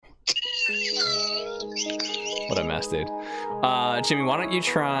What a mess, dude. Jimmy, why don't you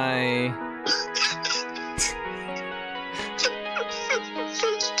try?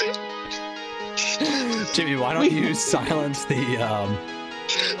 Jimmy, why don't you silence the?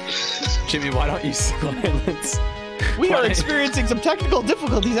 Jimmy, why don't you silence? We are experiencing some technical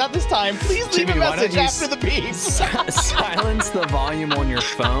difficulties at this time. Please leave Jimmy, a message after the beep. Silence the volume on your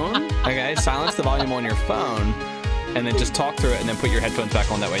phone. Okay, silence the volume on your phone, and then just talk through it, and then put your headphones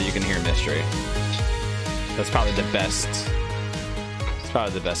back on. That way you can hear Mystery. That's probably the best. It's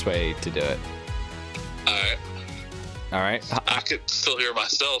probably the best way to do it. All right. I could still hear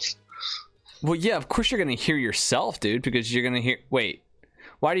myself. Well, yeah, of course you're gonna hear yourself, dude, because you're gonna hear. Wait,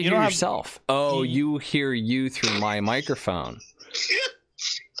 why do you hear yourself? Oh, you hear you through my microphone.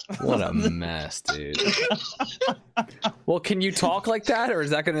 What a mess, dude. Well, can you talk like that, or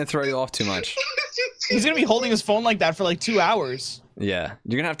is that gonna throw you off too much? He's gonna be holding his phone like that for like 2 hours. Yeah,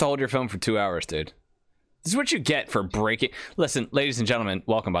 you're gonna have to hold your phone for 2 hours, dude. This is what you get for breaking. Listen, ladies and gentlemen,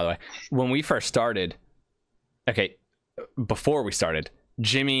 welcome, by the way. When we first started, okay, before we started,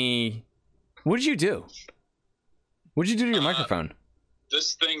 Jimmy, what did you do? What did you do to your microphone?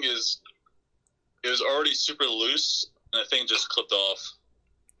 This thing it was already super loose, and the thing just clipped off.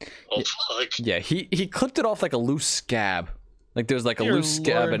 Oh, fuck. Yeah, he clipped it off like a loose scab. Like there was like a loose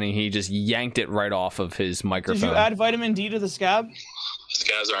scab, and he just yanked it right off of his microphone. Did you add vitamin D to the scab?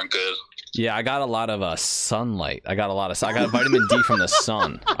 Scabs aren't good. Yeah, I got a lot of sunlight. I got vitamin D from the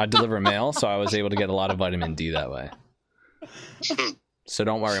sun. I deliver mail, so I was able to get a lot of vitamin D that way. So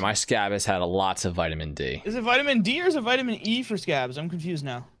don't worry, my scab has had lots of vitamin D. Is it vitamin D or is it vitamin E for scabs? I'm confused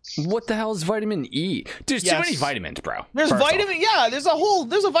now. What the hell is vitamin E? Dude, there's too many vitamins, bro. There's vitamin, yeah, there's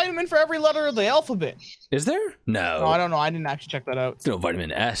a vitamin for every letter of the alphabet. Is there? No. No, I don't know. I didn't actually check that out. There's no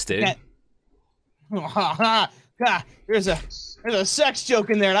vitamin S, dude. There's a sex joke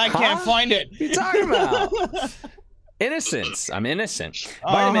in there and I can't find it. What are you talking about? Innocence. I'm innocent.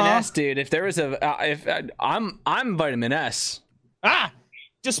 Vitamin S, dude. If there was I'm vitamin S.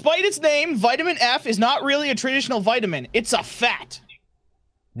 Despite its name, vitamin F is not really a traditional vitamin. It's a fat.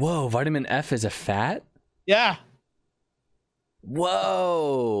 Whoa, vitamin F is a fat? Yeah.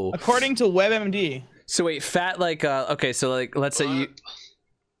 Whoa. According to WebMD. So wait, fat like okay, so like let's say you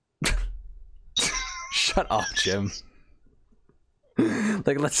Shut up, Jim.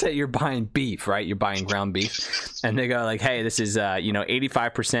 Like let's say you're buying beef, right? You're buying ground beef, and they go like, "Hey, this is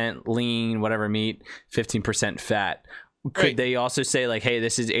 85% lean, whatever meat, 15% fat." Could they also say like, "Hey,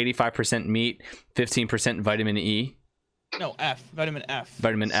 this is 85% meat, 15% vitamin E"? No, F. Vitamin F.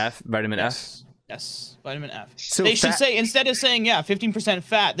 Vitamin F. Vitamin F. Yes, vitamin F. So they should say, instead of saying 15%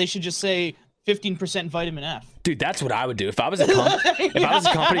 fat, they should just say 15% vitamin F. Dude, that's what I would do if I was a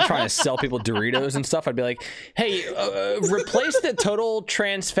company trying to sell people Doritos and stuff. I'd be like, "Hey, replace the total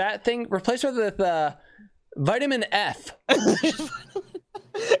trans fat thing. Replace it with vitamin F.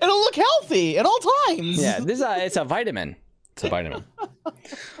 It'll look healthy at all times." Yeah, it's a vitamin. It's a vitamin.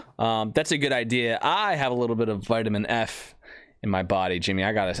 That's a good idea. I have a little bit of vitamin F in my body, Jimmy.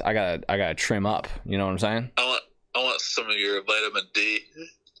 I gotta trim up. You know what I'm saying? I want some of your vitamin D.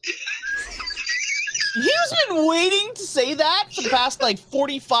 He's been waiting to say that for the past like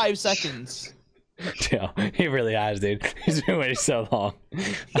 45 seconds. Yeah, he really has, dude. He's been waiting so long.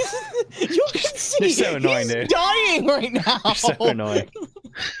 You can see You're so annoying, he's dude. dying right now. You're so annoying.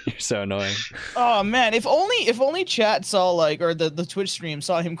 You're so annoying. Oh man, if only chat saw or the Twitch stream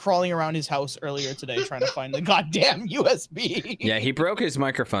saw him crawling around his house earlier today trying to find the goddamn USB. Yeah, he broke his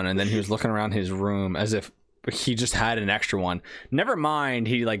microphone and then he was looking around his room as if he just had an extra one. Never mind,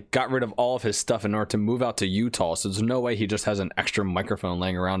 he got rid of all of his stuff in order to move out to Utah, so there's no way he just has an extra microphone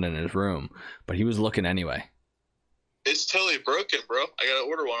laying around in his room. But he was looking anyway. It's totally broken, bro. I gotta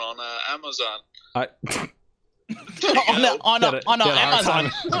order one on Amazon. on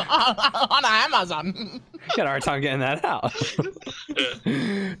Amazon. On Amazon. Got a hard time getting that out.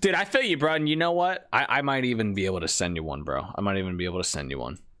 Dude, I feel you, bro. And you know what? I might even be able to send you one, bro. I might even be able to send you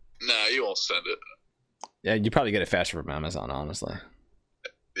one. Nah, you won't send it. Yeah, you probably get it faster from Amazon, honestly.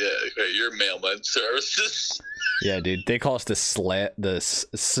 Yeah, your mailman services. Yeah, dude. They call us the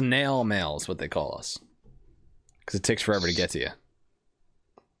snail mail is what they call us. Because it takes forever to get to you.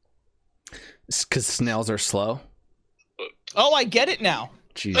 Because snails are slow. Oh, I get it now.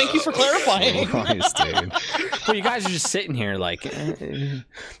 Jeez. Thank you for clarifying. Christ, dude. Well, you guys are just sitting here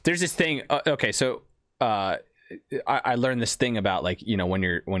there's this thing. Okay, so I learned this thing about when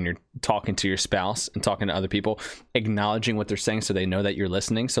you're talking to your spouse and talking to other people, acknowledging what they're saying so they know that you're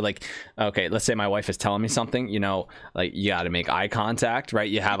listening. So okay, let's say my wife is telling me something, you got to make eye contact, right?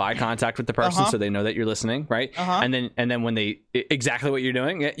 You have eye contact with the person so they know that you're listening, right? And then when they exactly what you're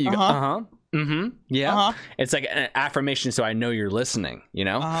doing, you go Yeah. Uh-huh. It's like an affirmation, so I know you're listening. You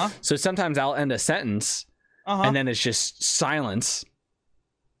know. Uh-huh. So sometimes I'll end a sentence, Uh-huh. and then it's just silence.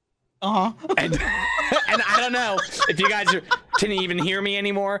 Uh-huh. And and I don't know if you guys can even hear me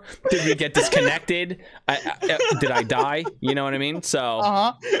anymore. Did we get disconnected? Did I die? You know what I mean? So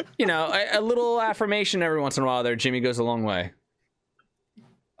Uh-huh. you know, a little affirmation every once in a while there, Jimmy, goes a long way.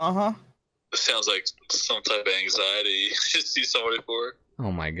 Uh-huh. It sounds like some type of anxiety you see somebody for.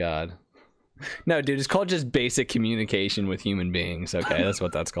 Oh my god. No, dude, it's called just basic communication with human beings. Okay, that's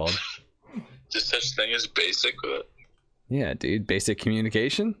what that's called. Just such thing as basic. Yeah, dude, basic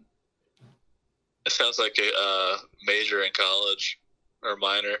communication. It sounds like a major in college or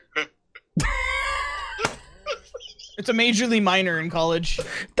minor. It's a majorly minor in college. What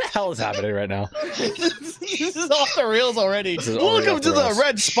the hell is happening right now? This is off the rails already. This is already Welcome off to the the rails.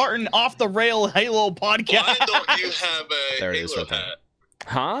 Red Spartan Off the Rail Halo podcast. Why don't you have a There it is Halo right there. hat?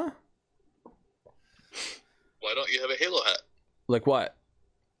 Huh? Why don't you have a Halo hat? Like what?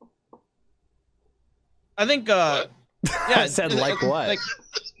 I think What? yeah, I said like what? Like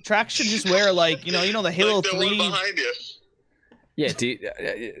Trax should just wear like, you know the Halo Like the one 3. behind you. Yeah, dude.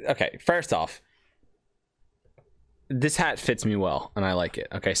 Okay, first off, this hat fits me well, and I like it.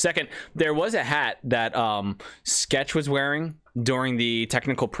 Okay, second, there was a hat that Sketch was wearing during the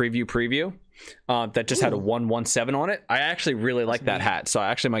technical preview that just had a 117 on it. I actually really like that hat, so I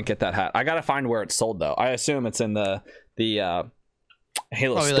actually might get that hat. I gotta find where it's sold though. I assume it's in the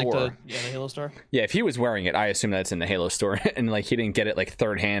Halo Probably store. like the Halo store. Yeah, if he was wearing it, I assume that it's in the Halo store, and like he didn't get it like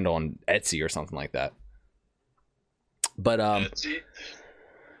third hand on Etsy or something like that. But Etsy.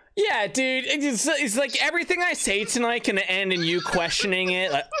 yeah, dude, it's like everything I say tonight can end in you questioning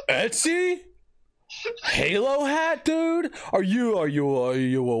it. Like Etsy, Halo hat, dude. Are you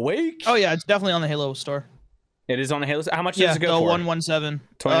awake? Oh yeah, it's definitely on the Halo store. It is on the Halo. How much Yeah, does it go the for? 117.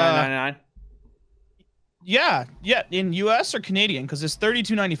 $29.99. Yeah, in US or Canadian, because it's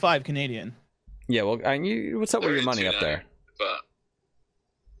 $32.95 Canadian. Yeah. Well, what's up with your money up there? But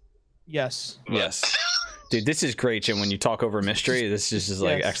Yes. Yes. Dude, this is great, Jim. When you talk over mystery, this is just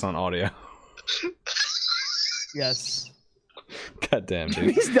like Yes. excellent audio. Yes. God damn,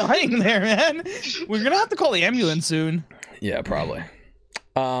 dude. He's dying there, man. We're gonna have to call the ambulance soon. Yeah, probably.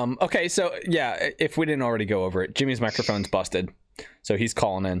 Okay, so yeah, if we didn't already go over it, Jimmy's microphone's busted, so he's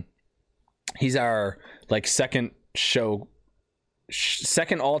calling in. He's our like second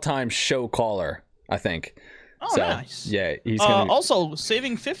all-time show caller, I think. Oh, So, nice. Yeah, he's gonna. Also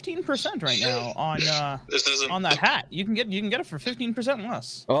saving 15% right now on this isn't. on that hat. You can get it for 15%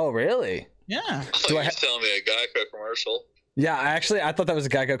 less. Oh, really? Yeah. I thought Do you I were telling me a Geico commercial. Yeah, I thought that was a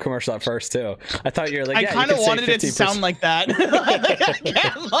Geico commercial at first too. I thought you were like, I yeah, kind you of can wanted save it to 15%. sound like that. I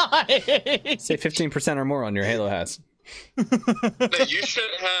can't lie. Say 15% or more on your Halo hats. No, you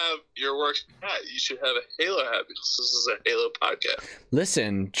shouldn't have your work hat. You should have a Halo hat because this is a Halo podcast.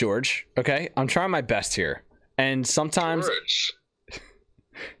 Listen, George. Okay, I'm trying my best here, and sometimes, George.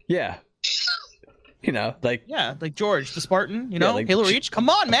 yeah, you know, like. Yeah, like George, the Spartan, Yeah, like Halo Reach. Come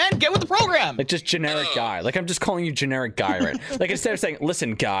on, man, get with the program. Like just generic guy. Like I'm just calling you generic guy, right? Like instead of saying,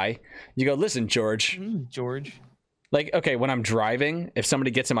 listen, guy, you go, listen, George. George. Like, okay, when I'm driving, if somebody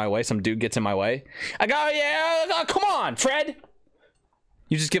gets in my way, some dude gets in my way, I go, yeah, come on, Fred.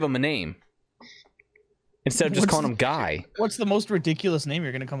 You just give him a name. Instead of just calling him Guy. What's the most ridiculous name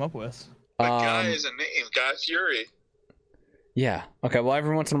you're gonna come up with? A guy is a name. Guy Fury. Yeah. Okay, well,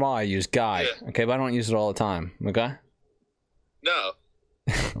 every once in a while I use Guy. Yeah. Okay, but I don't use it all the time. Okay? No.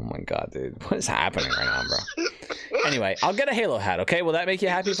 Oh my god, dude. What is happening right now, bro? Anyway, I'll get a Halo hat, okay? Will that make you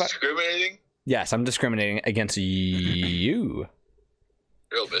happy? Discriminating? Yes, I'm discriminating against you.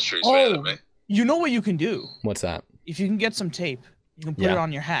 Real mysteries mad at me. You know what you can do? What's that? If you can get some tape, you can put Yeah. it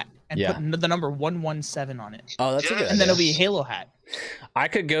on your hat and Yeah. put the number 117 on it. Oh, that's a Yeah. good And then idea. it'll be a Halo hat. I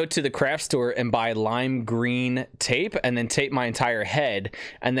could go to the craft store and buy lime green tape and then tape my entire head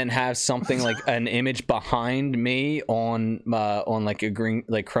and then have something like an image behind me on like a green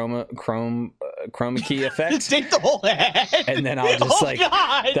like chroma key effect. Take the whole head. And then I'll just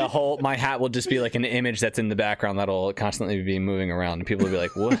God. my hat will just be like an image that's in the background that'll constantly be moving around and people will be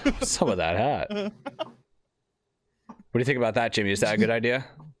like, what's up with that hat? What do you think about that, Jimmy? Is that a good idea?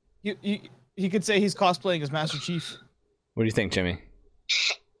 He could say he's cosplaying as Master Chief. What do you think, Jimmy?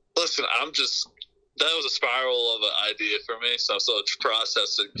 Listen, that was a spiral of an idea for me, so I'm still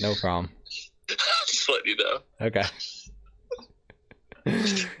processing. No problem. Just let you know. Okay.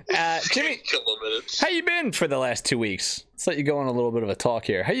 Jimmy, Couple of minutes. how you been for the last 2 weeks? Let's let you go on a little bit of a talk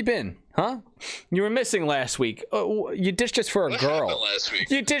here. How you been? Huh? You were missing last week. You ditched us for a What girl. happened last week?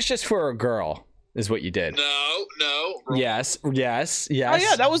 You ditched us for a girl. is what you did. No. Wrong. Yes. Oh yeah,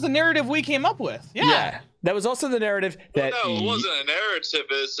 that was the narrative we came up with. Yeah. That was also the narrative that. Well, no, it wasn't a narrative.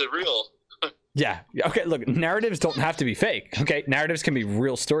 It's a real. Yeah. Okay. Look, narratives don't have to be fake. Okay. Narratives can be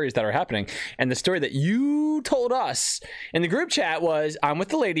real stories that are happening. And the story that you told us in the group chat was, I'm with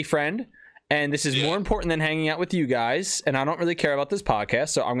the lady friend, and this is more important than hanging out with you guys. And I don't really care about this podcast,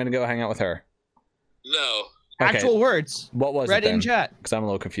 so I'm going to go hang out with her. No. Okay. Actual words. What was Read it then? in chat. Because I'm a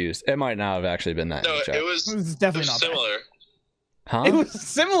little confused. It might not have actually been that. No, in the chat. it was definitely not similar. Huh? It was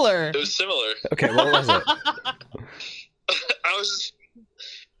similar. It was similar. Okay. What was it?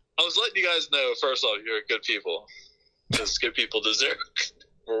 I was letting you guys know, first off, you're good people. Because good people deserve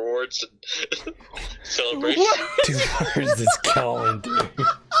rewards and celebration. Dude, where's this going, dude?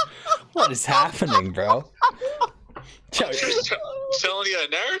 What is happening, bro? I'm just telling you a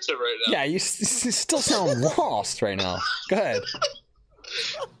narrative right now. Yeah, you still sound lost right now. Go ahead.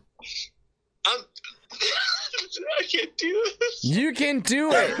 I can't do this. You can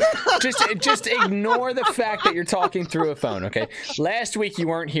do it. Just ignore the fact that you're talking through a phone, okay? Last week you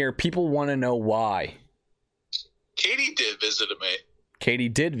weren't here. People want to know why. Katie did visit me. Katie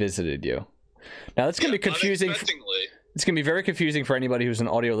did visited you. Now that's going to be confusing. Unexpectedly. It's going to be very confusing for anybody who's an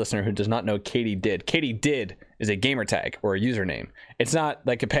audio listener who does not know Katie did. Katie did is a gamer tag or a username. It's not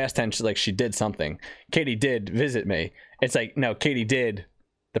like a past tense like she did something. Katie did visit me. It's like, no, Katie did,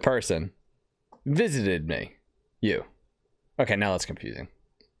 the person, visited me. You. Okay, now that's confusing.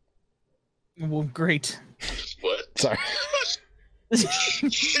 Well, great. What? Sorry.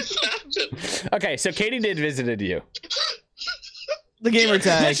 Okay, so Katie did visited you. The gamer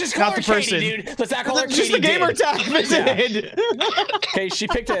tag. Let's just call not her the person. Katie, dude. Let's not call her Just Katie. the gamer did. tag visited. Okay, she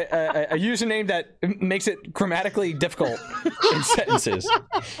picked a username that makes it grammatically difficult in sentences.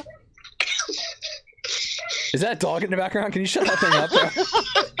 Is that a dog in the background? Can you shut that thing up, bro?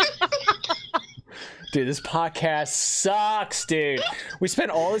 Dude, this podcast sucks, dude. We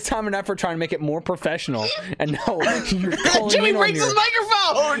spent all this time and effort trying to make it more professional, and now you're calling Jimmy in on breaks his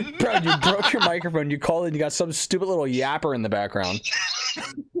microphone. Bro, you broke your microphone. You called and you got some stupid little yapper in the background.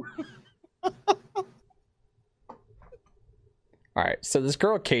 All right, so this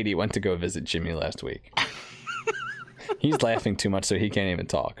girl Katie went to go visit Jimmy last week. He's laughing too much, so he can't even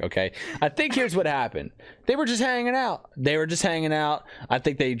talk, okay? I think here's what happened. They were just hanging out. I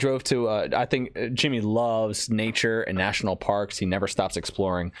think they drove to, I think Jimmy loves nature and national parks. He never stops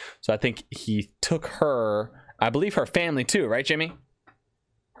exploring. So I think he took her, I believe her family too, right, Jimmy?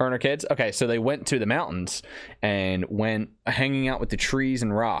 Her and her kids? Okay, so they went to the mountains and went hanging out with the trees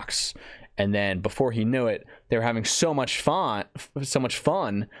and rocks. And then before he knew it, they were having so much fun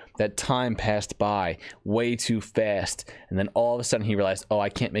that time passed by way too fast. And then all of a sudden he realized, oh, I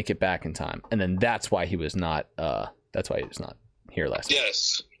can't make it back in time. And then that's why he was not here last week.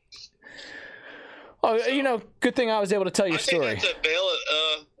 Yes. Oh, you know, good thing I was able to tell you a story. I think that's a valid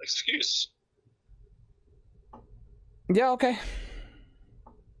excuse. Yeah, okay.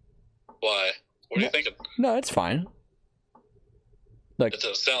 Why? What are you thinking? No, it's fine. Like, it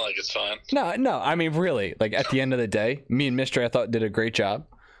doesn't sound like it's fine. No. I mean, really, like at the end of the day, me and Mystery I thought did a great job.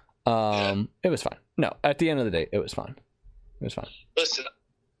 It was fine. No, at the end of the day, it was fine. It was fine. Listen,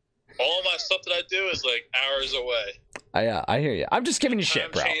 all my stuff that I do is like hours away. I hear you. I'm just giving you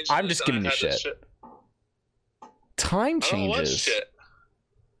shit, bro. I'm just giving you shit. Time changes. I don't want shit.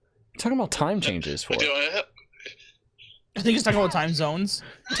 I'm talking about time changes for. I think he's talking about time zones.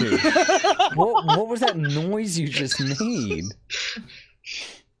 Dude, what was that noise you just made?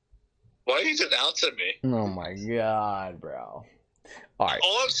 Why are you denouncing me? Oh my god, bro. All right.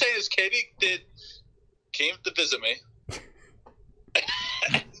 All I'm saying is Katie came to visit me.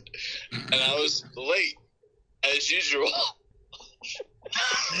 And I was late, as usual.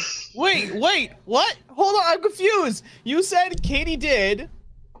 Wait, what? Hold on, I'm confused. You said Katie did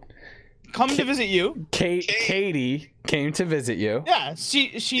come to visit you. Katie came to visit you. Yeah,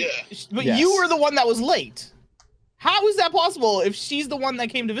 but Yes. you were the one that was late. How is that possible if she's the one that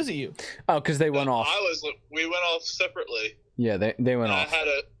came to visit you? Oh, because they went off. We went off separately. Yeah, they went off.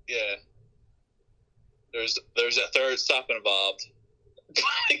 There's a third stop involved.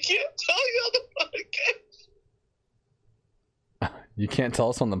 I can't tell you on the podcast. You can't tell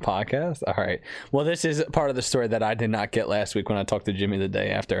us on the podcast? All right. Well, this is part of the story that I did not get last week when I talked to Jimmy the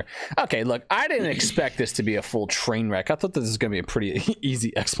day after. Okay, look, I didn't expect this to be a full train wreck. I thought this was going to be a pretty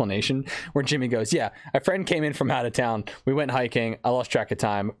easy explanation where Jimmy goes, yeah, a friend came in from out of town. We went hiking. I lost track of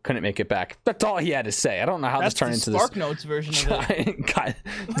time. Couldn't make it back. That's all he had to say. I don't know how this turned into this Spark Notes version of it.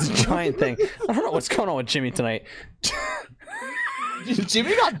 this giant thing. I don't know what's going on with Jimmy tonight.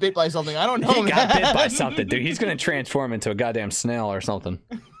 Jimmy got bit by something. I don't know. He got bit by something, dude. He's going to transform into a goddamn snail or something.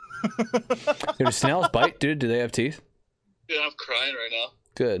 Do snails bite, dude? Do they have teeth? Yeah, I'm crying right now.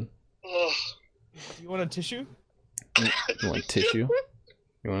 Good. Oh. Do you want a tissue? You want tissue?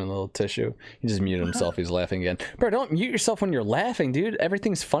 You want a little tissue? He just muted himself. He's laughing again. Bro, don't mute yourself when you're laughing, dude.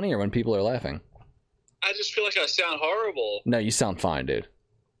 Everything's funnier when people are laughing. I just feel like I sound horrible. No, you sound fine, dude.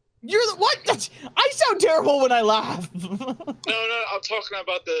 You're the what? I sound terrible when I laugh. No, I'm talking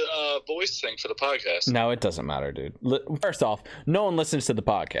about the voice thing for the podcast. No, it doesn't matter, dude. First off, no one listens to the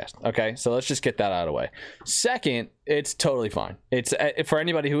podcast, okay? So let's just get that out of the way. Second, it's totally fine. It's for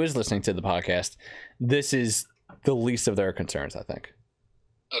anybody who is listening to the podcast, this is the least of their concerns, I think.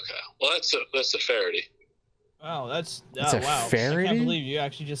 Okay, well that's a fairity. Wow, that's a wow. I farity? can't believe you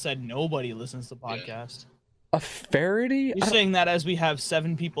actually just said nobody listens to the podcast. A farity? You're saying that as we have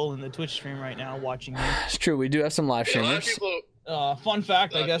 7 people in the Twitch stream right now watching you. It's true. We do have some live Yeah, a lot of streamers. people. Fun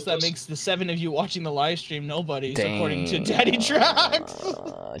fact, I guess that Just- makes the 7 of you watching the live stream nobodies, Dang. according to Daddy Tracks.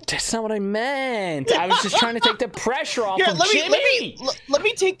 That's not what I meant. I was just trying to take the pressure off Here, of let Jimmy.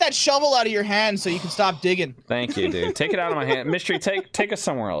 me take that shovel out of your hand so you can stop digging. Thank you, dude. Take it out of my hand. Mystery, take us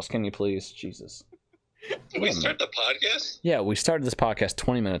somewhere else, can you please? Jesus. Did we start the podcast? Yeah, we started this podcast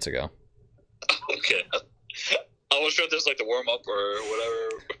 20 minutes ago. Okay. I was sure there's like the warm up or whatever,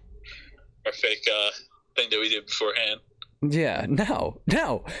 or fake thing that we did beforehand. Yeah, no.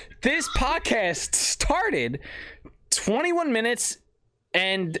 This podcast started 21 minutes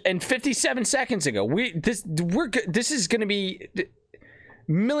and 57 seconds ago. This is going to be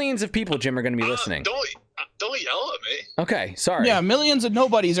millions of people, Jim, are going to be listening. Don't yell at me. Okay, sorry. Yeah, millions of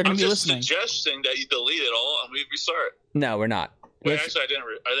nobodies are going I'm to be just listening. suggesting that you delete it all and we restart. No, we're not. Wait, Let's- actually,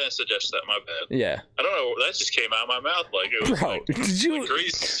 I didn't suggest that. My bad. yeah. I don't know. That just came out of my mouth like it was Bro, like, did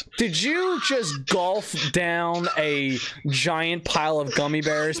grease. you just gulp down a giant pile of gummy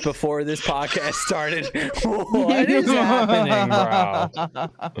bears before this podcast started? What is happening,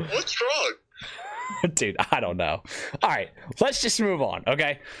 bro? What's wrong? Dude, I don't know. All right, let's just move on,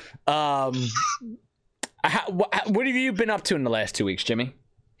 okay? What have you been up to in the last 2 weeks, Jimmy?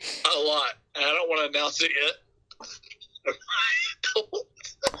 A lot. And I don't want to announce it yet.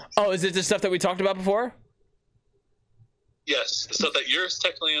 Oh, is it the stuff that we talked about before? Yes, the stuff that you're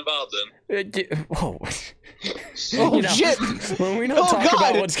technically involved in. Whoa. Oh, You know, shit. When we don't Oh, talk God.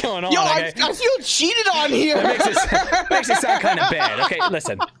 about what's going on, Yo, okay? I feel cheated on here. That makes it sound kind of bad. Okay,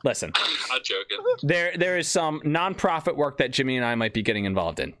 listen. I'm joking. There is some non-profit work that Jimmy and I might be getting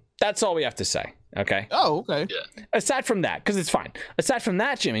involved in. That's all we have to say, okay? Oh, okay. Yeah. Aside from that, because it's fine. Aside from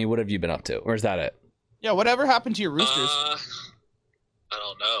that, Jimmy, what have you been up to? Or is that it? Yeah, whatever happened to your roosters? I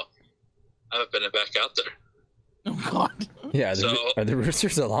don't know. I haven't been back out there. Oh, God. Yeah, So- are the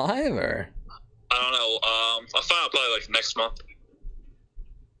roosters alive or? I don't know. I'll find out probably like next month.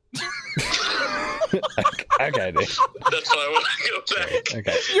 Okay, dude. That's why I want to go back.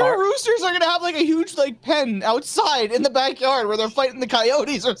 Okay. Your roosters are gonna have like a huge like pen outside in the backyard where they're fighting the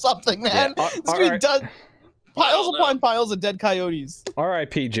coyotes or something, man. Yeah, It's gonna be done. Piles I don't upon piles of dead coyotes.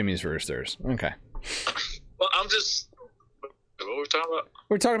 R.I.P. Jimmy's roosters. Okay. Well, I'm just. What were we talking about?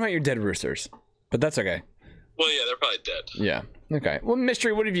 We're talking about your dead roosters, but that's okay. Well, yeah, they're probably dead. Yeah. Okay. Well,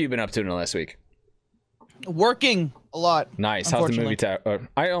 Mystery, what have you been up to in the last week? Working a lot. Nice. How's the movie Unfortunately. tavern?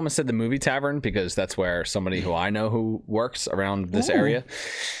 I almost said the movie tavern because that's where somebody who I know who works around this Ooh. area.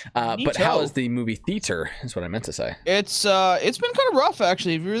 But Neato. how is the movie theater? Is what I meant to say. It's been kind of rough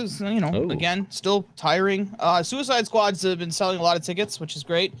actually. If you're, Oh. again, still tiring. Suicide Squad's been selling a lot of tickets, which is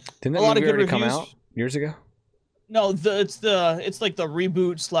great. Didn't A that lot movie of good already come reviews. out years ago? No, it's like the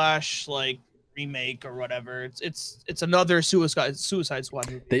reboot / like remake or whatever. It's another Suicide Squad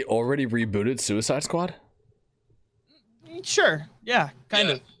movie. They already rebooted Suicide Squad? Sure, yeah, kind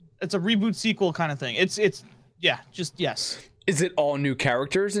Yeah. of. It's a reboot sequel kind of thing. It's yeah, just yes. Is it all new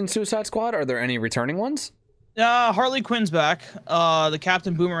characters in Suicide Squad? Are there any returning ones? Harley Quinn's back. The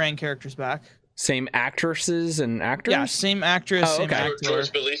Captain Boomerang character's back. Same actresses and actors? Yeah, same actress, Oh, same okay. actor.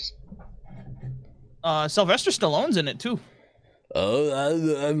 George Billy. Sylvester Stallone's in it too. Oh,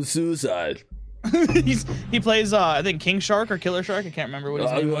 I'm Suicide. He plays I think King Shark or Killer Shark. I can't remember what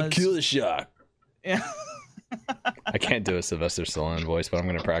his name was. Killer Shark. Yeah. I can't do a Sylvester Stallone voice, but I'm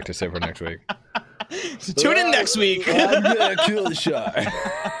going to practice it for next week. So tune in next week. I'm gonna kill the shark.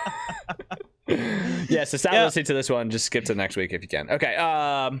 Yeah, so stop Yeah. listening to this one. Just skip to next week if you can. Okay.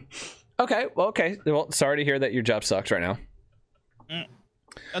 Okay. Well, sorry to hear that your job sucks right now.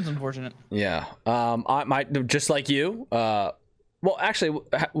 That's unfortunate. Yeah. I might just like you. Well, actually,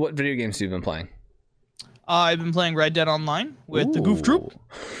 what video games have you been playing? I've been playing Red Dead Online with the Goof Troop.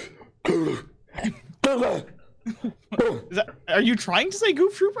 Are you trying to say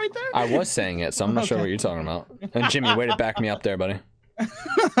Goof Troop right there? I was saying it, so I'm not sure what you're talking about. And Jimmy, way to back me up there, buddy.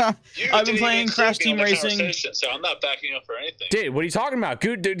 I've been playing Crash Team Racing. So I'm not backing up for anything. Dude, what are you talking about?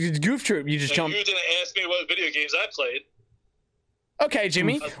 Goof Troop, you just jumped. You didn't ask me what video games I played. Okay,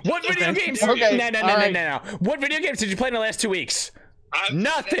 Jimmy. What video games? Okay. No. What video games did you play in the last 2 weeks?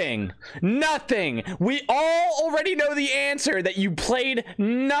 Nothing. We all already know the answer that you played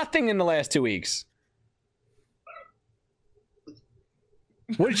nothing in the last 2 weeks.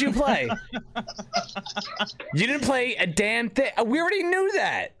 What did you play? You didn't play a damn thing. We already knew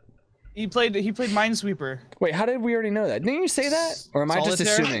that. He played Minesweeper. Wait, how did we already know that? Didn't you say that? Or am I just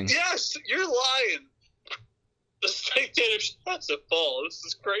Solitaire? assuming? Yes, you're lying. The spectator shots a fall. This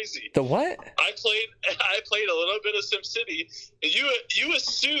is crazy. The what? I played a little bit of SimCity, and you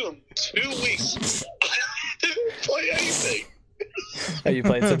assume 2 weeks I didn't play anything. Oh, you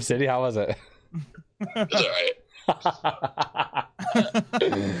played SimCity? How was it? It's all right.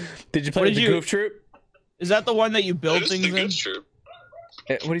 Did you play with the Goof Troop? Is that the one that you build Who's things the in? Goof Troop?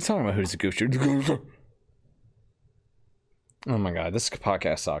 What are you talking about? Who's the Goof Troop? Oh my god, this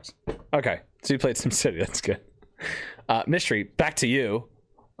podcast sucks. Okay, so you played SimCity. That's good. Mystery, back to you.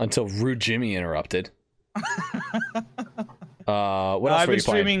 Until Rude Jimmy interrupted. What else were you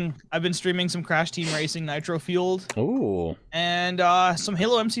playing? I've been streaming some Crash Team Racing Nitro Fueled. Ooh. And some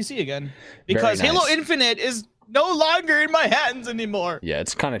Halo MCC again. Because Very nice. Halo Infinite is no longer in my hands anymore. Yeah,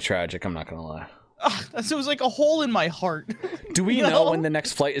 it's kind of tragic, I'm not gonna lie. It was like a hole in my heart. Do we know when the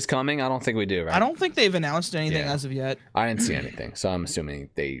next flight is coming? I don't think we do, right? I don't think they've announced anything as of yet. I didn't see anything, so I'm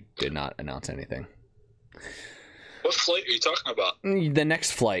assuming they did not announce anything. What flight are you talking about? The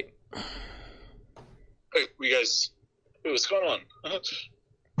next flight. Hey, you guys. Hey, what's going on?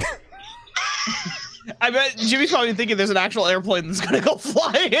 I bet Jimmy's probably thinking there's an actual airplane that's gonna go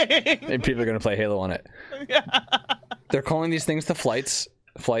flying. And people are gonna play Halo on it. Yeah. They're calling these things the flights,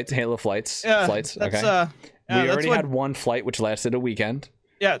 Halo flights. Yeah, flights. that's, Okay. We that's already had one flight, which lasted a weekend.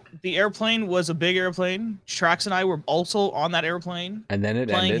 Yeah, the airplane was a big airplane. Trax and I were also on that airplane. And then it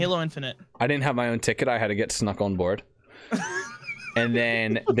playing ended. Halo Infinite. I didn't have my own ticket. I had to get snuck on board. And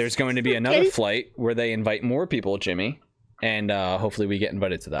then there's going to be another flight where they invite more people, Jimmy. And hopefully we get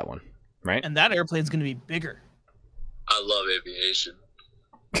invited to that one. Right? And that airplane's going to be bigger. I love aviation.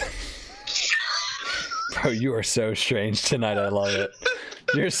 Bro, you are so strange tonight. I love it.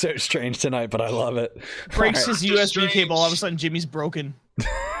 You're so strange tonight, but I love it. Breaks All his USB cable. All of a sudden, Jimmy's broken.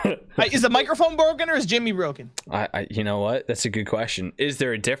 Is the microphone broken or is Jimmy broken? You know what? That's a good question. Is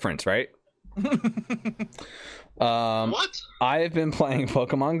there a difference, right? What? I've been playing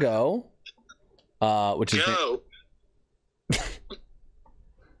Pokemon Go, which is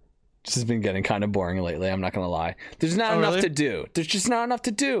this has been getting kind of boring lately. I'm not gonna lie. There's not enough to do. There's just not enough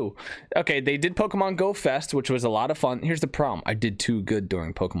to do. Okay, they did Pokemon Go Fest, which was a lot of fun. Here's the problem: I did too good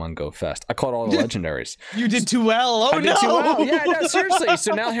during Pokemon Go Fest. I caught all the legendaries. You did too well. Oh I did too well. Yeah, no, seriously.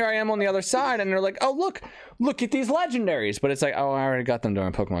 So now here I am on the other side, and they're like, "Oh, look at these legendaries." But it's like, oh, I already got them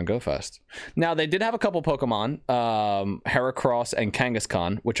during Pokemon Go Fest. Now they did have a couple Pokemon, Heracross and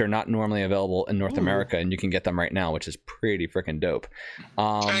Kangaskhan, which are not normally available in North America, and you can get them right now, which is pretty freaking dope.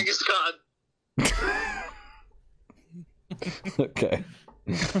 Kangaskhan. Okay.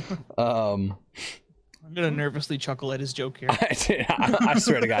 I'm gonna nervously chuckle at his joke here. I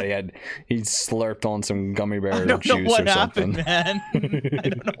swear to God, he slurped on some gummy bear I don't juice know what or happened, something. man. I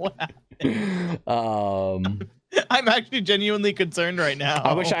don't know what happened. I'm actually genuinely concerned right now.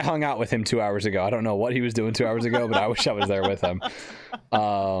 I wish I hung out with him 2 hours ago. I don't know what he was doing 2 hours ago, but I wish I was there with him.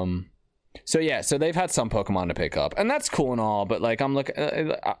 So yeah, so they've had some Pokemon to pick up, and that's cool and all. But like, I'm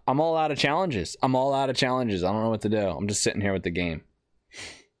all out of challenges. I don't know what to do. I'm just sitting here with the game.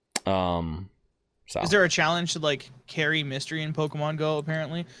 So. Is there a challenge to like carry mystery in Pokemon Go?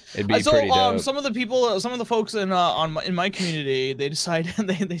 Apparently, it'd be pretty dope. Some of the folks in my community, they decided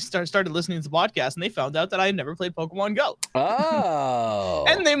they started listening to the podcast, and they found out that I had never played Pokemon Go. Oh,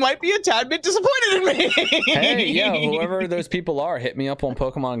 and they might be a tad bit disappointed in me. Hey, yeah, whoever those people are, hit me up on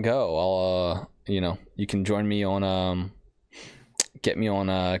Pokemon Go. I'll you can join me on get me on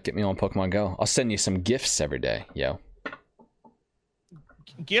Pokemon Go. I'll send you some gifts every day, yo.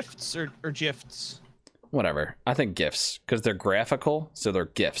 Gifts or gifts? Whatever. I think gifts because they're graphical, so they're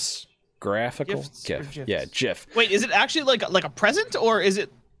gifts. Graphical GIF. Yeah, GIF. Wait, is it actually like a present or is it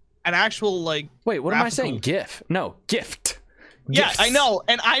an actual like? Wait, what am I saying? GIF? No, gift. Yeah, Gifts. I know,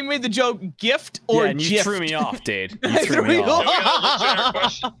 and I made the joke gift or and you gift. threw me off, dude. You threw me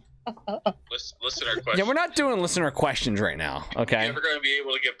off. Listener question. Yeah, we're not doing listener questions right now. Okay. You ever going to be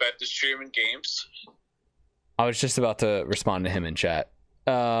able to get back to streaming games? I was just about to respond to him in chat.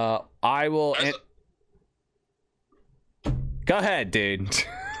 I will. Go ahead, dude.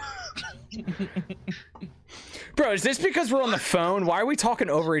 Bro, is this because we're on the phone? Why are we talking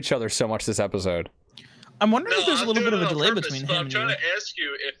over each other so much this episode? I'm wondering if there's a I'm little bit of doing a it on delay purpose, between but him I'm and trying you. to ask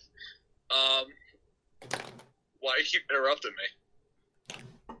you if, why you keep interrupting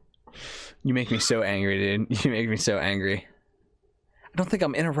me? You make me so angry, dude. You make me so angry. I don't think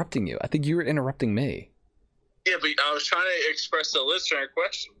I'm interrupting you. I think you were interrupting me. Yeah, but I was trying to express the listener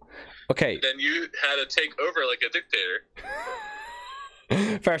question. Okay. Then you had to take over like a dictator.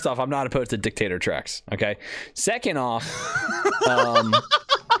 First off, I'm not opposed to dictator tracks. Okay. Second off,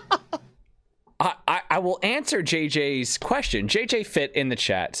 I will answer JJ's question. JJ Fit in the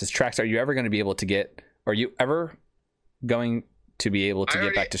chat says, Trax, are you ever going to be able to get? Are you ever going to be able to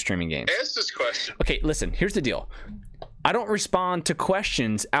get back to streaming games? Ask this question. Okay, listen. Here's the deal. I don't respond to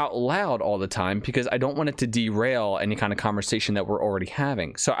questions out loud all the time because I don't want it to derail any kind of conversation that we're already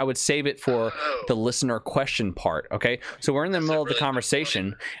having. So I would save it for the listener question part, okay? So we're in the middle of the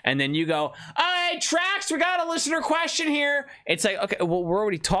conversation, and then you go, all right, Trax, we got a listener question here. It's like, okay, well, we're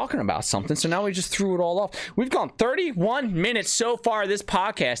already talking about something, so now we just threw it all off. We've gone 31 minutes so far this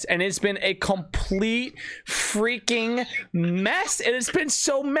podcast, and it's been a complete freaking mess. It has been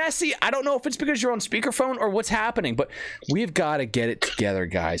so messy. I don't know if it's because you're on speakerphone or what's happening, but we've got to get it together,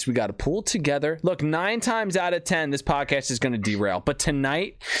 guys. We got to pull together. Look, 9 times out of 10, this podcast is going to derail. But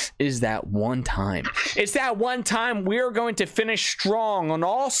tonight is that one time. It's that one time we're going to finish strong on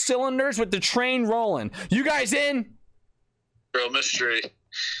all cylinders with the train rolling. You guys in? Real mystery.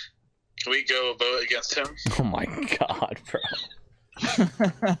 Can we go vote against him? Oh my God, bro. Because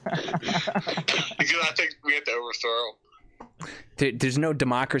I think we have to overthrow him. There's no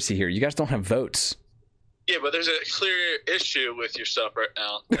democracy here. You guys don't have votes. Yeah, but there's a clear issue with yourself right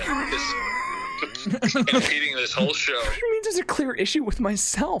now that is impeding this whole show. What do you mean there's a clear issue with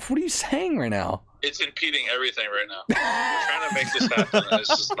myself? What are you saying right now? It's impeding everything right now. We're trying to make this happen, and it's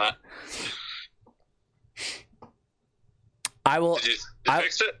just not. I will. Did you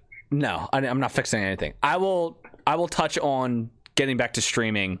fix it? No, I'm not fixing anything. I will touch on getting back to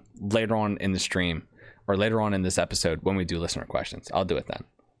streaming later on in the stream, or later on in this episode when we do listener questions. I'll do it then.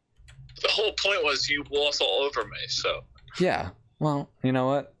 The whole point was you walked all over me, so. Yeah. Well, you know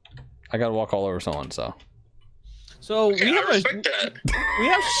what? I got to walk all over someone, so. So Okay, we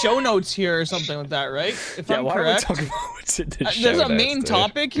have show notes here or something like that, right? If I'm why correct. are we talking about what's in the show There's a notes, main dude?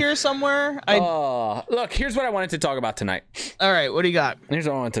 topic here somewhere. Look, here's what I wanted to talk about tonight. All right, what do you got? Here's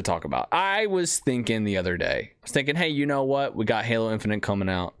what I wanted to talk about. I was thinking the other day. I was thinking, hey, you know what? We got Halo Infinite coming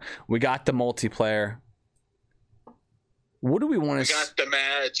out. We got the multiplayer. What do we want to? We got the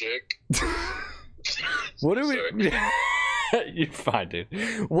magic. What do we? You're fine, dude.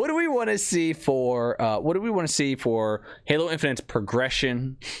 What do we want to see for? What do we want to see for Halo Infinite's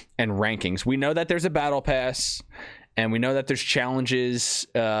progression and rankings? We know that there's a battle pass, and we know that there's challenges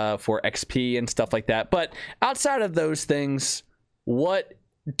for XP and stuff like that. But outside of those things, what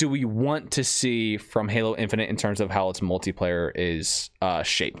do we want to see from Halo Infinite in terms of how its multiplayer is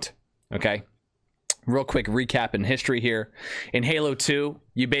shaped? Okay. Real quick recap in history here. In Halo 2,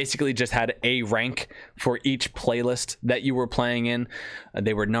 you basically just had a rank for each playlist that you were playing in.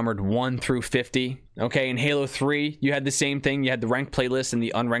 They were numbered 1 through 50. Okay, in Halo 3, you had the same thing. You had the ranked playlist and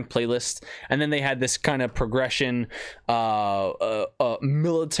the unranked playlist. And then they had this kind of progression,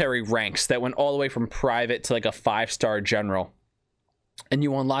 military ranks that went all the way from private to like a 5-star general. And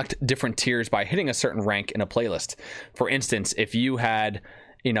you unlocked different tiers by hitting a certain rank in a playlist. For instance, if you had...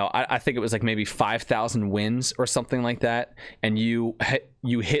 I think it was like maybe 5,000 wins or something like that, and you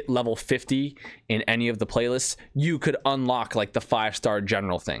hit level 50 in any of the playlists, you could unlock like the 5-star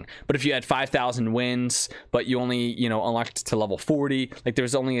general thing. But if you had 5,000 wins, but you only unlocked to level 40, like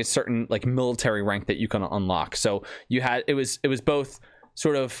there's only a certain like military rank that you can unlock. So you had it was both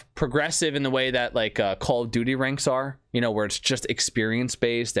sort of progressive in the way that like Call of Duty ranks are, where it's just experience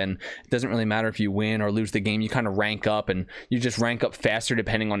based and it doesn't really matter if you win or lose the game. You kind of rank up and you just rank up faster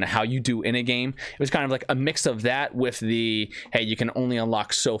depending on how you do in a game. It was kind of like a mix of that with the, hey, you can only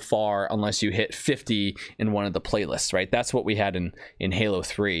unlock so far unless you hit 50 in one of the playlists, right? That's what we had in Halo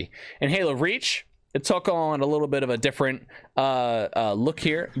 3. In Halo Reach, it took on a little bit of a different look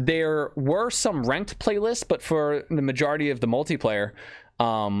here. There were some ranked playlists, but for the majority of the multiplayer,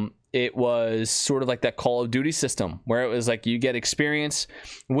 it was sort of like that Call of Duty system where it was like you get experience,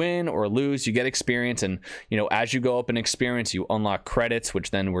 win or lose, you get experience. And, as you go up in experience, you unlock credits,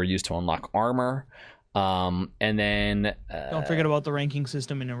 which then were used to unlock armor. And then Don't forget about the ranking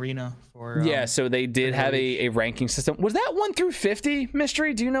system in Arena. So they did have a ranking system. Was that 1 through 50,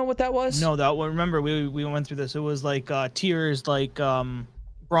 Mystery? Do you know what that was? No, that one. Remember, we went through this. It was like tiers, like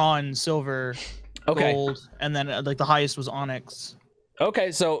bronze, silver, gold, and then like the highest was onyx.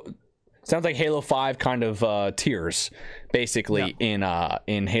 Okay, so Sounds like Halo 5 kind of tiers, basically, in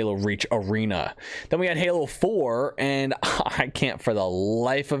Halo Reach Arena. Then we had Halo 4, and I can't for the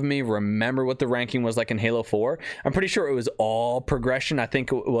life of me remember what the ranking was like in Halo 4. I'm pretty sure it was all progression. I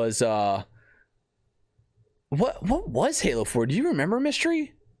think it was what was Halo 4? Do you remember,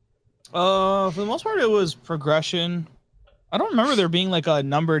 Mystery? For the most part, it was progression. I don't remember there being like a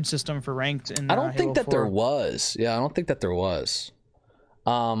numbered system for ranked in I don't think Halo that 4. there was. Yeah, I don't think that there was.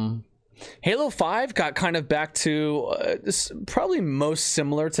 Halo 5 got kind of back to this, probably most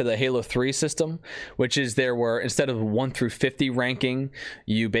similar to the Halo 3 system, which is there were, instead of 1 through 50 ranking,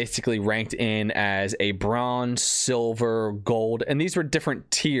 you basically ranked in as a bronze, silver, gold, and these were different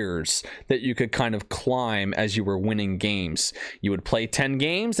tiers that you could kind of climb as you were winning games. You would play 10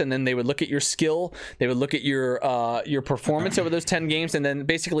 games, and then they would look at your skill, they would look at your performance over those 10 games, and then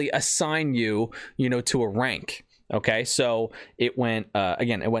basically assign you, to a rank. Okay, so it went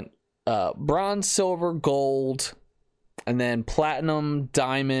bronze, silver, gold, and then platinum,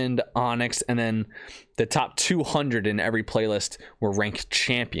 diamond, onyx, and then the top 200 in every playlist were ranked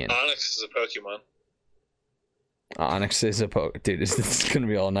champion. Onyx is a Pokemon. Onyx is a dude. This is gonna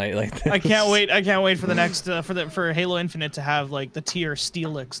be all night like this. I can't wait for the next for Halo Infinite to have like the tier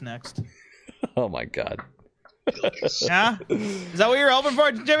Steelix next. Oh my god. Yeah, is that what you're hoping for,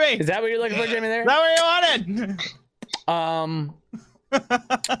 Jimmy? Is that what you're looking for, Jimmy? There. Is that what you wanted?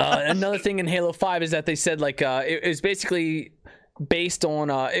 Another thing in Halo 5 is that they said like it was basically based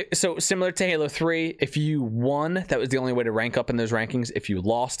on so similar to Halo 3. If you won, that was the only way to rank up in those rankings. If you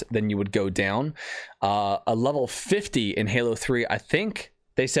lost, then you would go down. A level 50 in Halo 3, I think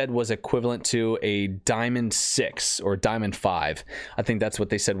they said was equivalent to a Diamond 6 or Diamond 5. I think that's what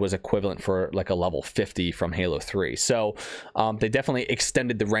they said was equivalent for like a level 50 from Halo 3. So they definitely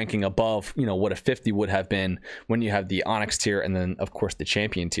extended the ranking above, what a 50 would have been when you have the Onyx tier and then, of course, the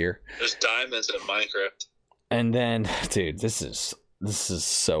Champion tier. There's diamonds in Minecraft. And then, dude, this is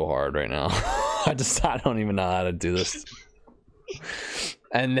so hard right now. I don't even know how to do this.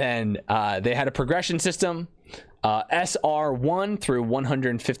 And then they had a progression system. SR1 through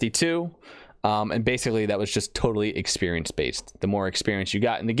 152, and basically that was just totally experience based. The more experience you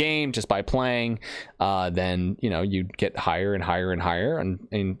got in the game just by playing, then you'd get higher and higher and higher, and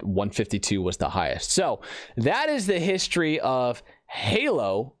 152 was the highest. So that is the history of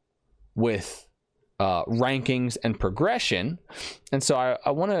Halo with rankings and progression. And so I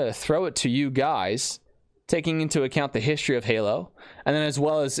want to throw it to you guys, taking into account the history of Halo, and then as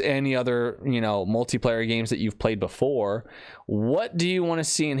well as any other, multiplayer games that you've played before. What do you want to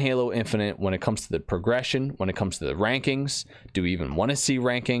see in Halo Infinite when it comes to the progression, when it comes to the rankings? Do we even want to see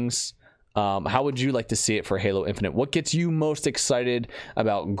rankings? How would you like to see it for Halo Infinite? What gets you most excited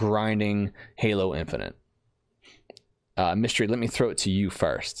about grinding Halo Infinite? Mystery, let me throw it to you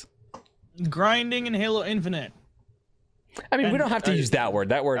first. Grinding in Halo Infinite. I mean, we don't have to use that word.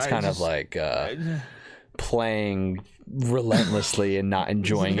 That word's kind of like playing relentlessly and not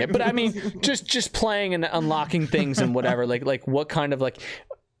enjoying it. But I mean, just playing and unlocking things and whatever. Like what kind of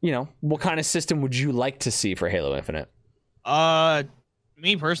what kind of system would you like to see for Halo Infinite?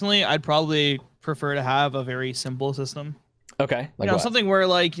 Me personally, I'd probably prefer to have a very simple system. Okay, like something where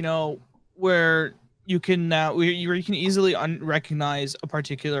where you can where you can easily recognize a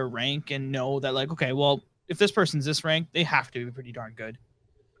particular rank and know that okay, well, if this person's this rank, they have to be pretty darn good.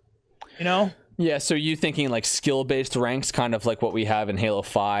 Yeah, so you thinking like skill-based ranks, kind of like what we have in Halo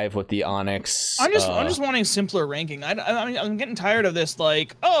 5 with the Onyx. I'm just wanting simpler ranking. I'm getting tired of this. We're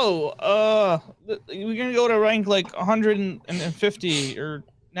gonna go to rank 150, or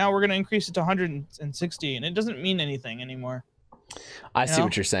now we're gonna increase it to 160, and it doesn't mean anything anymore. I see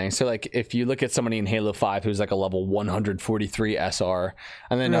what you're saying. So if you look at somebody in Halo 5 who's like a level 143 SR,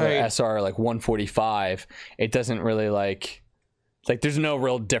 and then another SR 145, it doesn't really there's no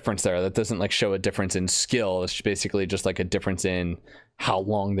real difference there. That doesn't show a difference in skill. It's basically just a difference in how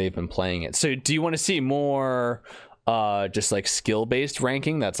long they've been playing it. So do you want to see more just skill based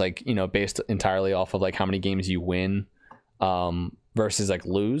ranking that's based entirely off of how many games you win versus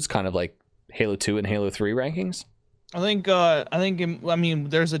lose, kind of like Halo 2 and Halo 3 rankings? I mean,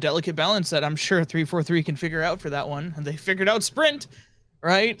 there's a delicate balance that I'm sure 343 can figure out for that one, and they figured out Sprint.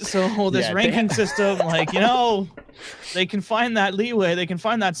 Right, so this ranking system, they can find that leeway, they can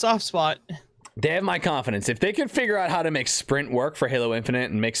find that soft spot. They have my confidence. If they can figure out how to make Sprint work for Halo Infinite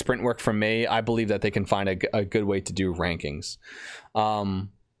and make Sprint work for me, I believe that they can find a good way to do rankings. All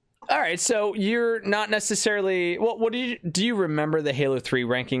right, so you're not necessarily. What do you remember the Halo 3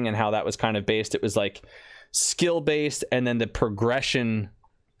 ranking and how that was kind of based? It was skill based, and then the progression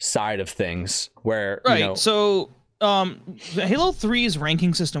side of things, where So The Halo 3's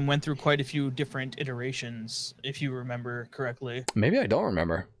ranking system went through quite a few different iterations, if you remember correctly. Maybe I don't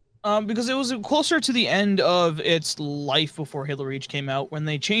remember. Because it was closer to the end of its life before Halo Reach came out when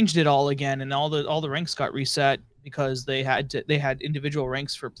they changed it all again, and all the ranks got reset because they had individual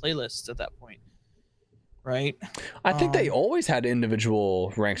ranks for playlists at that point, right? I think they always had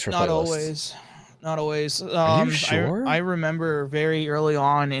individual ranks for playlists. Not always. Are you sure? I remember very early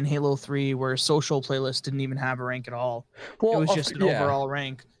on in Halo 3 where social playlists didn't even have a rank at all. Well, it was just an overall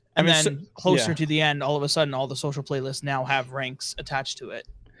rank. And then closer to the end, all of a sudden, all the social playlists now have ranks attached to it.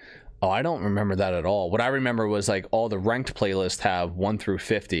 Oh, I don't remember that at all. What I remember was like all the ranked playlists have 1 through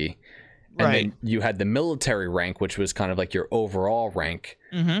 50. And then you had the military rank, which was kind of like your overall rank.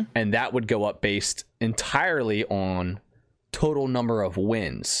 Mm-hmm. And that would go up based entirely on total number of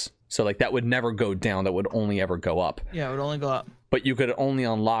wins. So like that would never go down. That would only ever go up. Yeah, it would only go up. But you could only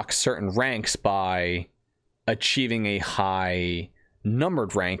unlock certain ranks by achieving a high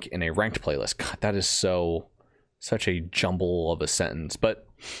numbered rank in a ranked playlist. God, that is such a jumble of a sentence. But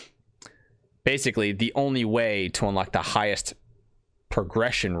basically, the only way to unlock the highest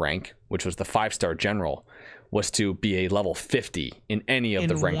progression rank, which was the 5-star general, was to be a level 50 in any of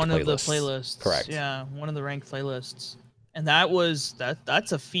the ranked playlists. In one of the playlists. Correct. Yeah, one of the ranked playlists. And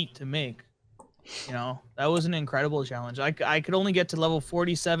that's a feat to make. You know, that was an incredible challenge. I could only get to level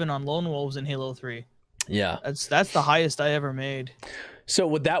 47 on Lone Wolves in Halo 3. Yeah. That's the highest I ever made. So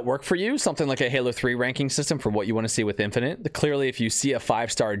would that work for you? Something like a Halo 3 ranking system for what you want to see with Infinite? Clearly, if you see a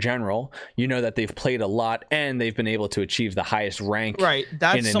 5-star general, you know that they've played a lot and they've been able to achieve the highest rank. Right.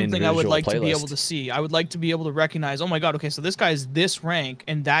 That's something I would like to be able to see. I would like to be able to recognize, oh my God, okay, so this guy's this rank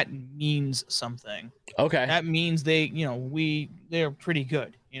and that means something. Okay. That means they're pretty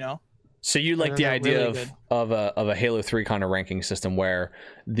good, you know? So you like the idea of a Halo 3 kind of ranking system where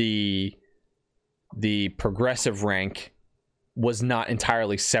the progressive rank was not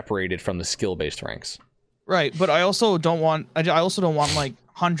entirely separated from the skill-based ranks. Right, but I also don't want like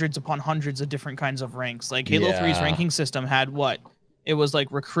hundreds upon hundreds of different kinds of ranks. Like Halo 3's ranking system had what? It was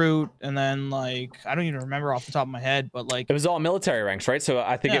like recruit, and then like I don't even remember off the top of my head, but like it was all military ranks, right? So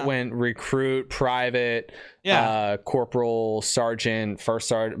I think it went recruit, private, corporal, sergeant, first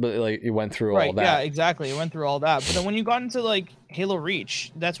sergeant, but like it went through all that. Yeah, exactly. It went through all that. But then when you got into like Halo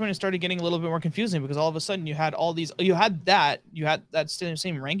Reach, that's when it started getting a little bit more confusing because all of a sudden you had that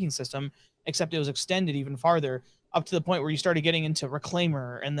same ranking system, except it was extended even farther up to the point where you started getting into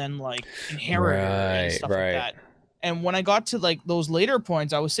Reclaimer and then like Inheritor and stuff like that. And when I got to like those later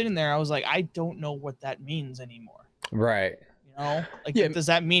points, I was sitting there, I was like, I don't know what that means anymore. Right. You know, like, does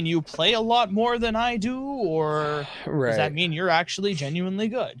that mean you play a lot more than I do? Or does that mean you're actually genuinely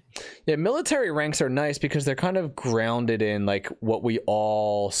good? Yeah, military ranks are nice because they're kind of grounded in like what we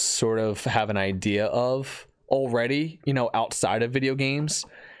all sort of have an idea of already, you know, outside of video games.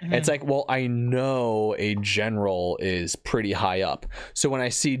 Mm-hmm. It's like, well, I know a general is pretty high up. So when I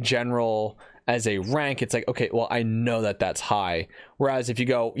see general as a rank, it's like, okay, well, I know that that's high. Whereas if you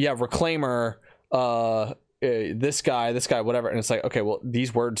go, Reclaimer, this guy, whatever, and it's like, okay, well,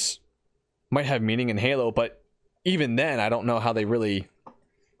 these words might have meaning in Halo, but even then, I don't know how they really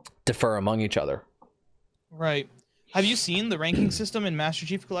differ among each other. Right. Have you seen the ranking system in Master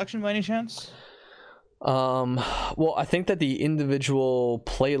Chief Collection by any chance? Well, I think that the individual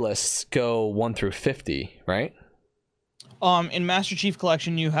playlists go 1 through 50, right? In Master Chief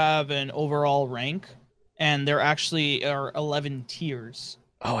Collection, you have an overall rank, and there actually are 11 tiers.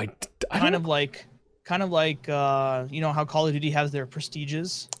 Oh, I kind of like you know how Call of Duty has their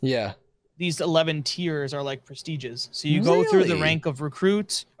prestiges. Yeah. These 11 tiers are like prestiges. So you go through the rank of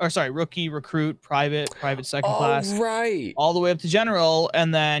rookie, recruit, private second class, right, all the way up to general,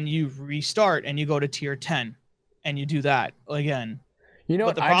 and then you restart and you go to tier 10, and you do that again. You know,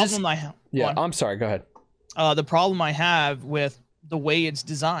 but the problem I have. Yeah, I'm sorry. Go ahead. The problem I have with the way it's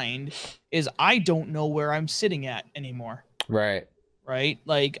designed is I don't know where I'm sitting at anymore. Right.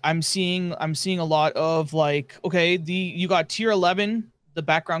 Like I'm seeing a lot of like, okay, you got tier 11, the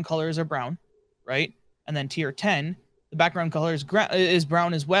background colors are brown, right? And then tier 10, the background color is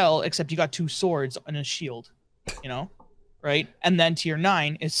brown as well, except you got 2 swords and a shield, you know, right? And then tier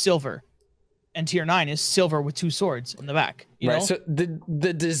 9 is silver. And tier 9 is silver with 2 swords in the back. You know? So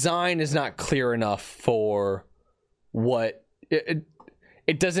the design is not clear enough for what it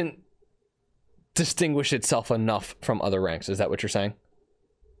doesn't distinguish itself enough from other ranks. Is that what you're saying?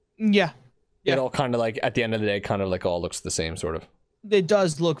 Yeah. It all kind of like at the end of the day, kind of like all looks the same, sort of. It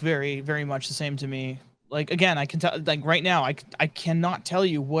does look very, very much the same to me. Like again, I can tell. Like right now, I cannot tell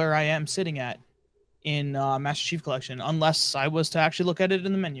you where I am sitting at in Master Chief Collection unless I was to actually look at it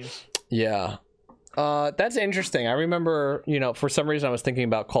in the menus. Yeah. That's interesting. I remember, for some reason I was thinking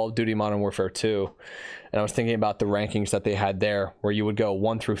about Call of Duty Modern Warfare 2, and I was thinking about the rankings that they had there, where you would go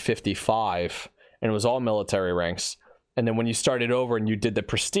 1 through 55, and it was all military ranks. And then when you started over and you did the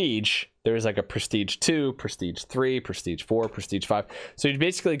prestige, there was like a prestige 2, prestige 3, prestige 4, prestige 5. So you'd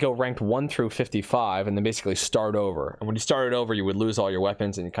basically go ranked 1 through 55 and then basically start over. And when you started over, you would lose all your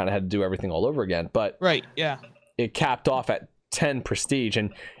weapons and you kind of had to do everything all over again. But right, yeah, it capped off at 10 prestige,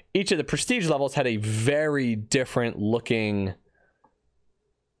 and each of the prestige levels had a very different looking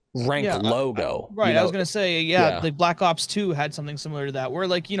ranked logo. Right, I was gonna say, like Black Ops 2 had something similar to that, where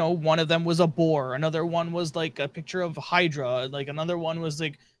like, one of them was a boar, another one was like a picture of Hydra, like another one was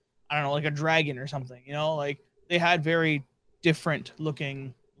like, I don't know, like a dragon or something, like they had very different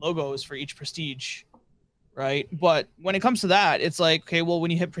looking logos for each prestige, right? But when it comes to that, it's like, okay, well,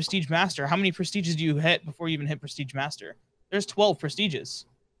 when you hit Prestige Master, how many prestiges do you hit before you even hit Prestige Master? There's 12 prestiges,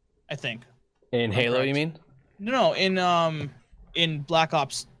 I think. In Halo, you mean? No, in Black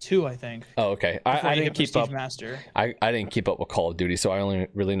Ops 2, I think. Oh, okay. I didn't keep up. Master. I didn't keep up with Call of Duty, so I only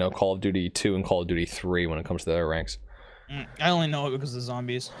really know Call of Duty 2 and Call of Duty 3 when it comes to their ranks. I only know it because of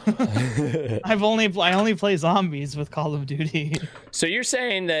zombies. I only play zombies with Call of Duty. So you're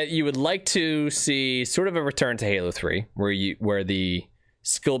saying that you would like to see sort of a return to Halo 3, where the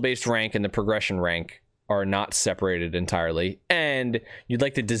skill-based rank and the progression rank are not separated entirely, and you'd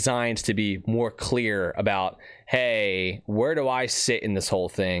like the designs to be more clear about, hey, where do I sit in this whole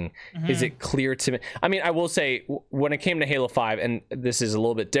thing? Is it clear to me? I mean, I will say, when it came to Halo 5, and this is a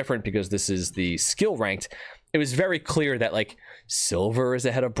little bit different because this is the skill ranked, it was very clear that like silver is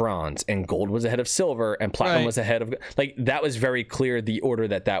ahead of bronze and gold was ahead of silver and platinum was ahead of, like, that was very clear, the order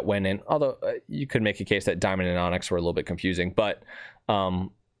that went in. Although you could make a case that diamond and onyx were a little bit confusing, but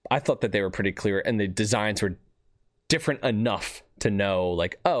I thought that they were pretty clear, and the designs were different enough to know,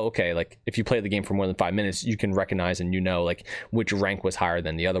 like, oh, okay, like if you play the game for more than 5 minutes, you can recognize and like which rank was higher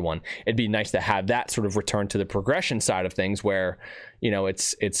than the other one. It'd be nice to have that sort of return to the progression side of things, where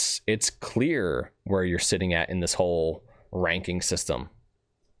it's clear where you're sitting at in this whole ranking system.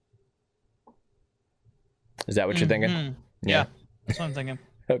 Is that what you're thinking? Yeah, that's what I'm thinking.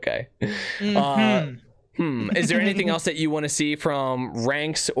 Okay. Is there anything else that you want to see from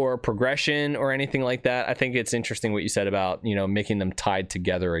ranks or progression or anything like that? I think it's interesting what you said about, making them tied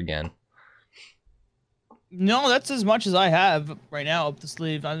together again. No, that's as much as I have right now up the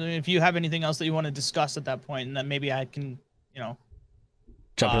sleeve. I mean, if you have anything else that you want to discuss at that point, and then maybe I can, jump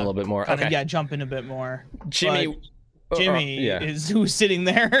in a little bit more. Okay. Yeah, jump in a bit more. Jimmy is who's sitting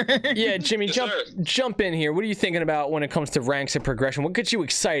there. Yeah, Jimmy, jump in here. What are you thinking about when it comes to ranks and progression? What gets you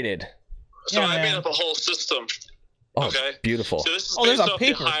excited? So I made up a whole system. Oh, okay, beautiful. So this is based off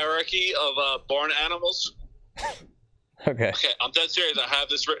the hierarchy of barn animals. Okay. Okay, I'm dead serious. I have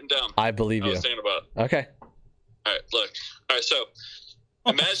this written down. I believe you. I was thinking about it. Okay. All right, look. All right, so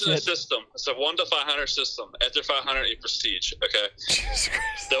imagine a system. It's a 1 to 500 system. After 500, you prestige. Okay. Jesus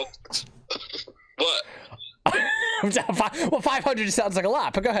Christ. What? Well, 500 sounds like a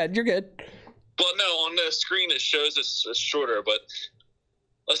lot, but go ahead. You're good. Well, no, on the screen it shows it's shorter, but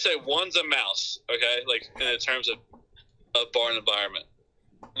let's say 1's a mouse, okay, like in terms of a barn environment.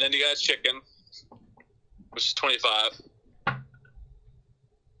 And then you got chicken, which is 25.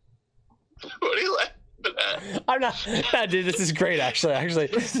 What are you laughing at? I'm not. No, dude, this is great. Actually, I don't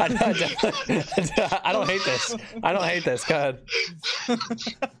hate this. I don't hate this. Go ahead.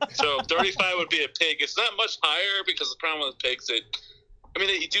 So 35 would be a pig. It's not much higher because the problem with pigs, they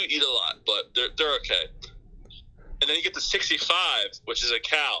do eat a lot, but they're okay. And then you get to 65, which is a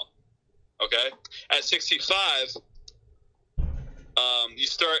cow. Okay? At 65, you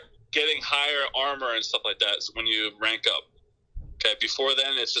start getting higher armor and stuff like that when you rank up. Okay? Before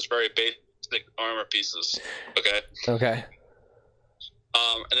then, it's just very basic armor pieces. Okay? Okay.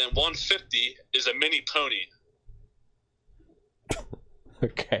 And then 150 is a mini pony.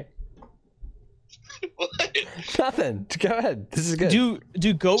 Okay. What? Nothing. Go ahead. This is good.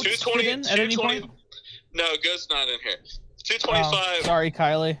 Do goats fit in at any point? No, goat's not in here. 225. Sorry,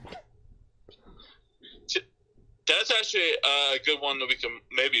 Kylie. That's actually a good one that we can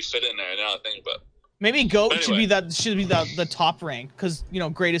maybe fit in there. Now I think about it. Maybe goat should be the top rank, because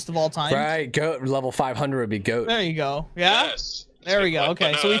greatest of all time. Right, goat level 500 would be goat. There you go. Yeah. Yes. There we go.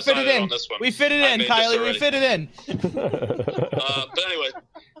 Okay, so we fit it in. We fit it in, Kylie. We fit it in. But anyway,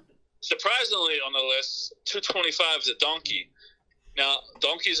 surprisingly on the list, 225 is a donkey. Now,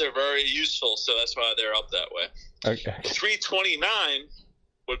 donkeys are very useful, so that's why they're up that way. Okay. 329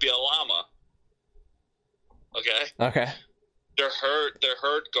 would be a llama. Okay. Okay. They're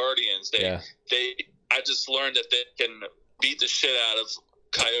herd guardians. I just learned that they can beat the shit out of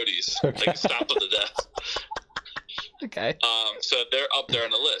coyotes. They can stomp them to death. Okay. So they're up there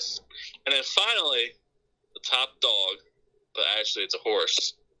on the list. And then finally, the top dog, but actually it's a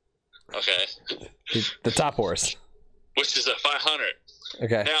horse. Okay. The top horse. Which is a 500.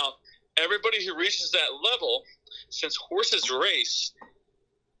 Okay. Now, everybody who reaches that level, since horses race,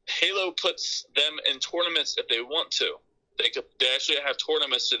 Halo puts them in tournaments if they want to. They actually have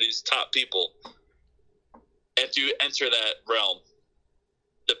tournaments to these top people if you enter that realm.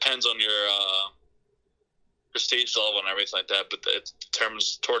 Depends on your prestige level and everything like that, but it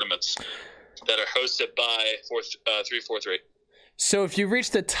determines tournaments that are hosted by 343. So if you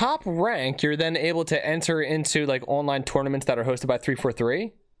reach the top rank, you're then able to enter into like online tournaments that are hosted by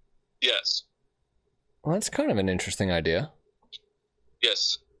 343? Yes. Well, that's kind of an interesting idea.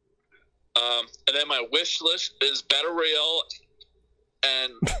 Yes. And then my wish list is Battle Royale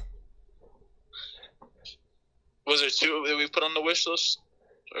and was there two that we put on the wish list?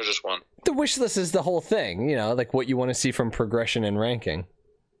 Or just one? The wish list is the whole thing, you know, like what you want to see from progression and ranking.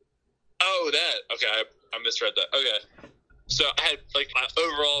 Oh, that. Okay, I misread that. Okay. So I had, like, my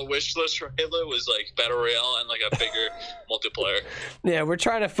overall wish list for Halo was, like, Battle Royale and, like, a bigger multiplayer. Yeah, we're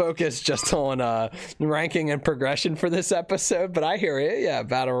trying to focus just on ranking and progression for this episode, but I hear it. Yeah,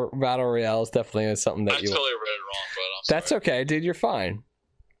 Battle Royale is definitely something that I totally read it wrong, but I'm That's sorry. okay, dude. You're fine.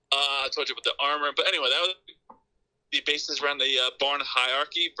 I told you about the armor. But anyway, that was the basis around the barn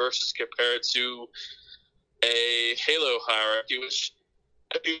hierarchy versus compared to a Halo hierarchy, which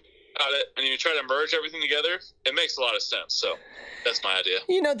if you got it and you try to merge everything together, it makes a lot of sense. So that's my idea.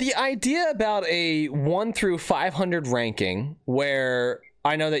 You know, the idea about a 1 through 500 ranking where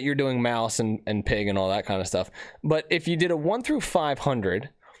I know that you're doing mouse and pig and all that kind of stuff, but if you did a 1 through 500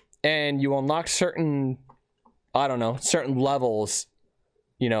 and you unlock certain, I don't know, certain levels,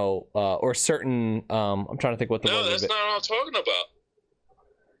 you know, or certain, I'm trying to think what the word No, that's is. not what I'm talking about.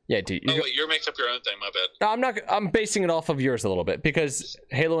 Yeah, dude. Oh, wait, you're making up your own thing. My bad. No, I'm not. I'm basing it off of yours a little bit because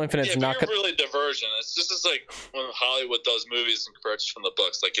Halo Infinite's Yeah, but not. you're really divergent. It's just like when Hollywood does movies and converts from the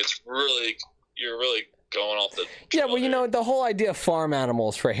books. Like you're really going off the. Yeah, well, you know, the whole idea of farm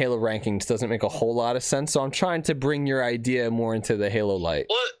animals for Halo rankings doesn't make a whole lot of sense. So I'm trying to bring your idea more into the Halo light.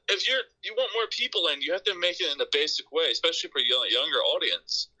 Well, if you want more people in, you have to make it in a basic way, especially for a younger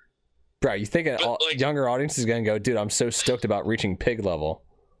audience. Bro, you think a like, younger audience is gonna go, dude? I'm so stoked about reaching pig level.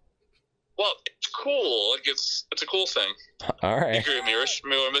 Well, it's cool. Like it's a cool thing. All You right, agree with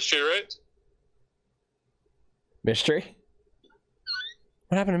me, Mystery, right? Mystery.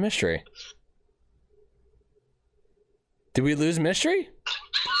 What happened to Mystery? Did we lose Mystery?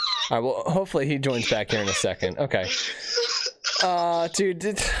 All right, well, hopefully he joins back here in a second. Okay.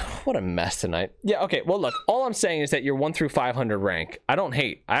 Dude, what a mess tonight. Yeah, okay, well, look, all I'm saying is that you're 1 through 500 rank. I don't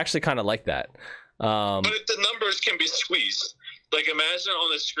hate. I actually kind of like that. But the numbers can be squeezed. Like, imagine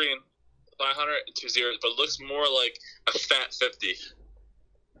on the screen 500 and 2 zeros, but it looks more like a fat 50.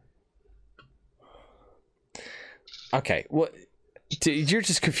 Okay, well, dude, you're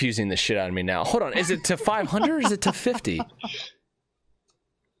just confusing the shit out of me now. Hold on, is it to 500 or is it to 50? No,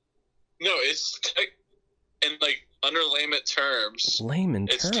 it's in like under layman terms. Layman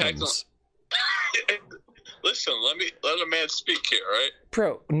It's terms. Listen, let a man speak here, right?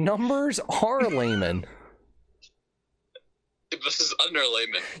 Bro, numbers are layman. This is under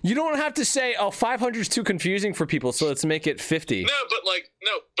layman. You don't have to say, oh, 500 is too confusing for people, so let's make it 50. No,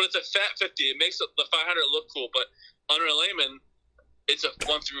 but it's a fat 50. It makes the 500 look cool, but under layman, it's a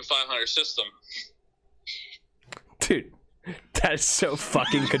 1 through 500 system. Dude, that's so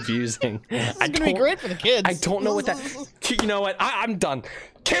fucking confusing. It's gonna be great for the kids. I don't know what that... You know what? I'm done.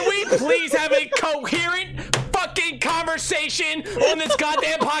 Can we please have a coherent fucking conversation on this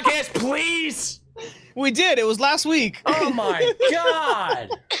goddamn podcast, please? We did. It was last week. Oh my god.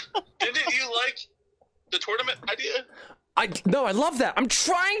 Didn't you like the tournament idea? No, I love that. I'm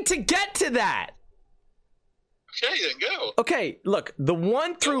trying to get to that. Okay, then go. Okay, look, the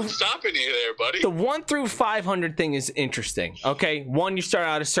 1 through... I'm stopping you there, buddy. The 1 through 500 thing is interesting. Okay, one, you start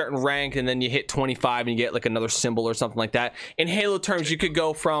out at a certain rank, and then you hit 25, and you get like another symbol or something like that. In Halo terms, you could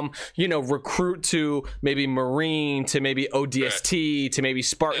go from, you know, recruit to maybe Marine to maybe ODST to maybe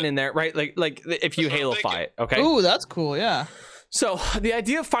Spartan in there, right? Like if you Halo-fy it. Okay. Ooh, that's cool. Yeah. So the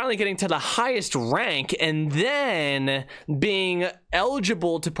idea of finally getting to the highest rank and then being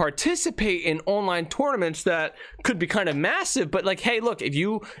eligible to participate in online tournaments that could be kind of massive, but like, hey, look, if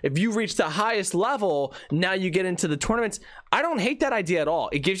you reach the highest level, now you get into the tournaments. I don't hate that idea at all.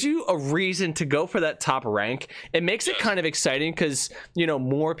 It gives you a reason to go for that top rank. It makes it kind of exciting because, you know,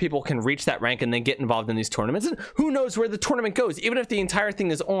 more people can reach that rank and then get involved in these tournaments. And who knows where the tournament goes? Even if the entire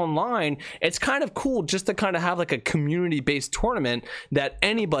thing is online, it's kind of cool just to kind of have like a community-based tournament that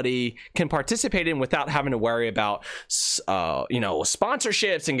anybody can participate in without having to worry about, you know,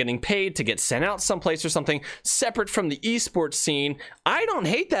 sponsorships and getting paid to get sent out someplace or something separate from the esports scene. I don't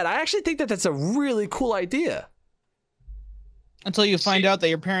hate that. I actually think that that's a really cool idea. Until you find out that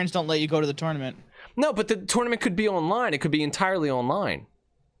your parents don't let you go to the tournament. No, but the tournament could be online. It could be entirely online.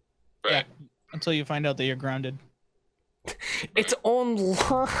 Right. Yeah. Until you find out that you're grounded. It's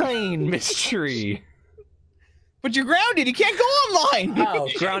online, Mystery. But you're grounded. You can't go online. Oh,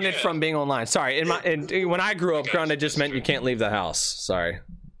 grounded from being online. Sorry. When I grew up, grounded just meant you can't leave the house. Sorry.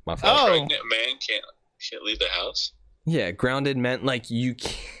 My fault. A pregnant man can't leave the house? Yeah, grounded meant like you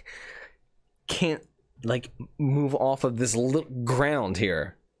can't like move off of this little ground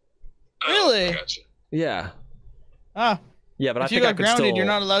here. Really? Gotcha. Yeah. Ah. Yeah, but if I think you got I could grounded, still... you're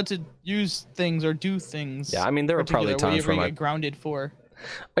not allowed to use things or do things. Yeah, I mean, there were probably times where you get grounded for.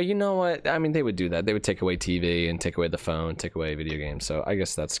 But you know what? I mean, they would do that. They would take away TV and take away the phone, take away video games. So I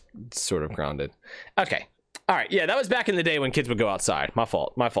guess that's sort of grounded. Okay. All right. Yeah, that was back in the day when kids would go outside. My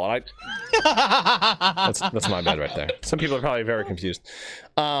fault. That's my bad right there. Some people are probably very confused.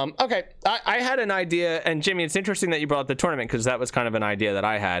 Okay. I had an idea, and Jimmy, it's interesting that you brought up the tournament because that was kind of an idea that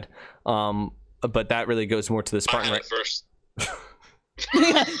I had. But that really goes more to the Spartan. I had it first.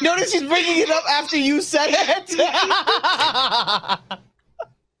 Notice he's bringing it up after you said it.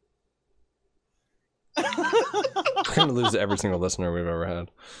 We're gonna lose every single listener we've ever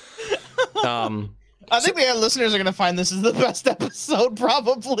had. I think the listeners are gonna find this is the best episode,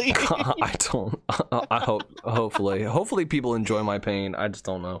 probably. I don't. I hope. Hopefully, people enjoy my pain. I just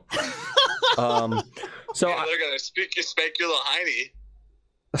don't know. So yeah, they're gonna spank your little hiney.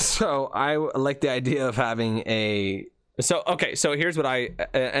 So I like the idea of having a. So here's what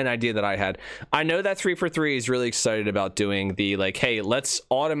an idea that I had. I know that 343 is really excited about doing the like, hey, let's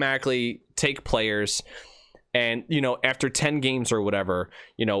automatically take players and, you know, after 10 games or whatever,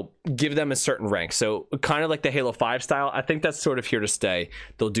 you know, give them a certain rank. So kind of like the Halo 5 style. I think that's sort of here to stay.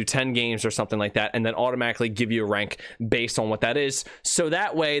 They'll do 10 games or something like that and then automatically give you a rank based on what that is. So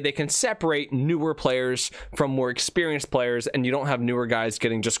that way they can separate newer players from more experienced players and you don't have newer guys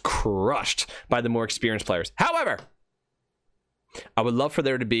getting just crushed by the more experienced players. However, I would love for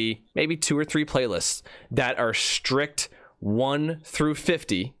there to be maybe 2 or 3 playlists that are strict 1 through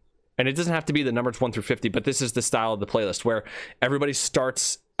 50. And it doesn't have to be the numbers 1 through 50, but this is the style of the playlist where everybody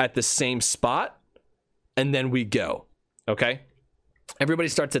starts at the same spot and then we go. Okay? Everybody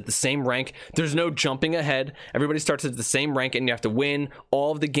starts at the same rank. There's no jumping ahead. Everybody starts at the same rank and you have to win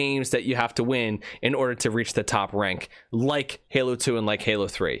all of the games that you have to win in order to reach the top rank, like Halo 2 and like Halo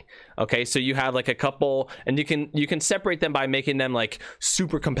 3. Okay, so you have like a couple and you can separate them by making them like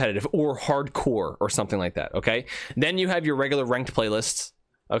super competitive or hardcore or something like that. Okay, then you have your regular ranked playlists.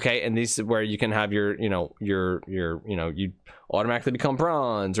 Okay, and these is where you can have your you automatically become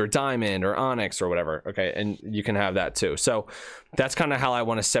bronze or diamond or onyx or whatever. Okay, and you can have that too. So that's kind of how I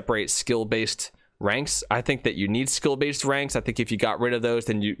want to separate skill-based ranks. I think that you need skill-based ranks. I think if you got rid of those,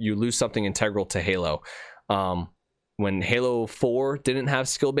 then you lose something integral to Halo. When Halo 4 didn't have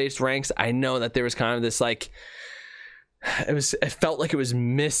skill-based ranks, I know that there was kind of this like it felt like it was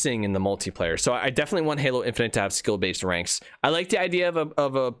missing in the multiplayer. So I definitely want Halo Infinite to have skill-based ranks. I like the idea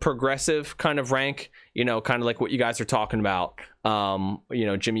of a progressive kind of rank, you know, kind of like what you guys are talking about. You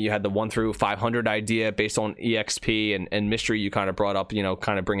know, Jimmy, you had the 1 through 500 idea based on EXP, and Mystery, you kind of brought up, you know,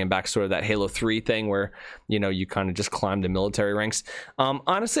 kind of bringing back sort of that Halo 3 thing where, you know, you kind of just climb the military ranks.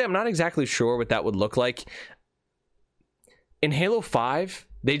 Honestly, I'm not exactly sure what that would look like. In Halo 5,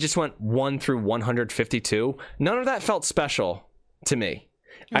 they just went 1 through 152. None of that felt special to me.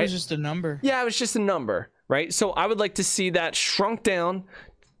 It was just a number. Yeah, it was just a number, right? So I would like to see that shrunk down.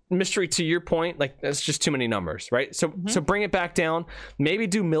 Mystery, to your point, like that's just too many numbers, right? So so bring it back down. Maybe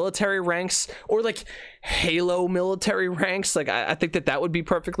do military ranks or like Halo military ranks. Like I think that would be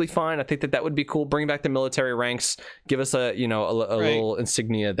perfectly fine. I think that would be cool. Bring back the military ranks. Give us a little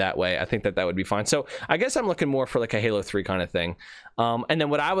insignia that way. I think that would be fine. So I guess I'm looking more for like a Halo 3 kind of thing. And then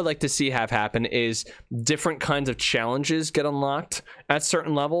what I would like to see have happen is different kinds of challenges get unlocked at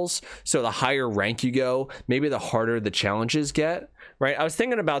certain levels. So the higher rank you go, maybe the harder the challenges get. right? I was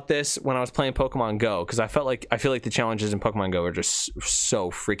thinking about this when I was playing Pokemon Go, because I feel like the challenges in Pokemon Go are just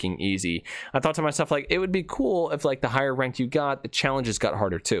so freaking easy. I thought to myself, like, it would be cool if, like, the higher rank you got, the challenges got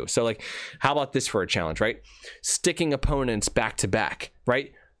harder too. So, like, how about this for a challenge, right? Sticking opponents back to back,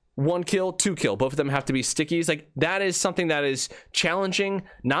 right? 1 kill, 2 kill, both of them have to be stickies. Like, that is something that is challenging,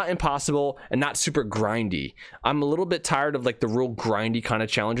 not impossible, and not super grindy. I'm a little bit tired of, like, the real grindy kind of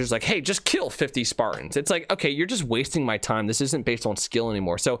challenges, like, hey, just kill 50 Spartans. It's like, okay, you're just wasting my time. This isn't based on skill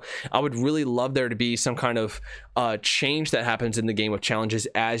anymore. So I would really love there to be some kind of change that happens in the game of challenges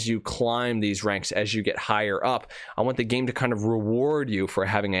as you climb these ranks, as you get higher up. I want the game to kind of reward you for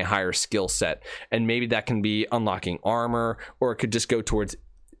having a higher skill set, and maybe that can be unlocking armor, or it could just go towards,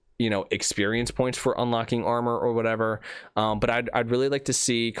 you know, experience points for unlocking armor or whatever. But I'd really like to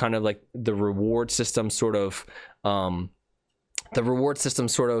see kind of like the reward system sort of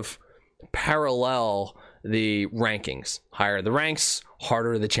parallel the rankings. Higher the ranks,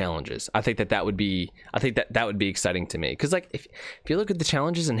 harder the challenges. I think that would be exciting to me, because, like, if you look at the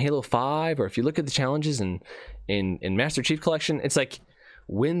challenges in Halo 5, or if you look at the challenges in Master Chief Collection, it's like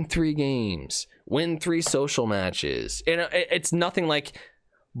win 3 games, win 3 social matches. You know, it's nothing like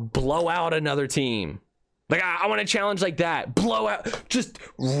blow out another team. Like, I want a challenge like that. Blow out, just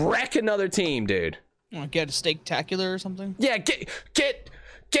wreck another team, dude. You want to get a steak-tacular or something? Yeah, get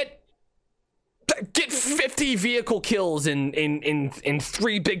 50 vehicle kills in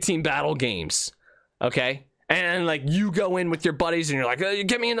 3 big team battle games. Okay? And, like, you go in with your buddies and you're like,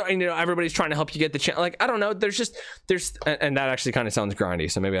 get me in, and, you know, everybody's trying to help you get the chance. Like, I don't know, there's and that actually kind of sounds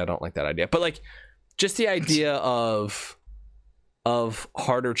grindy, so maybe I don't like that idea. But, like, just the idea of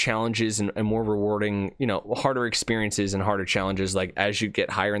harder challenges and more rewarding, you know, harder experiences and harder challenges, like, as you get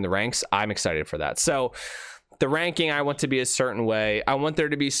higher in the ranks, I'm excited for that. So the ranking, I want to be a certain way. I want there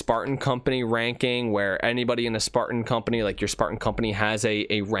to be Spartan Company ranking, where anybody in a Spartan Company, like your Spartan Company, has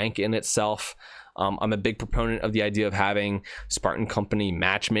a rank in itself. I'm a big proponent of the idea of having Spartan Company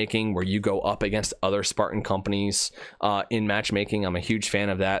matchmaking, where you go up against other Spartan companies in matchmaking. I'm a huge fan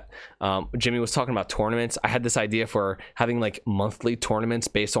of that. Jimmy was talking about tournaments. I had this idea for having, like, monthly tournaments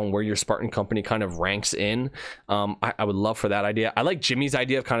based on where your Spartan Company kind of ranks in. I would love for that idea. I like Jimmy's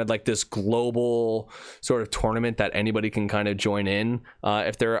idea of kind of like this global sort of tournament that anybody can kind of join in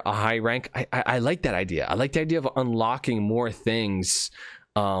if they're a high rank. I like that idea. I like the idea of unlocking more things,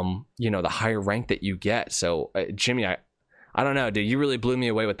 you know, the higher rank that you get. So Jimmy, I don't know, dude, you really blew me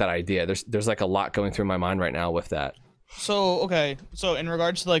away with that idea. There's like a lot going through my mind right now with that. So okay, so in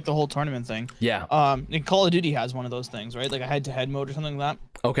regards to, like, the whole tournament thing, yeah, Call of Duty has one of those things, right? Like a head-to-head mode or something like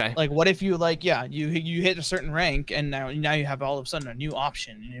that. Okay. Like, what if you, like, you hit a certain rank, and now you have all of a sudden a new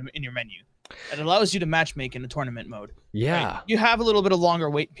option in your menu that allows you to matchmake in the tournament mode. Yeah. Right? You have a little bit of longer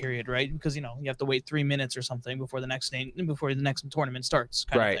wait period, right? Because, you know, you have to wait 3 minutes or something before the next tournament starts,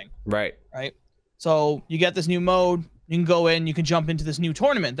 kind of thing. Right. So you get this new mode. You can go in. You can jump into this new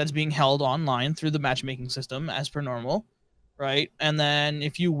tournament that's being held online through the matchmaking system as per normal, right? And then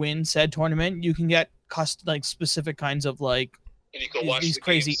if you win said tournament, you can get specific kinds of, like, and you can watch these the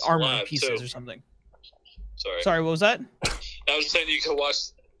crazy armor live pieces too. or something. Sorry, what was that? I was saying you can watch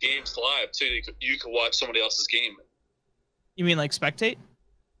games live too. You can watch somebody else's game. You mean like spectate?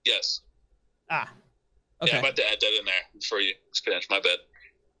 Yes. Okay. Yeah, I'm about to add that in there before you finish. My bad.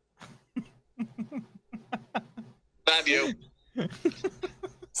 Love you. Go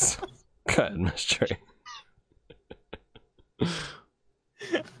ahead, Miss Trey.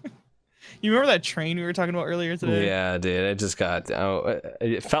 You remember that train we were talking about earlier today? Yeah, dude. It just got.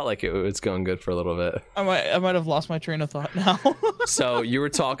 It felt like it was going good for a little bit. I might have lost my train of thought now. So you were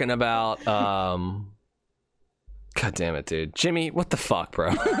talking about. God damn it, dude. Jimmy, what the fuck,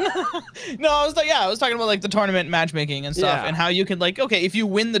 bro? No, I was talking about, like, the tournament matchmaking and stuff, and how you can, like, okay, if you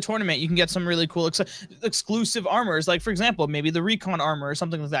win the tournament, you can get some really cool exclusive armors. Like, for example, maybe the Recon armor or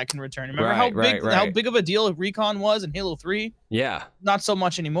something like that can return. Remember how big of a deal Recon was in Halo 3? Yeah. Not so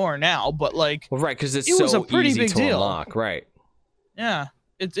much anymore now, but, like, well, right, because it was a pretty easy big to deal. unlock, right? Yeah.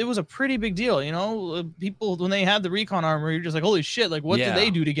 It was a pretty big deal, you know. People, when they had the Recon armor, you're just like, holy shit! Like, what did they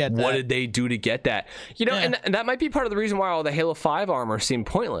do to get that? What did they do to get that? You know, and that might be part of the reason why all the Halo 5 armor seemed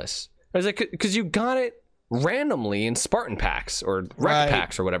pointless. It was like, because you got it randomly in Spartan packs or Rec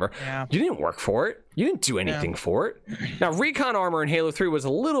packs or whatever. Yeah. You didn't work for it. You didn't do anything for it. Now, Recon armor in Halo 3 was a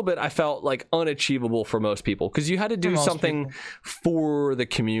little bit, I felt like, unachievable for most people, because you had to do something for the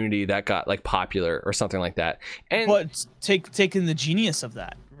community that got, like, popular or something like that. And but taking the genius of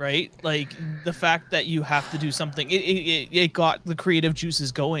that, right? Like the fact that you have to do something, it got the creative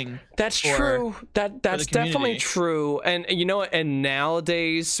juices going. That's true. That's definitely true. And you know, and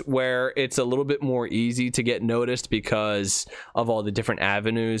nowadays where it's a little bit more easy to get noticed because of all the different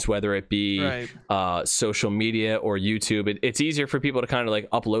avenues, whether it be social media or YouTube, it's easier for people to kind of like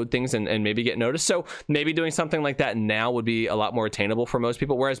upload things and maybe get noticed. So maybe doing something like that now would be a lot more attainable for most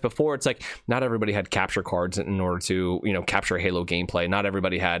people. Whereas before, it's like not everybody had capture cards in order to, you know, capture Halo gameplay. Not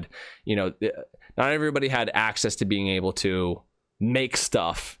everybody had, you know, not everybody had access to being able to make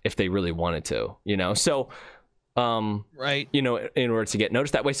stuff if they really wanted to, you know. So you know, in order to get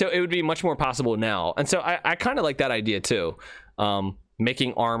noticed that way, so it would be much more possible now. And so I kind of like that idea too,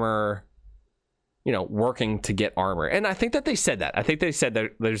 making armor, you know, working to get armor. And I think that they said that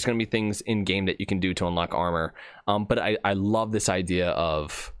there's going to be things in game that you can do to unlock armor. But I love this idea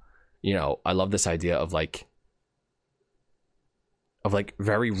of, you know, like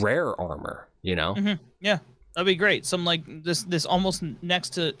very rare armor, you know. Yeah, that'd be great. Some like this almost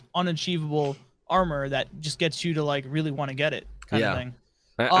next to unachievable armor that just gets you to like really want to get it kind of thing.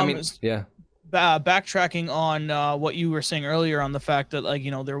 I mean, yeah. Backtracking on what you were saying earlier on the fact that, like,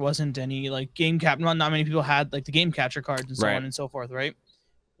 you know, there wasn't any like not many people had like the game catcher cards and so on and so forth, right?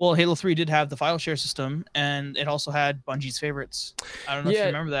 Well, Halo 3 did have the file share system, and it also had Bungie's favorites. I don't know if you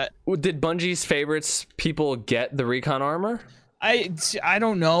remember that. Did Bungie's favorites people get the recon armor? I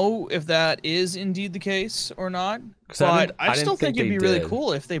don't know if that is indeed the case or not, but I still think it'd be really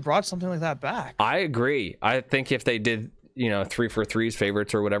cool if they brought something like that back. I agree. I think if they did, you know, 343's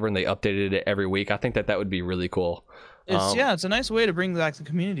favorites or whatever, and they updated it every week, I think that would be really cool. It's a nice way to bring back the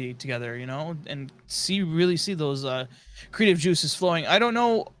community together, you know, and really see those creative juices flowing. I don't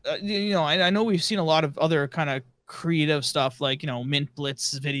know, you know, I know we've seen a lot of other kind of creative stuff, like, you know, Mint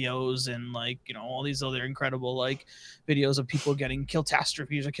Blitz videos and, like, you know, all these other incredible like videos of people getting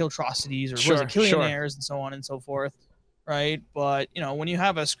killtastrophes or killtrocities or killionaires and so on and so forth, right? But, you know, when you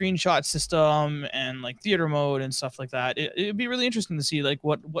have a screenshot system and like theater mode and stuff like that, it'd be really interesting to see like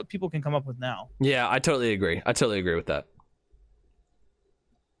what people can come up with now. Yeah, I totally agree with that.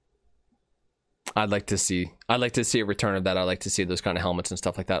 I'd like to see a return of that. I'd like to see those kind of helmets and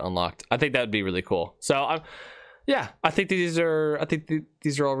stuff like that unlocked. I think that would be really cool. So I think these are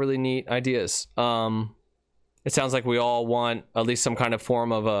all really neat ideas. It sounds like we all want at least some kind of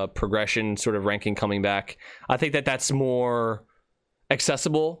form of a progression sort of ranking coming back. I think that that's more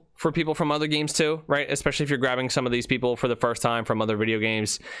accessible for people from other games too, right? Especially if you're grabbing some of these people for the first time from other video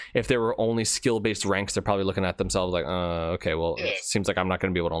games. If there were only skill-based ranks, they're probably looking at themselves like, okay, well, it seems like I'm not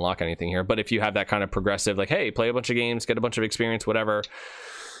going to be able to unlock anything here. But if you have that kind of progressive, like, hey, play a bunch of games, get a bunch of experience, whatever,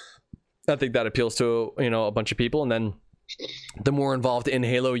 I think that appeals to, you know, a bunch of people. And then the more involved in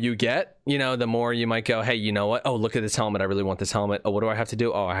Halo you get, you know, the more you might go, hey, you know what? Oh, look at this helmet. I really want this helmet. Oh, what do I have to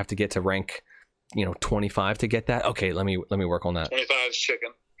do? Oh, I have to get to rank, you know, 25 to get that. Okay, let me work on that. 25 is chicken.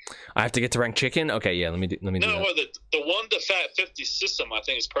 I have to get to rank chicken. Okay, yeah, let me do that. Well, the 1 to Fat 50 system I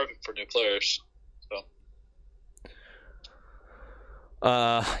think is perfect for new players.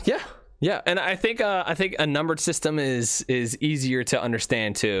 So. Yeah, and I think a numbered system is easier to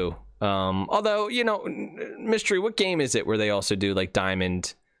understand too. Although, you know, Mystery, what game is it where they also do like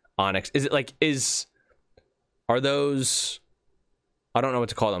Diamond, Onyx? Is it like are those, I don't know what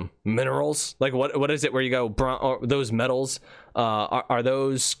to call them, minerals? Like what is it where you go or those metals? Are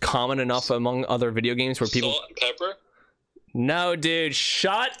those common enough among other video games where people? Salt and pepper? No, dude,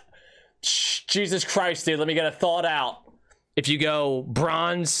 Jesus Christ, dude, let me get a thought out. If you go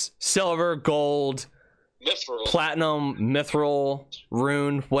bronze, silver, gold, mithril, platinum, mithril,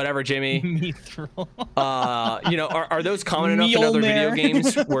 rune, whatever, Jimmy. Mithril. You know, are those common enough in other video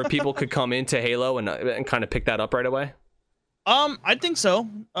games where people could come into Halo and kind of pick that up right away? I think so.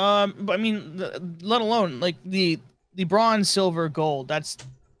 But I mean, let alone like the bronze, silver, gold. That's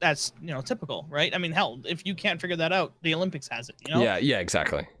you know, typical, right? I mean, hell, if you can't figure that out, the Olympics has it. You know? Yeah,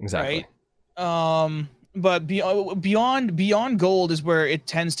 exactly. Right. But beyond gold is where it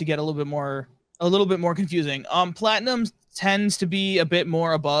tends to get a little bit more confusing. Platinum tends to be a bit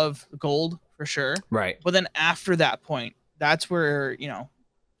more above gold for sure. Right. But then after that point, that's where, you know,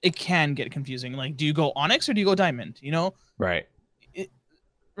 it can get confusing. Like, do you go Onyx or do you go Diamond? You know? Right.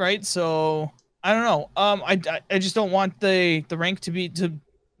 Right. So I don't know. I just don't want the rank to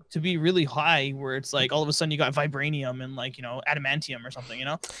be really high where it's like all of a sudden you got vibranium and like, you know, adamantium or something, you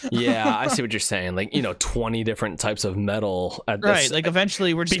know? Yeah, I see what you're saying. Like, you know, 20 different types of metal. Right. Like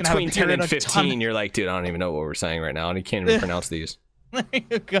eventually we're just between gonna have 10 and 15. You're like, dude, I don't even know what we're saying right now, and you can't even pronounce these. There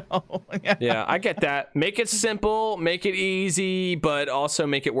you go. Yeah, I get that. Make it simple, make it easy, but also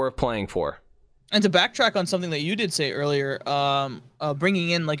make it worth playing for. And to backtrack on something that you did say earlier,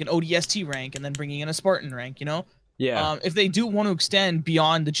 bringing in like an ODST rank and then bringing in a Spartan rank, you know? Yeah. If they do want to extend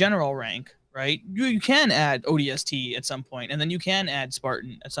beyond the general rank, right? You can add ODST at some point, and then you can add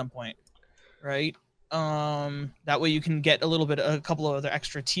Spartan at some point, right? That way you can get a couple of other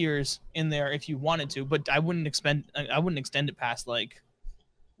extra tiers in there if you wanted to. But I wouldn't extend it past like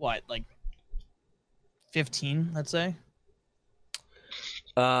 15, let's say.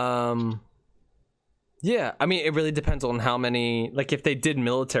 Yeah, I mean, it really depends on how many, like if they did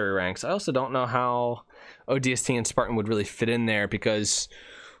military ranks. I also don't know how ODST and Spartan would really fit in there, because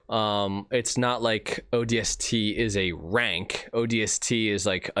it's not like ODST is a rank. ODST is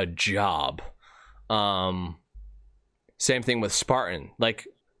like a job. Same thing with Spartan. Like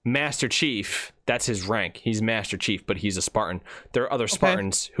Master Chief, that's his rank. He's Master Chief, but he's a Spartan. There are other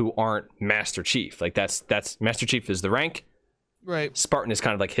Spartans who aren't Master Chief. Like that's Master Chief is the rank. Right. Spartan is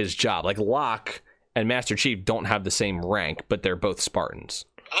kind of like his job. Like Locke and Master Chief don't have the same rank, but they're both Spartans.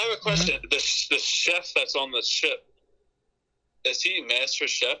 I have a question. The chef that's on the ship, is he Master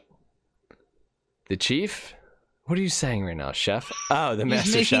Chef? The Chief? What are you saying right now, Chef? Oh, the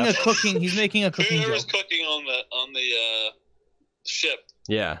Master Chef. He's making a cooking Whoever's joke. cooking on the ship.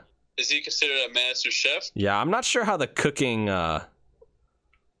 Yeah. Is he considered a Master Chef? Yeah, I'm not sure how the cooking. Top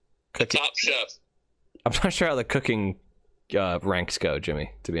chef. I'm not sure how the cooking ranks go,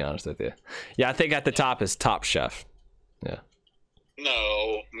 Jimmy, to be honest with you. Yeah, I think at the top is Top Chef. Yeah.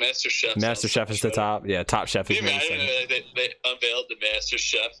 No, Master Chef. Master Chef is the top. Yeah, Top Chef is the second. They unveiled the Master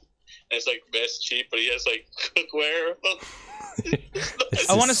Chef. And it's like Master Chief, but he has like cookware.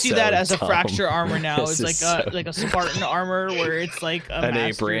 I want to see that as a dumb. fracture armor now. This It's is like a Spartan armor where it's like an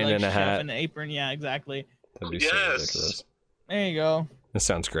apron and a hat. And an apron, yeah, exactly. That'd be so ridiculous. There you go. This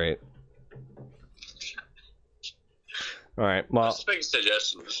sounds great. All right. Well, Just making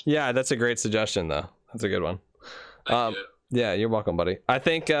suggestions. yeah, that's a great suggestion, though. That's a good one. Thank you. Yeah, you're welcome, buddy. I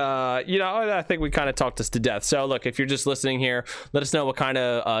think, I think we kind of talked us to death. So, look, if you're just listening here, let us know what kind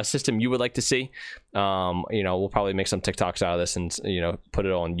of system you would like to see. We'll probably make some TikToks out of this and, put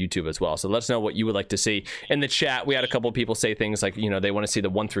it on YouTube as well. So let us know what you would like to see. In the chat, we had a couple of people say things like, they want to see the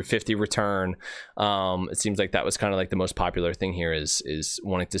 1 through 50 return. It seems like that was kind of like the most popular thing here is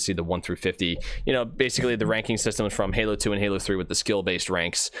wanting to see the 1 through 50. Basically the ranking systems from Halo 2 and Halo 3 with the skill-based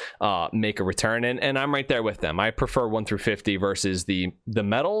ranks make a return. And I'm right there with them. I prefer 1 through 50 versus the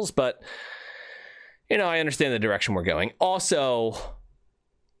medals, but I understand the direction we're going. Also,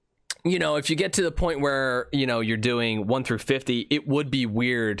 if you get to the point where you're doing 1 through 50, it would be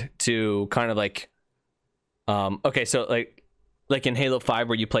weird to kind of like so like in Halo 5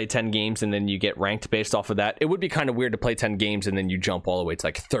 where you play 10 games and then you get ranked based off of that. It would be kind of weird to play 10 games and then you jump all the way to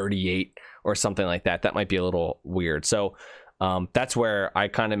like 38 or something like that. That might be a little weird. So that's where I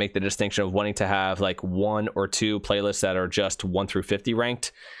kind of make the distinction of wanting to have like 1 or 2 playlists that are just 1 through 50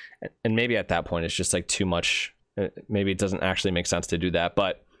 ranked. And maybe at that point, it's just like too much. Maybe it doesn't actually make sense to do that.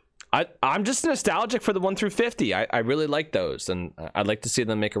 But I'm just nostalgic for the 1 through 50. I really like those. And I'd like to see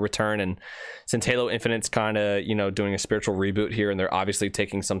them make a return. And since Halo Infinite's kind of, doing a spiritual reboot here, and they're obviously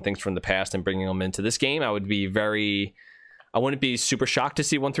taking some things from the past and bringing them into this game, I wouldn't be super shocked to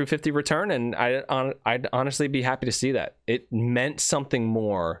see 1 through 50 return, and I'd honestly be happy to see that. It meant something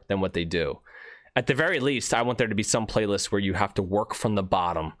more than what they do. At the very least, I want there to be some playlist where you have to work from the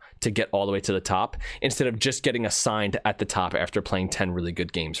bottom to get all the way to the top, instead of just getting assigned at the top after playing 10 really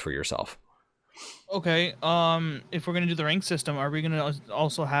good games for yourself. Okay, if we're gonna do the rank system, are we gonna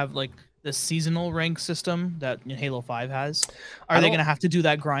also have like the seasonal rank system that Halo 5 has? Are they gonna have to do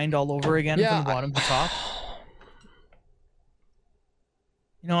that grind all over again from the bottom to top?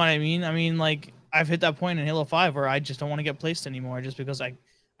 You know what I mean? I mean, like, I've hit that point in Halo 5 where I just don't want to get placed anymore just because I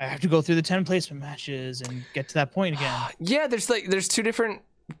have to go through the 10 placement matches and get to that point again. Yeah, there's two different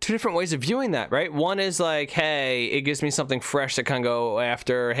ways of viewing that, right? One is like, hey, it gives me something fresh to kind of go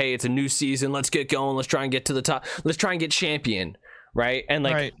after. Hey, it's a new season. Let's get going. Let's try and get to the top. Let's try and get champion. Right. And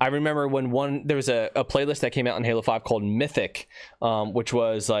like, I remember when there was a playlist that came out in Halo 5 called Mythic, which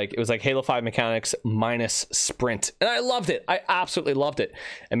was like, it was like Halo 5 mechanics minus sprint. And I loved it. I absolutely loved it.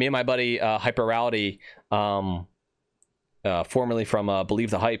 And me and my buddy, Hyperality, formerly from Believe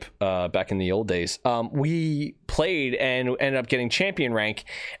the Hype, back in the old days, we played and ended up getting champion rank.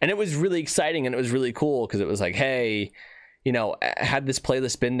 And it was really exciting and it was really cool because it was like, hey, had this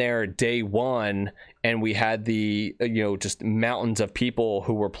playlist been there day one and we had the, just mountains of people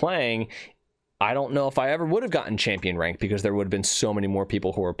who were playing, I don't know if I ever would have gotten champion rank because there would have been so many more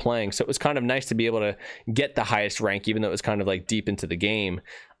people who were playing. So it was kind of nice to be able to get the highest rank, even though it was kind of like deep into the game.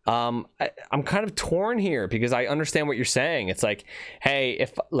 I'm kind of torn here because I understand what you're saying. It's like, hey,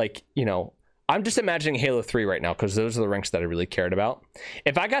 if like, I'm just imagining Halo 3 right now because those are the ranks that I really cared about.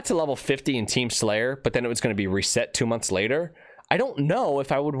 If I got to level 50 in Team Slayer, but then it was going to be reset 2 months later, I don't know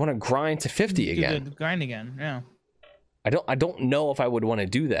if I would want to grind to 50 again. Grind again, yeah. I don't know if I would want to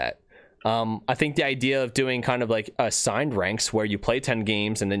do that. I think the idea of doing kind of like assigned ranks where you play 10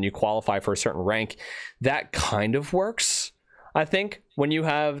 games and then you qualify for a certain rank, that kind of works, I think, when you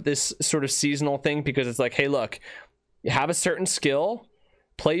have this sort of seasonal thing, because it's like, hey, look, you have a certain skill,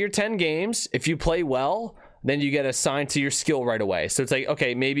 play your 10 games. If you play well, then you get assigned to your skill right away. So it's like,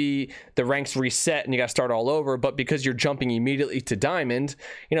 okay, maybe the ranks reset and you got to start all over, but because you're jumping immediately to diamond,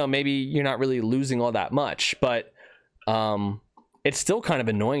 you know, maybe you're not really losing all that much, but it's still kind of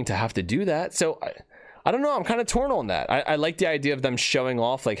annoying to have to do that. So I don't know. I'm kind of torn on that. I like the idea of them showing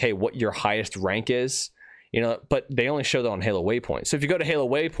off like, hey, what your highest rank is, you know, but they only show that on Halo Waypoint. So if you go to Halo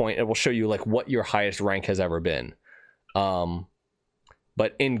Waypoint, it will show you like what your highest rank has ever been.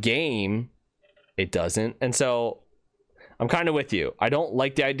 But in game, it doesn't. And so I'm kind of with you. I don't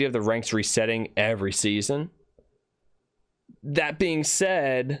like the idea of the ranks resetting every season. That being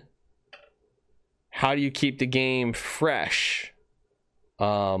said, how do you keep the game fresh?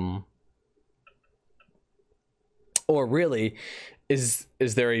 Or really, is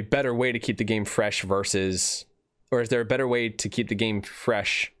there a better way to keep the game fresh versus, or is there a better way to keep the game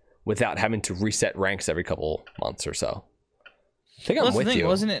fresh without having to reset ranks every couple months or so? I think I'm with you.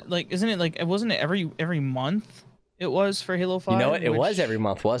 Wasn't it every month? It was for Halo 5. You know what? It was every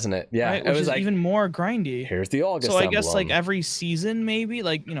month, wasn't it? Yeah, right? It was like even more grindy. Here's the August. So I guess like every season, maybe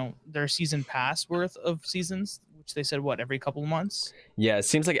like, you know, their season pass worth of seasons, which they said what, every couple of months. Yeah, it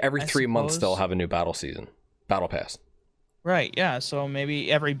seems like every 3 months they'll have a new battle pass. Right. Yeah. So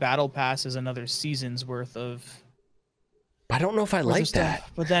maybe every battle pass is another season's worth of. I don't know if I like that.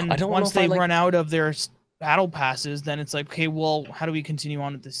 But then once they run out of their battle passes, then it's like, okay, well, how do we continue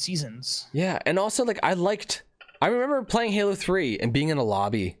on with the seasons? Yeah, and also like I remember playing Halo 3 and being in a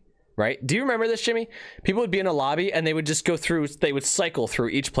lobby, right? Do you remember this, Jimmy? People would be in a lobby and they would just they would cycle through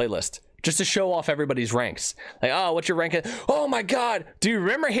each playlist just to show off everybody's ranks. Like, oh, what's your rank? Oh my God. Do you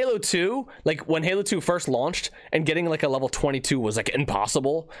remember Halo 2? Like when Halo 2 first launched and getting like a level 22 was like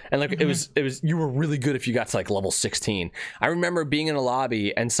impossible. And like it was, you were really good if you got to like level 16. I remember being in a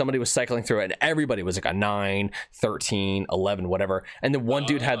lobby and somebody was cycling through it and everybody was like a 9, 13, 11, whatever. And then one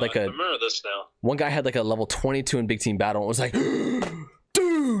dude had like I remember this now. One guy had like a level 22 in Big Team Battle and was like,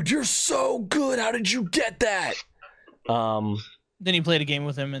 dude, you're so good. How did you get that? Then he played a game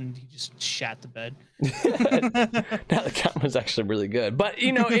with him and he just shat the bed. Now the guy was actually really good. But,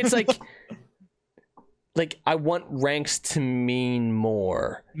 you know, it's like I want ranks to mean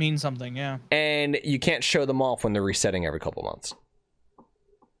more. Mean something, yeah. And you can't show them off when they're resetting every couple months.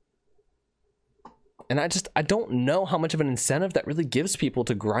 And I don't know how much of an incentive that really gives people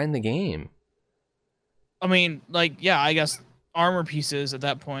to grind the game. I mean, like, yeah, I guess armor pieces at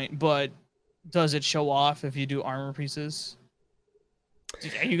that point, but does it show off if you do armor pieces?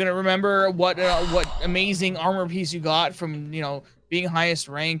 Are you gonna remember what amazing armor piece you got from, you know, being highest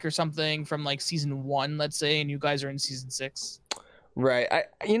rank or something from like season 1, let's say, and you guys are in season 6? Right.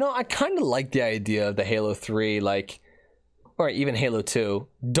 I kind of like the idea of the Halo 3, like, or even Halo 2.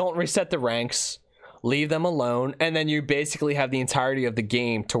 Don't reset the ranks, leave them alone, and then you basically have the entirety of the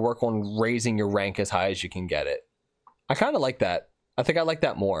game to work on raising your rank as high as you can get it. I kind of like that. I think I like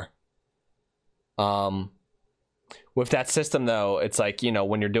that more. With that system, though, it's like, you know,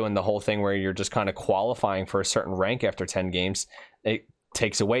 when you're doing the whole thing where you're just kind of qualifying for a certain rank after 10 games, it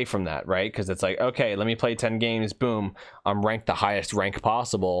takes away from that, right? Because it's like, okay, let me play 10 games, boom, I'm ranked the highest rank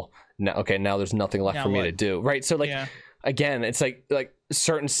possible. Now there's nothing left for me to do, right? So, like, again, it's like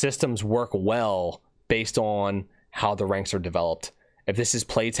certain systems work well based on how the ranks are developed. If this is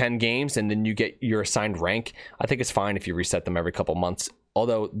play 10 games and then you get your assigned rank, I think it's fine if you reset them every couple months.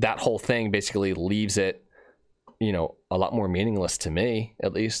 Although that whole thing basically leaves it, you know, a lot more meaningless to me,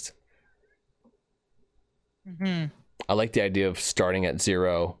 at least. I like the idea of starting at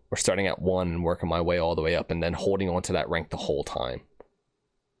 0 or starting at 1 and working my way all the way up and then holding on to that rank the whole time.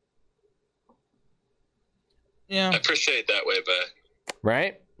 Yeah. I appreciate that way back.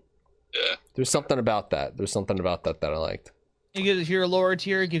 Right? Yeah. There's something about that. That I liked. You get your lower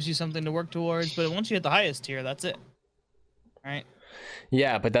tier, it gives you something to work towards, but once you hit the highest tier, that's it. Right?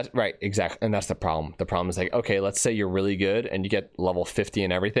 Yeah, but that's right, exactly, and that's the problem. The problem is like, okay, let's say you're really good and you get level 50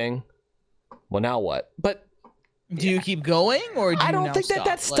 and everything. Well, now what? But do you keep going, or do I don't you think stop?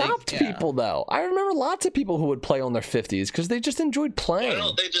 that stopped people though. I remember lots of people who would play on their 50s because they just enjoyed playing. Why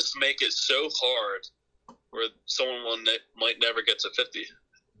don't they just make it so hard where someone might never get to 50?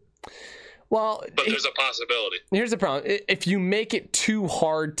 Well, but there's a possibility. Here's the problem: if you make it too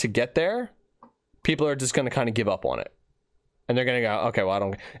hard to get there, people are just going to kind of give up on it. And they're going to go, okay, well, I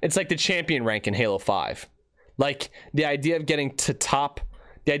don't... It's like the champion rank in Halo 5. Like, the idea of getting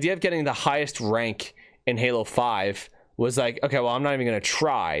the highest rank in Halo 5 was like, okay, well, I'm not even going to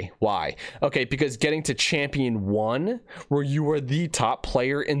try. Why? Okay, because getting to Champion 1, where you are the top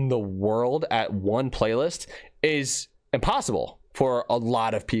player in the world at one playlist, is impossible for a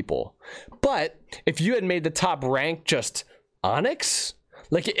lot of people. But if you had made the top rank just Onyx,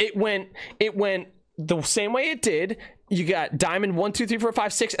 like it went the same way it did. You got Diamond 1, 2, 3, 4,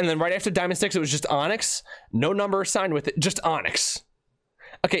 5, 6, and then right after Diamond 6, it was just Onyx. No number assigned with it, just Onyx.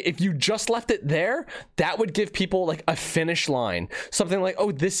 Okay, if you just left it there, that would give people like a finish line. Something like,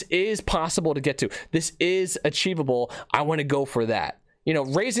 oh, this is possible to get to. This is achievable. I want to go for that. You know,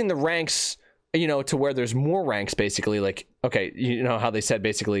 raising the ranks, you know, to where there's more ranks, basically, like, okay, you know how they said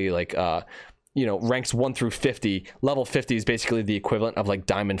basically like, you know, ranks 1 through 50, level 50 is basically the equivalent of like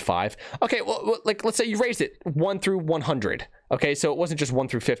Diamond 5. Okay, well, like, let's say you raised it 1 through 100. Okay, so it wasn't just 1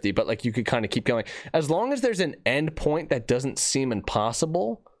 through 50, but like you could kind of keep going. As long as there's an end point that doesn't seem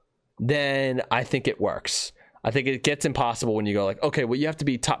impossible, then I think it works. I think it gets impossible when you go like, okay, well, you have to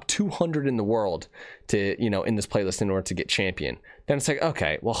be top 200 in the world to, you know, in this playlist in order to get champion. Then it's like,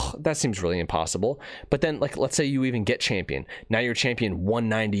 okay, well, that seems really impossible. But then, like, let's say you even get champion. Now you're champion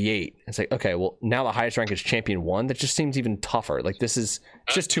 198. It's like, okay, well, now the highest rank is champion 1. That just seems even tougher. Like, this is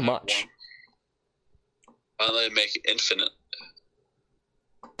just too much. Why don't they make it infinite?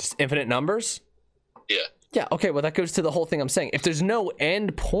 Just infinite numbers? Yeah. Yeah, okay, well that goes to the whole thing I'm saying. If there's no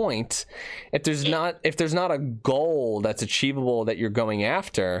end point, if there's not a goal that's achievable that you're going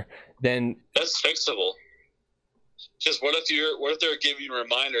after, then that's fixable. Just what if they're giving you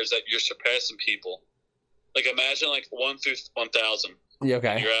reminders that you're surpassing people? Like imagine like 1 through 1,000. Yeah,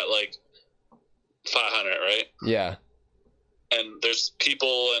 okay. You're at like 500, right? Yeah. And there's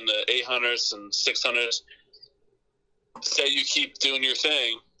people in the 800s and 600s. Say you keep doing your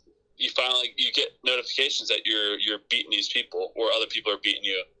thing. You finally get notifications that you're beating these people or other people are beating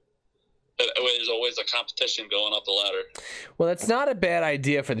you. There's always a competition going up the ladder. Well, that's not a bad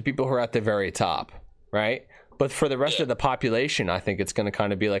idea for the people who are at the very top, right? But for the rest of the population, I think it's going to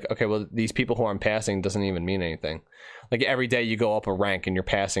kind of be like, okay, well, these people who I'm passing doesn't even mean anything. Like every day you go up a rank and you're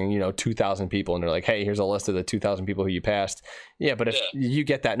passing, you know, 2,000 people and they're like, hey, here's a list of the 2,000 people who you passed. Yeah, but if you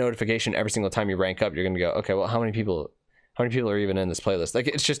get that notification every single time you rank up, you're going to go, okay, well, how many people are even in this playlist? Like,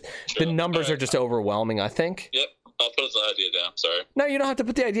 it's just, the numbers are just overwhelming, I think. Yep. I'll put the idea down. Sorry. No, you don't have to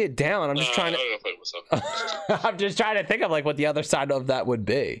put the idea down. I'm just trying to... I'm just trying to think of, like, what the other side of that would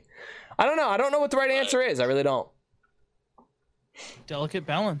be. I don't know. I don't know what the right answer is. I really don't. Delicate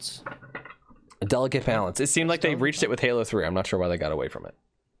balance. A delicate balance. It seemed like they reached it with Halo 3. I'm not sure why they got away from it.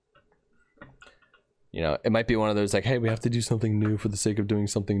 You know, it might be one of those, like, hey, we have to do something new for the sake of doing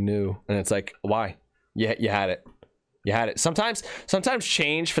something new. And it's like, why? You had it. You had it. Sometimes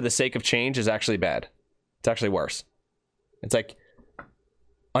change for the sake of change is actually bad. It's actually worse. It's like,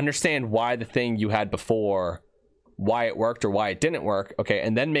 understand why the thing you had before, why it worked or why it didn't work, okay,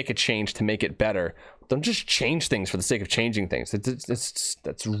 and then make a change to make it better. Don't just change things for the sake of changing things.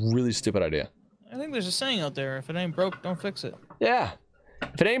 That's a really stupid idea. I think there's a saying out there, if it ain't broke, don't fix it. Yeah.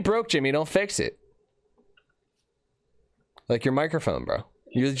 If it ain't broke, Jimmy, don't fix it. Like your microphone, bro.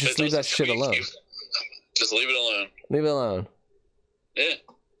 You just leave that shit alone. Just leave it alone. Leave it alone. Yeah.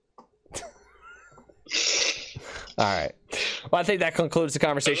 All right. Well, I think that concludes the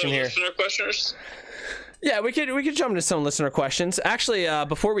conversation here. Listener questions? Yeah, we could jump into some listener questions. Actually,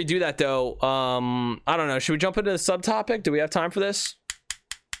 before we do that, though, I don't know. Should we jump into the subtopic? Do we have time for this?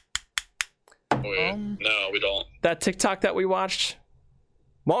 No, we don't. That TikTok that we watched?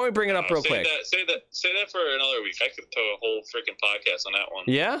 Why don't we bring it up real quick? Say that for another week. I could throw a whole freaking podcast on that one.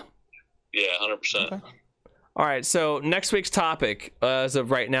 Yeah? Yeah, 100%. Okay. All right, so next week's topic, as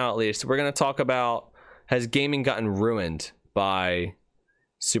of right now at least, we're going to talk about, has gaming gotten ruined by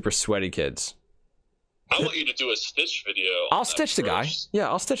super sweaty kids? I want you to do a Stitch video. I'll stitch the guy. Yeah,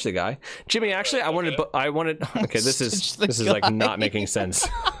 I'll stitch the guy. Jimmy, actually, I wanted. Okay, this is like not making sense.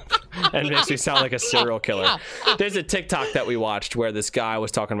 And it makes me sound like a serial killer. There's a TikTok that we watched where this guy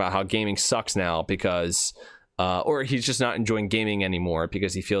was talking about how gaming sucks now because, or he's just not enjoying gaming anymore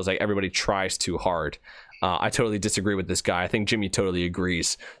because he feels like everybody tries too hard. I totally disagree with this guy. I think Jimmy totally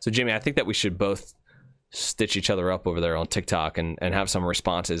agrees. So Jimmy, I think that we should both stitch each other up over there on TikTok and have some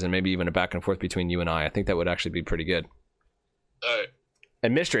responses and maybe even a back and forth between you and I. I think that would actually be pretty good. All right.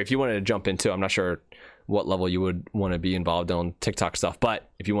 And Mystery, if you wanted to jump in too, I'm not sure what level you would want to be involved on TikTok stuff. But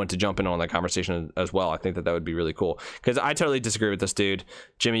if you want to jump in on that conversation as well, I think that would be really cool. Because I totally disagree with this dude.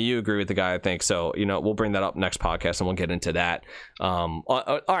 Jimmy, you agree with the guy, I think. So, we'll bring that up next podcast and we'll get into that.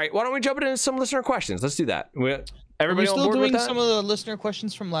 All right, why don't we jump into some listener questions? Let's do that. Everybody Are we still doing some of the listener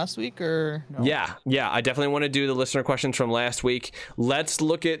questions from last week, or no? Yeah, I definitely want to do the listener questions from last week. Let's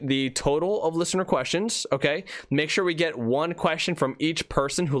look at the total of listener questions, okay? Make sure we get one question from each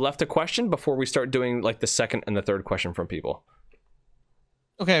person who left a question before we start doing like the second and the third question from people.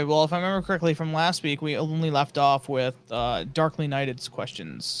 Okay, well, if I remember correctly from last week, we only left off with Darkly Knighted's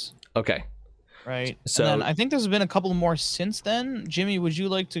questions. Okay. Right. So and then I think there's been a couple more since then. Jimmy, would you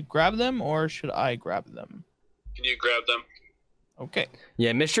like to grab them, or should I grab them? Can you grab them? Okay.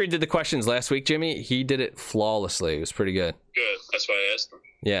 Yeah, Mystery did the questions last week, Jimmy. He did it flawlessly. It was pretty good. Good. That's why I asked him.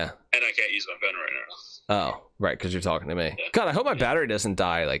 Yeah. And I can't use my phone right now. Oh, right, because you're talking to me. Yeah. God, I hope my battery doesn't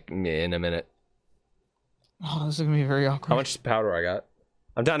die like in a minute. Oh, this is going to be very awkward. How much powder I got?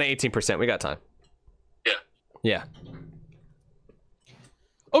 I'm down to 18%. We got time. Yeah. Yeah.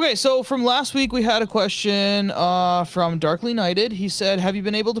 Okay, so from last week, we had a question from Darkly Knighted. He said, have you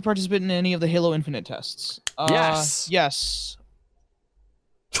been able to participate in any of the Halo Infinite tests? Yes. Yes.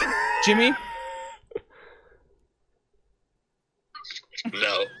 Jimmy?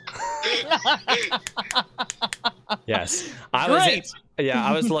 No. Yes.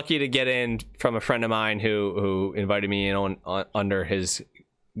 I was lucky to get in from a friend of mine who invited me in on under his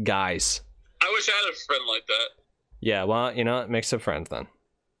guise. I wish I had a friend like that. Yeah, well, it makes some friends then.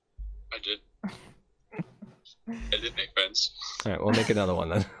 I did make friends. All right, we'll make another one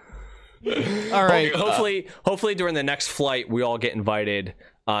then. All right. Hopefully during the next flight we all get invited.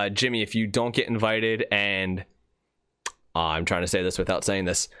 Jimmy, if you don't get invited, and I'm trying to say this without saying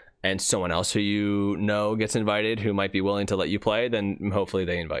this, and someone else who gets invited who might be willing to let you play, then hopefully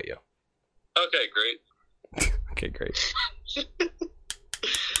they invite you. Okay, great. Okay, great.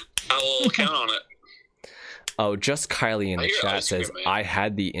 I will count on it. Oh, just Kylie in the chat says, I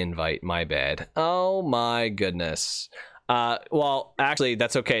had the invite, my bad. Oh my goodness. Well, actually,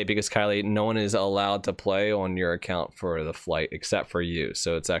 that's okay because Kylie, no one is allowed to play on your account for the flight except for you.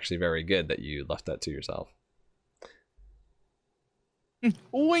 So it's actually very good that you left that to yourself.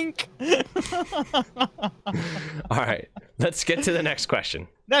 Wink. All right, let's get to the next question.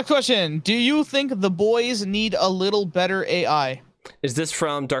 Next question. Do you think the boys need a little better AI? Is this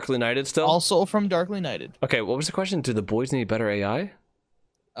from Darkly Knighted still? Also from Darkly Knighted. Okay, what was the question? Do the boys need better AI?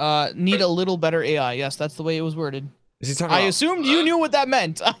 Need a little better AI. Yes, that's the way it was worded. Is he talking I assumed you knew what that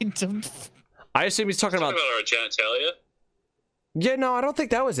meant. I assume he's talking about our genitalia. Yeah, no, I don't think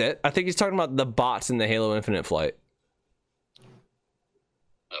that was it. I think he's talking about the bots in the Halo Infinite flight.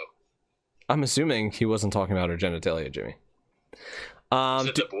 Oh. I'm assuming he wasn't talking about our genitalia, Jimmy.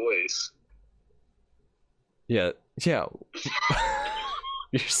 The boys. Yeah.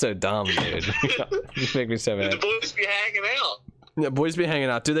 You're so dumb, dude. You make me so mad. The boys be hanging out. Yeah, boys be hanging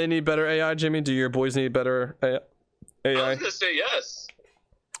out. Do they need better AI, Jimmy? Do your boys need better AI? I was gonna say yes.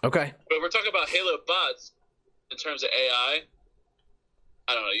 Okay. But we're talking about Halo bots in terms of AI.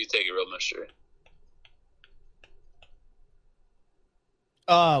 I don't know. You take it, real mystery.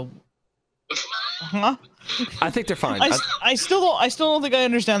 Huh? I think they're fine. I still don't think I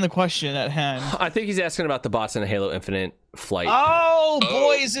understand the question at hand. I think he's asking about the bots in a Halo Infinite flight. Oh,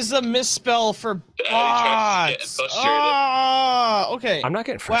 boys is a misspell for bots. Okay. I'm not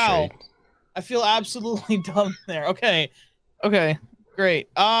getting frustrated. Wow. I feel absolutely dumb there. Okay, great.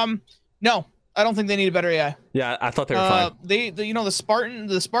 No, I don't think they need a better AI. Yeah, I thought they were fine.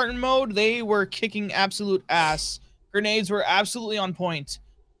 The Spartan mode, they were kicking absolute ass. Grenades were absolutely on point.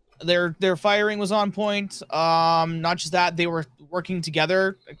 Their firing was on point. Not just that, they were working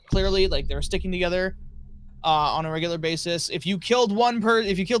together clearly, like they were sticking together on a regular basis. If you killed one of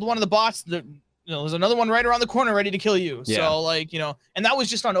the bots, there's another one right around the corner ready to kill you. Yeah. So and that was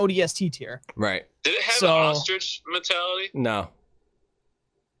just on ODST tier. Right. Did it have an ostrich mentality? No.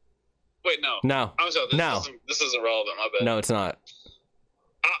 Wait, no. No. I'm sorry. This isn't relevant. My bad. No, it's not.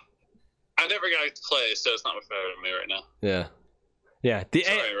 I never got to play, so it's not fair to me right now. Yeah. Yeah, the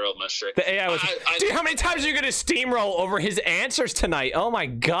AI was. Dude, how many times are you going to steamroll over his answers tonight? Oh my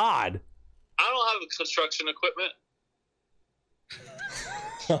god! I don't have construction equipment.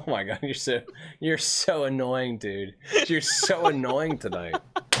 Oh my god, you're so annoying, dude. You're so annoying tonight.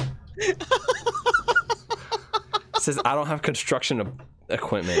 It says I don't have construction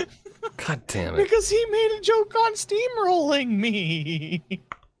equipment. God damn it! Because he made a joke on steamrolling me.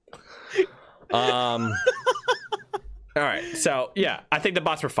 All right, so yeah, I think the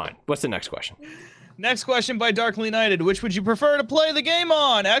bots were fine. What's the next question? Next question by Darkly Knighted. Which would you prefer to play the game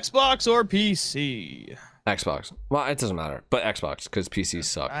on, Xbox or PC? Xbox. Well, it doesn't matter, but Xbox, because PCs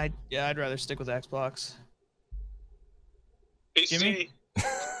suck. I'd rather stick with Xbox. PC. Jimmy?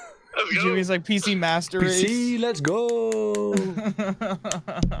 Jimmy's like PC Master Race. PC, let's go.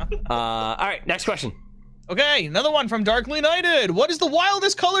 All right, next question. Okay, another one from Darkly Knighted. What is the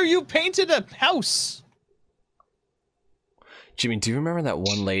wildest color you painted a house? Jimmy, do you remember that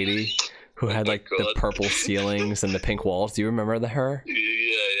one lady who had like the purple ceilings and the pink walls? Do you remember her?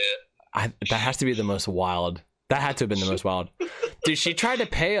 Yeah. That has to be the most wild. That had to have been the most wild. Dude, she tried to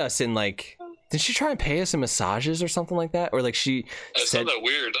pay us in like... Did she try and pay us in massages or something like that? Or like she said... That's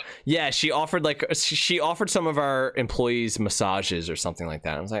weird. Yeah, she offered some of our employees massages or something like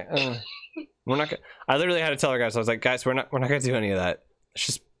that. I was like, we're not gonna... I literally had to tell her guys, I was like, guys, we're not gonna do any of that. Let's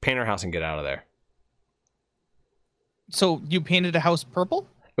just paint our house and get out of there. So you painted a house purple?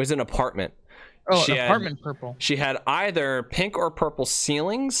 It was an apartment. Oh, an apartment purple. She had either pink or purple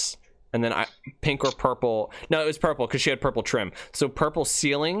ceilings, and then pink or purple. No, it was purple because she had purple trim. So purple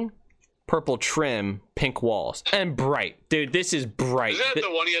ceiling, purple trim, pink walls, and bright. Dude, this is bright. Is that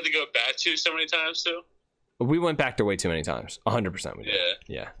the one you had to go back to so many times too? We went back there way too many times. 100% we did.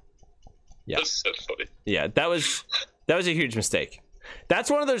 Yeah. That's so funny. Yeah, that was a huge mistake. That's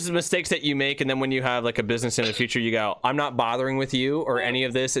one of those mistakes that you make, and then when you have like a business in the future, you go, I'm not bothering with you or any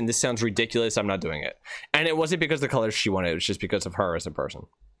of this, and this sounds ridiculous, I'm not doing it. And it wasn't because of the colors she wanted, it was just because of her as a person.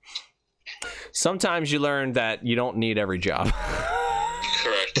 Sometimes you learn that you don't need every job.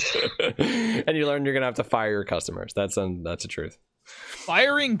 Correct. And you learn you're gonna have to fire your customers. That's the truth.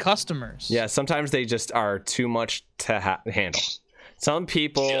 Firing customers. Yeah, sometimes they just are too much to handle. Some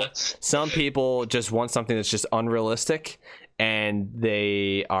people just want something that's just unrealistic, and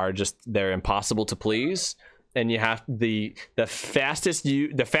they're impossible to please. And you have the faster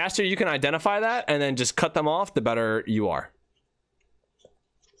you can identify that and then just cut them off, the better you are.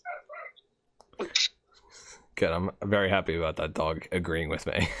 Good. I'm very happy about that dog agreeing with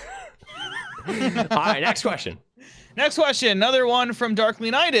me. All right, next question. Next question, another one from Darkly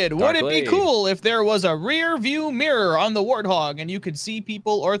Knighted. Would it be cool if there was a rear view mirror on the Warthog and you could see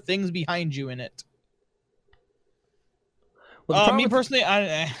people or things behind you in it? Well, me personally,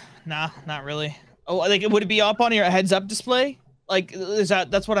 nah, not really. Oh, like, would it be up on your heads-up display? Like,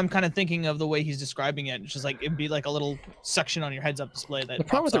 that's what I'm kind of thinking of the way he's describing it. It's just like it'd be like a little section on your heads-up display. That the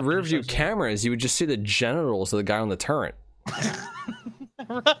problem with the rear view camera is you would just see the genitals of the guy on the turret.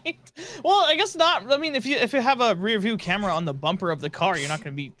 Right. Well, I guess not. I mean, if you have a rear view camera on the bumper of the car, you're not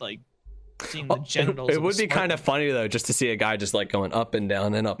going to be like seeing the genitals. It would be kind of funny though, just to see a guy just like going up and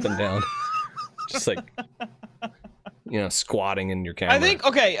down and up and down, just like squatting in your camera. I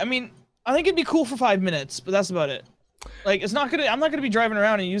think it'd be cool for 5 minutes, but that's about it. Like, I'm not gonna be driving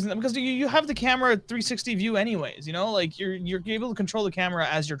around and using them because you have the camera 360 view anyways. Like you're able to control the camera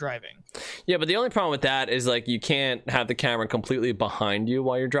as you're driving. Yeah, but the only problem with that is like you can't have the camera completely behind you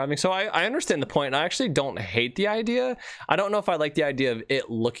while you're driving. So I understand the point, and I actually don't hate the idea. I don't know if I like the idea of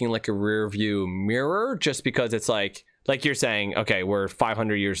it looking like a rear view mirror, just because it's like you're saying, okay, we're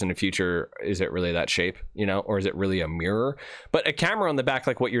 500 years in the future. Is it really that shape, or is it really a mirror? But a camera on the back,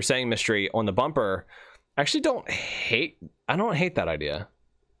 like what you're saying, Mystery, on the bumper. I don't hate that idea.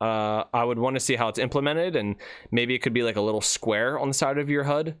 I would want to see how it's implemented, and maybe it could be like a little square on the side of your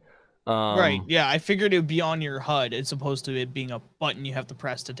HUD. Right. Yeah, I figured it would be on your HUD as opposed to it being a button you have to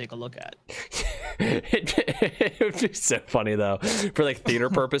press to take a look at. It would be so funny though, for like theater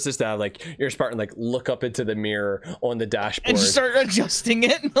purposes, to have like your Spartan like look up into the mirror on the dashboard and just start adjusting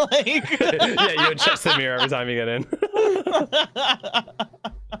it. Like, yeah, you adjust the mirror every time you get in.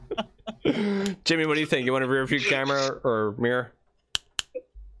 Jimmy, what do you think? You want a rear view camera or mirror?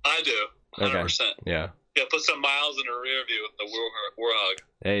 I do. 100%. Okay. Yeah. Yeah, put some miles in the rear view with the Warthog.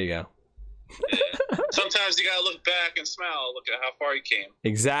 There you go. Yeah. Sometimes you gotta look back and smile. Look at how far you came.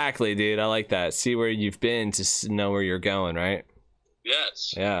 Exactly, dude. I like that. See where you've been to know where you're going, right?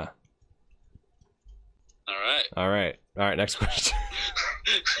 Yes. Yeah. All right. Next question.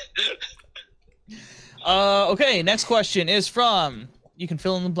 Okay. Next question is from. You can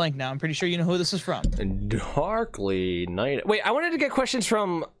fill in the blank now. I'm pretty sure you know who this is from. Darkly Knighted. Wait, I wanted to get questions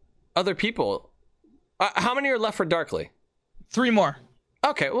from other people. How many are left for Darkly? 3 more.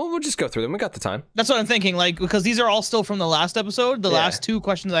 Okay, well, we'll just go through them. We got the time. That's what I'm thinking, like, because these are all still from the last episode. The last 2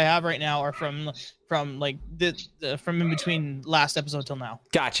 questions I have right now are from like from in between last episode till now.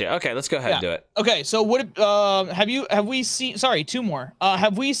 Gotcha. Okay, let's go ahead and do it. Okay, so have we seen? Sorry, 2 more.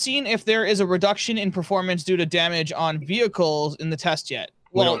 Have we seen if there is a reduction in performance due to damage on vehicles in the test yet?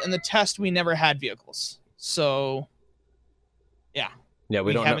 Well, in the test we never had vehicles, so yeah. Yeah,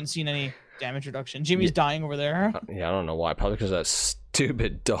 we haven't seen any damage reduction. Jimmy's dying over there. Yeah, I don't know why. Probably because of that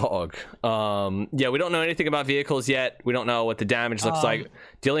stupid dog. Yeah, we don't know anything about vehicles yet. We don't know what the damage looks like.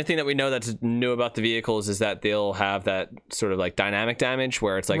 The only thing that we know that's new about the vehicles is that they'll have that sort of like dynamic damage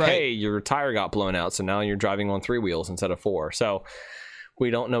where it's like, hey, your tire got blown out, so now you're driving on 3 wheels instead of 4. So we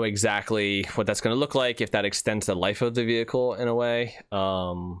don't know exactly what that's going to look like, if that extends the life of the vehicle in a way.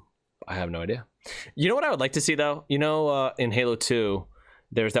 I have no idea. You know what I would like to see, though? You know, in Halo 2,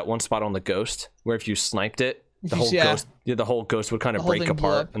 there's that one spot on the Ghost where if you sniped it, the whole ghost would kind of break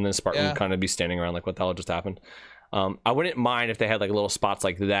apart, and then Spartan would kind of be standing around like, what the hell just happened? I wouldn't mind if they had like little spots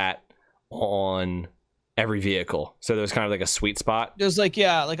like that on every vehicle, so there was kind of like a sweet spot. There's like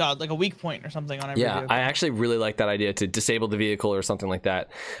a weak point or something on every vehicle. I actually really like that idea, to disable the vehicle or something like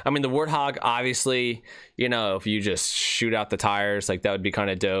that. I mean, the Warthog, obviously, you know, if you just shoot out the tires, like that would be kind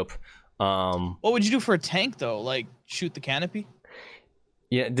of dope. What would you do for a tank though? Like shoot the canopy?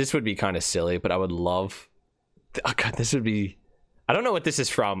 Yeah, this would be kind of silly, but I would love. Oh god, this would be. I don't know what this is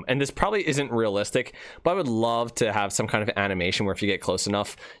from, and this probably isn't realistic, but I would love to have some kind of animation where if you get close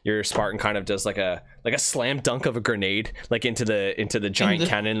enough, your Spartan kind of does like a slam dunk of a grenade, like into the giant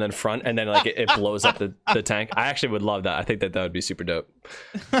cannon in the front, and then like it blows up the tank. I actually would love that. I think that would be super dope.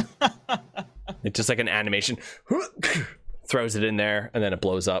 It's just like an animation, throws it in there, and then it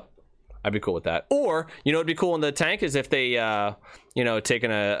blows up. I'd be cool with that. Or, you know, it'd be cool in the tank is if they, you know,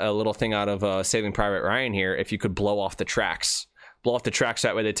 taking a little thing out of Saving Private Ryan here, if you could blow off the tracks. Blow off the tracks,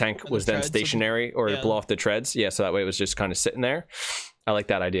 that way the tank was then stationary, or blow off the treads. Yeah, so that way it was just kind of sitting there. I like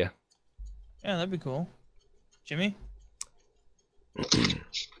that idea. Yeah, that'd be cool. Jimmy? I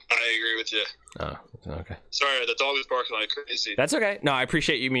agree with you. Oh, okay. Sorry, the dog is barking like crazy. That's okay. No, I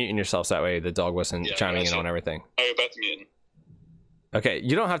appreciate you muting yourself, so that way the dog wasn't chiming in on everything. I'll go back to muting. Okay,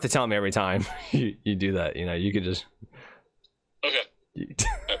 you don't have to tell me every time you do that. You know, you could just. Okay.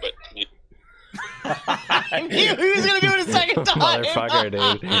 But I knew he was gonna do it a second time. Motherfucker,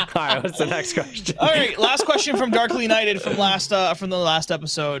 dude. All right, what's the next question? All right, last question from Darkly Knighted from the last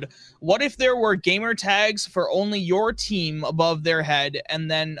episode. What if there were gamer tags for only your team above their head,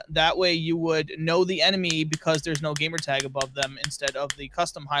 and then that way you would know the enemy because there's no gamer tag above them instead of the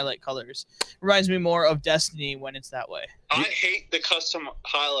custom highlight colors? Reminds me more of Destiny when it's that way. I hate the custom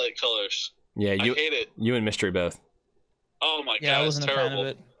highlight colors. Yeah, I hate it. You and Mystery both. Oh my god, I wasn't it's terrible. a fan of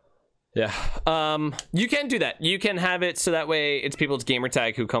it. Yeah. You can do that. You can have it so that way it's people's gamer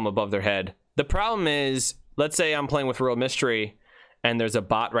tag who come above their head. The problem is, let's say I'm playing with Real Mystery and there's a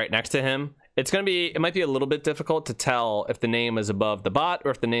bot right next to him. It might be a little bit difficult to tell if the name is above the bot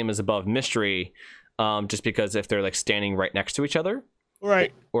or if the name is above Mystery, just because if they're like standing right next to each other.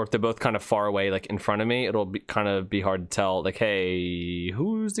 Right. Or if they're both kind of far away, like in front of me, it'll be hard to tell, like, hey,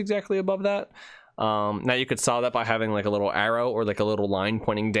 who's exactly above that? Now you could solve that by having like a little arrow or like a little line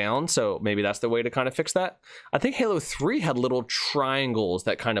pointing down, so maybe that's the way to kind of fix that. I think Halo 3 had little triangles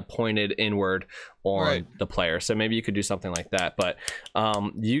that kind of pointed inward on the player, so maybe you could do something like that. But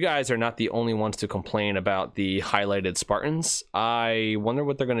you guys are not the only ones to complain about the highlighted Spartans. I wonder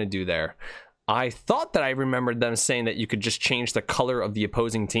what they're going to do there. I thought that I remembered them saying that you could just change the color of the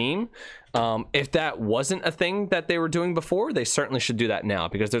opposing team. If that wasn't a thing that they were doing before, they certainly should do that now,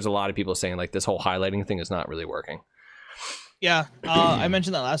 because there's a lot of people saying like this whole highlighting thing is not really working. Yeah, I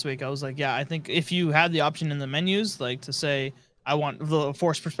mentioned that last week. I was like, yeah, I think if you had the option in the menus, like to say, I want the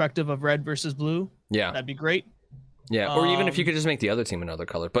force perspective of red versus blue, that'd be great. Yeah, or even if you could just make the other team another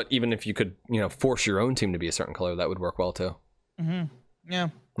color. But even if you could, you know, force your own team to be a certain color, that would work well too. Mm-hmm. Yeah.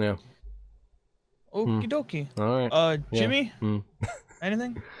 Yeah. Okie dokie. All right. Jimmy?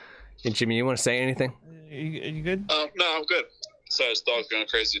 Anything? Hey, Jimmy, you want to say anything? Are you good? No, I'm good. Besides, dog's going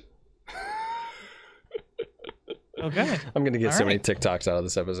crazy. Okay. I'm gonna get many TikToks out of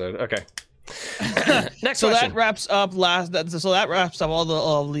this episode. Okay. Next question. that wraps up all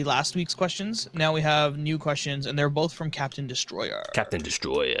the last week's questions. Now we have new questions, and they're both from Captain Destroyer. Captain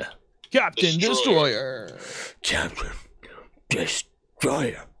Destroyer. Captain Destroyer. Captain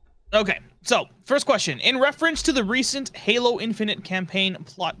Destroyer. Okay, so first question. In reference to the recent Halo Infinite campaign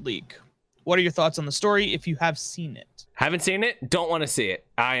plot leak, what are your thoughts on the story if you have seen it? Haven't seen it, don't want to see it.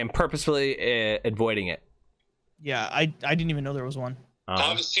 I am purposefully avoiding it. Yeah, I didn't even know there was one. I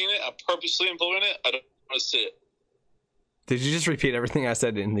haven't seen it. I'm purposely avoiding it. I don't want to see it. Did you just repeat everything I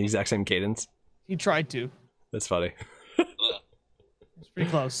said in the exact same cadence? He tried to. That's funny. It's pretty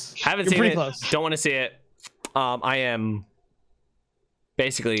close. Haven't seen it. Close. Don't want to see it. I am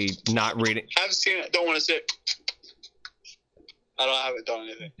basically not reading. Haven't seen it. Don't want to see it. I haven't done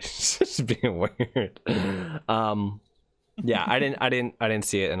anything. It's just being weird. Yeah, I didn't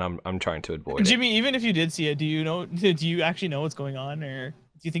see it, and I'm trying to avoid Jimmy, even if you did see it, do you actually know what's going on, or do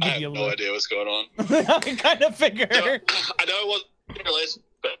you think you'd be able to? I have no idea what's going on. I kind of figure. No, I know it wasn't here last,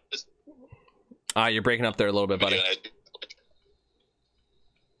 but you're breaking up there a little bit, buddy.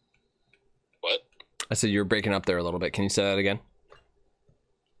 What? I said you're breaking up there a little bit. Can you say that again?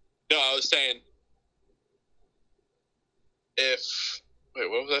 No, I was saying wait,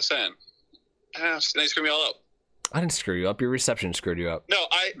 what was I saying? Now you screwed me all up. I didn't screw you up. Your reception screwed you up. No,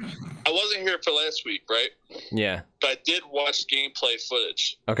 I wasn't here for last week, right? Yeah. But I did watch gameplay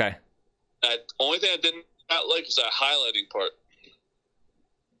footage. Okay. The only thing I did not like was that highlighting part.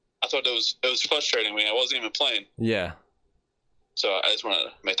 I thought it was frustrating me. I wasn't even playing. Yeah. So I just want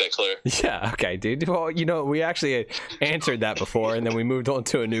to make that clear. Yeah, okay, dude. Well, we actually answered that before, and then we moved on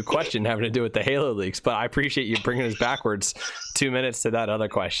to a new question having to do with the Halo leaks. But I appreciate you bringing us backwards 2 minutes to that other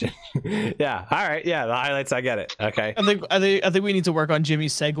question. Yeah, all right. Yeah, the highlights, I get it. Okay. I think we need to work on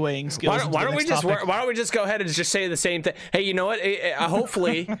Jimmy's segueing skills. Why don't we just go ahead and just say the same thing? Hey, you know what?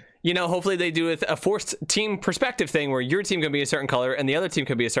 Hopefully, hopefully they do a forced team perspective thing where your team can be a certain color and the other team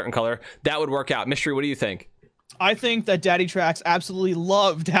can be a certain color. That would work out. Mystery, what do you think? I think that Daddy Trax absolutely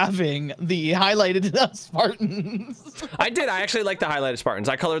loved having the highlighted Spartans. I did. I actually like the highlighted Spartans.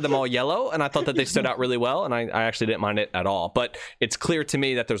 I colored them all yellow, and I thought that they stood out really well, and I actually didn't mind it at all. But it's clear to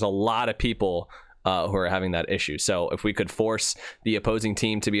me that there's a lot of people who are having that issue. So if we could force the opposing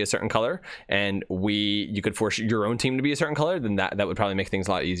team to be a certain color, and you could force your own team to be a certain color, then that would probably make things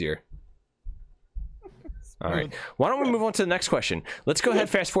a lot easier. All right. Why don't we move on to the next question? Let's go ahead,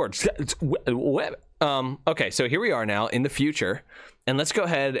 fast forward. Okay, so here we are now in the future, and let's go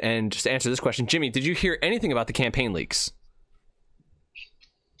ahead and just answer this question. Jimmy, did you hear anything about the campaign leaks?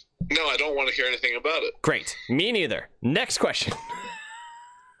 No, I don't want to hear anything about it. Great. Me neither. Next question.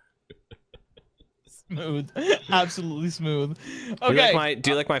 Smooth. Absolutely smooth. Okay. Do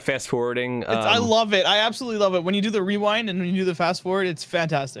you like my fast forwarding? I love it. I absolutely love it. When you do the rewind and when you do the fast forward, it's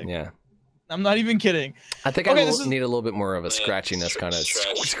fantastic. Yeah. I'm not even kidding. I think I need a little bit more of a scratchiness kind of.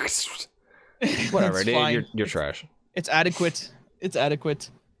 Whatever, dude. You're trash. It's adequate. It's adequate.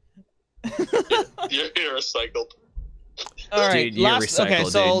 You're recycled. All right. Dude, you're recycled, okay,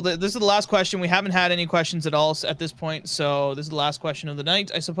 so dude. this is the last question. We haven't had any questions at all at this point, so this is the last question of the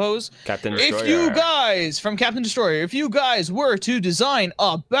night, I suppose. Captain Destroyer. If you guys, from Captain Destroyer, if you guys were to design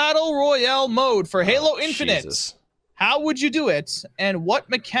a battle royale mode for Halo Infinite, Jesus. How would you do it, and what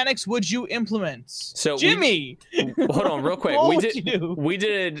mechanics would you implement? So Jimmy, hold on, real quick. We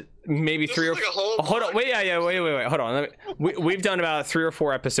did maybe This three or is like a whole hold on. Wait. Hold on. We've done about 3 or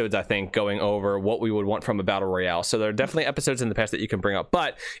 4 episodes, I think, going over what we would want from a battle royale. So there are definitely episodes in the past that you can bring up.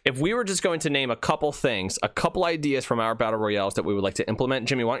 But if we were just going to name a couple things, a couple ideas from our battle royales that we would like to implement,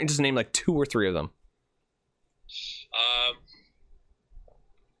 Jimmy, why don't you just name like 2 or 3 of them?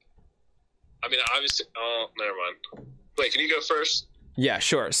 I mean, obviously. Oh, never mind. Wait, can you go first? Yeah,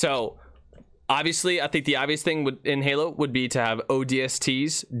 sure. So obviously, I think the obvious thing in Halo would be to have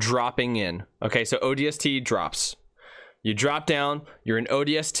ODSTs dropping in. Okay, so ODST drops. You drop down, you're an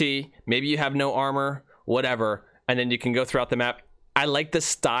ODST, maybe you have no armor, whatever, and then you can go throughout the map. I like the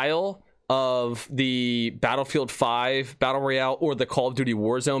style of the Battlefield 5 Battle Royale or the Call of Duty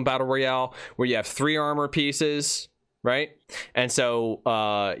Warzone Battle Royale, where you have 3 armor pieces, right? And so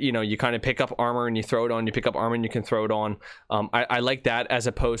you kind of pick up armor and you throw it on, you pick up armor and you can throw it on. I like that as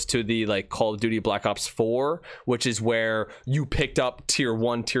opposed to the like Call of Duty Black Ops 4, which is where you picked up tier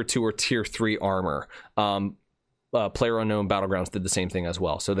 1, tier 2, or tier 3 armor. PlayerUnknown Battlegrounds did the same thing as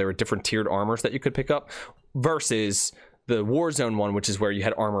well. So there were different tiered armors that you could pick up versus the Warzone one, which is where you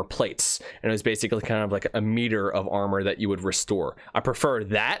had armor plates, and it was basically kind of like a meter of armor that you would restore. I prefer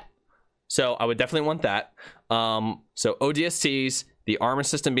that. So I would definitely want that. So ODSTs, the armor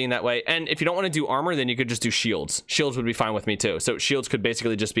system being that way. And if you don't want to do armor, then you could just do shields. Shields would be fine with me too. So shields could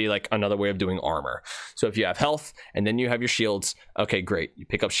basically just be like another way of doing armor. So if you have health and then you have your shields, okay, great. You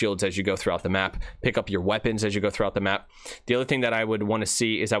pick up shields as you go throughout the map, pick up your weapons as you go throughout the map. The other thing that I would want to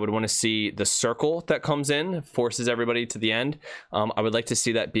see is I would want to see the circle that comes in, forces everybody to the end. I would like to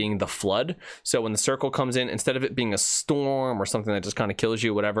see that being the flood. So when the circle comes in, instead of it being a storm or something that just kind of kills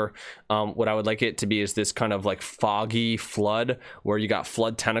you, whatever, what I would like it to be is this kind of like foggy flood where you got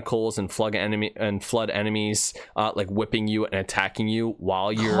flood tentacles and flood enemies like whipping you and attacking you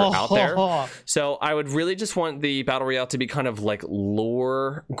while you're out there. So I would really just want the battle royale to be kind of like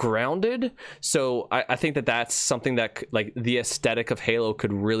lore grounded. So I think that that's something that like the aesthetic of Halo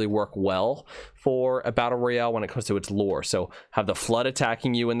could really work well for a battle royale when it comes to its lore. So have the flood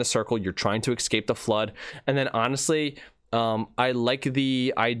attacking you in the circle, you're trying to escape the flood, and then honestly I like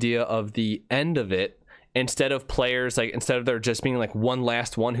the idea of the end of it instead of there just being like one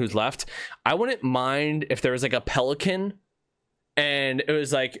last one who's left, I wouldn't mind if there was like a Pelican and it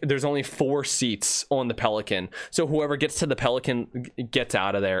was like there's only 4 seats on the Pelican, so whoever gets to the Pelican gets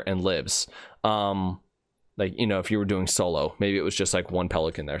out of there and lives. Like, you know, if you were doing solo, maybe it was just like one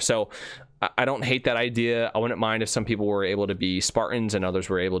Pelican there. So I don't hate that idea. I wouldn't mind if some people were able to be Spartans and others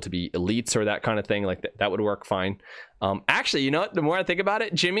were able to be elites or that kind of thing. Like that would work fine. Actually, you know what? The more I think about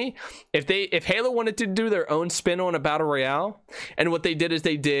it, Jimmy, if Halo wanted to do their own spin on a battle royale, and what they did is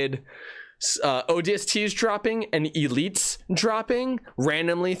they did ODSTs dropping and elites dropping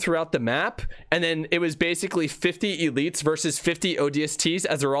randomly throughout the map, and then it was basically 50 elites versus 50 ODSTs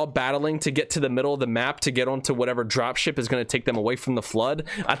as they're all battling to get to the middle of the map to get onto whatever dropship is going to take them away from the flood.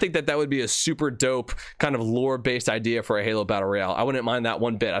 I think that would be a super dope kind of lore based idea for a Halo battle royale. I wouldn't mind that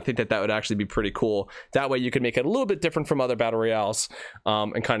one bit. I think that would actually be pretty cool. That way you could make it a little bit different from other battle royales,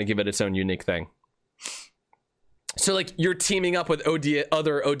 and kind of give it its own unique thing. So like you're teaming up with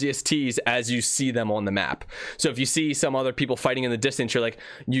other ODSTs as you see them on the map. So if you see some other people fighting in the distance, you're like,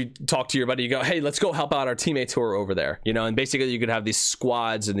 you talk to your buddy, you go, hey, let's go help out our teammates who are over there, you know. And basically you could have these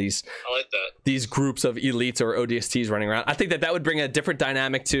squads and these groups of elites or ODSTs running around. I think that would bring a different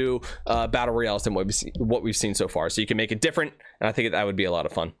dynamic to battle royales than what we've seen so far. So you can make it different, and I think that would be a lot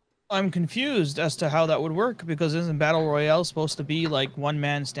of fun. I'm confused as to how that would work, because isn't Battle Royale supposed to be like one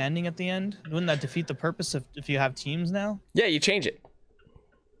man standing at the end? Wouldn't that defeat the purpose if you have teams now? Yeah, you change it.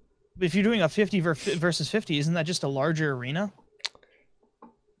 If you're doing a 50 versus 50, isn't that just a larger arena?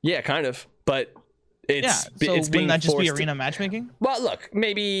 Yeah, kind of. But it's wouldn't that just be arena matchmaking? Well, look,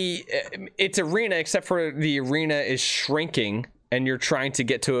 maybe it's arena, except for the arena is shrinking and you're trying to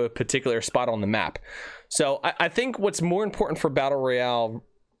get to a particular spot on the map. So I think what's more important for Battle Royale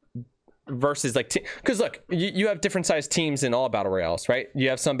versus like, because look, you have different sized teams in all battle royales, right? You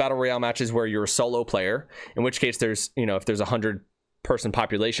have some battle royale matches where you're a solo player, in which case there's, you know, if there's 100 person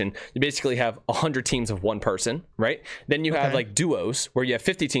population, you basically have 100 teams of one person, right? Then you have like duos where you have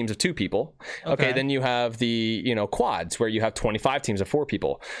 50 teams of 2 people. Okay, then you have the, you know, quads where you have 25 teams of 4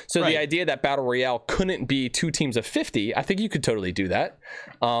 people. So the idea that battle royale couldn't be 2 teams of 50, I think you could totally do that.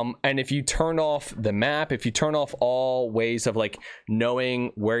 And if you turn off the map, if you turn off all ways of like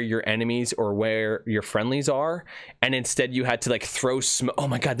knowing where your enemies or where your friendlies are, and instead you had to like throw smoke. Oh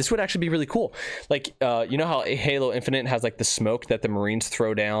my god, this would actually be really cool. Like you know how Halo Infinite has like the smoke that the Marines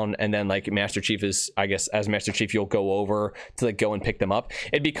throw down, and then like Master Chief is, I guess as Master Chief you'll go over to like go and pick them up.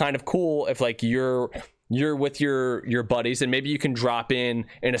 It'd be kind of cool if like you're with your buddies, and maybe you can drop in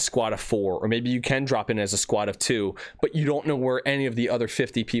a squad of 4, or maybe you can drop in as a squad of 2, but you don't know where any of the other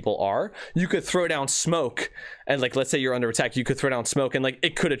 50 people are. You could throw down smoke, and like let's say you're under attack, you could throw down smoke, and like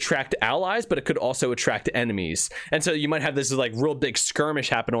it could attract allies, but it could also attract enemies. And so you might have this like real big skirmish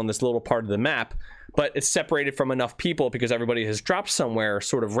happen on this little part of the map, but it's separated from enough people because everybody has dropped somewhere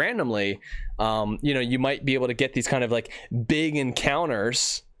sort of randomly. You know, you might be able to get these kind of like big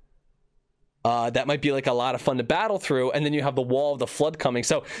encounters that might be like a lot of fun to battle through, and then you have the wall of the flood coming.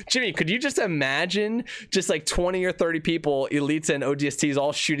 So Jimmy, could you just imagine just like 20 or 30 people, elites and ODSTs,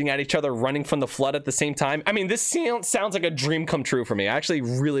 all shooting at each other, running from the flood at the same time? I mean, this sounds like a dream come true for me. I actually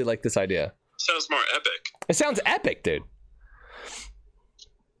really like this idea. Sounds more epic. It sounds epic, dude.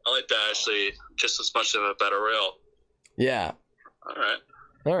 I like that actually just as much of a battle royale. Yeah. All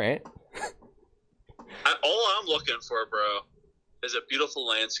right. All I'm looking for, bro, is a beautiful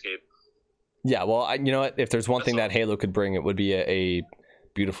landscape. Yeah, well, you know what? If there's one thing that Halo could bring, it would be a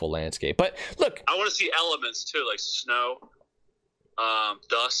beautiful landscape. But look, I want to see elements too, like snow,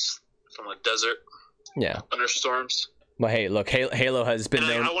 dust from the desert. Yeah. Thunderstorms. Well, hey, look, Halo has been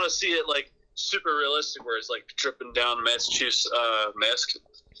known. I want to see it like super realistic, where it's like dripping down Massachusetts mask.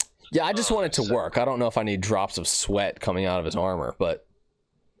 Yeah, I just want it to work. I don't know if I need drops of sweat coming out of his armor, but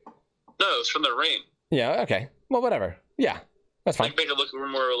no, it's from the rain. Yeah. Okay. Well, whatever. Yeah, that's fine. Like, make it look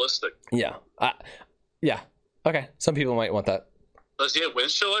more realistic. Yeah. Yeah. Okay. Some people might want that. Does he have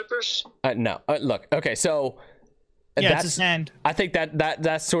windshield wipers? No. Look. Okay. So. Yeah, it's his hand. I think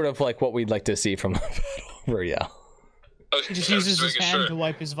that's sort of like what we'd like to see from Battle Royale. Okay, he just uses his hand to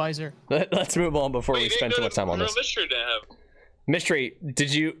wipe his visor. Let's move on before we spend too much time on this. Mystery didn't have. Mystery,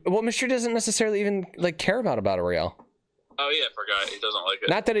 did you? Well, Mystery doesn't necessarily even like care about a battle royale. Oh yeah, I forgot. He doesn't like it.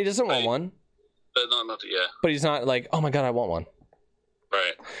 Not that he doesn't want one. Yeah. But he's not like, oh my god, I want one.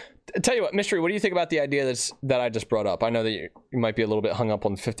 Right. Tell you what, Mystery, what do you think about the idea that I just brought up? I know that you might be a little bit hung up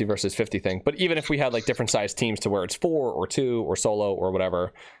on the 50 versus 50 thing, but even if we had like different sized teams to where it's 4 or 2 or solo or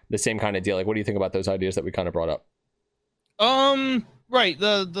whatever, the same kind of deal. Like, what do you think about those ideas that we kind of brought up? Right.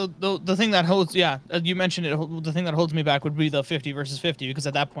 The thing that holds, you mentioned it. The thing that holds me back would be the 50 versus 50, because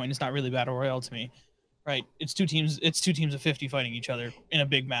at that point it's not really battle royale to me. right? It's two teams of 50 fighting each other in a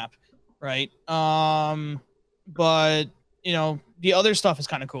big map, right? But you know, the other stuff is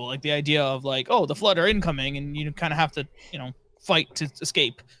kind of cool, like the idea of like, oh, the Flood are incoming, and you kind of have to, you know, fight to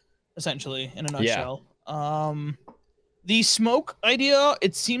escape, essentially, in a nutshell. Yeah. The smoke idea,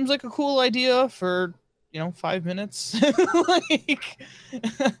 it seems like a cool idea for, you know, 5 minutes. Like,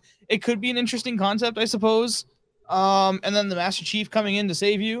 it could be an interesting concept, I suppose. And then the Master Chief coming in to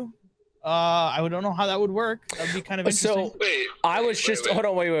save you. I don't know how that would work. That'd be kind of interesting. So I was just hold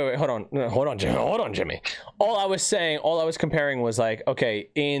on, Jimmy. All I was comparing was like, okay,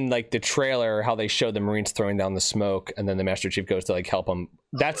 in like the trailer, how they showed the Marines throwing down the smoke, and then the Master Chief goes to like help them.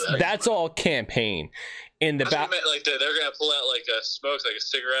 That's all campaign. In the like they're gonna pull out like a smoke, like a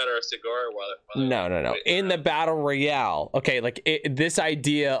cigarette or a cigar while no. In the battle royale, okay, like this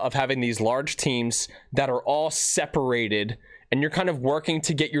idea of having these large teams that are all separated, and you're kind of working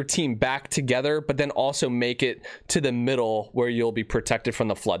to get your team back together, but then also make it to the middle where you'll be protected from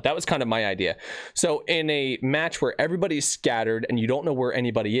the Flood. That was kind of my idea. So in a match where everybody's scattered and you don't know where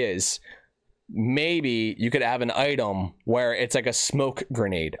anybody is, maybe you could have an item where it's like a smoke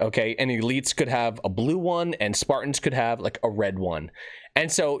grenade, okay? And elites could have a blue one and Spartans could have like a red one. And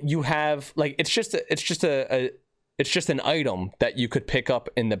so you have like, it's just an item that you could pick up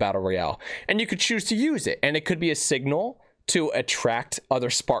in the battle royale, and you could choose to use it. And it could be a signal to attract other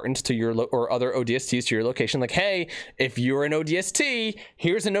Spartans to your or other ODSTs to your location. Like, hey, if you're an ODST,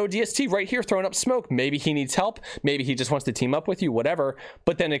 here's an ODST right here throwing up smoke. Maybe he needs help. Maybe he just wants to team up with you, whatever.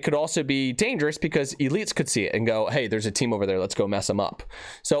 But then it could also be dangerous because elites could see it and go, hey, there's a team over there. Let's go mess them up.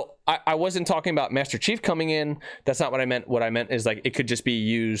 So I wasn't talking about Master Chief coming in. That's not what I meant. What I meant is like, it could just be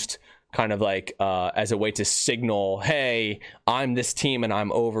used kind of like as a way to signal, hey, I'm this team and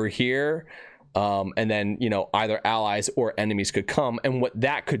I'm over here. And then, you know, either allies or enemies could come, and what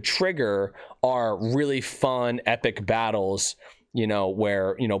that could trigger are really fun, epic battles, you know,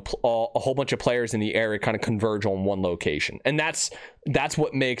 where, you know, a whole bunch of players in the area kind of converge on one location. And that's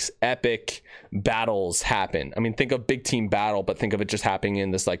what makes epic battles happen. I mean, think of big team battle, but think of it just happening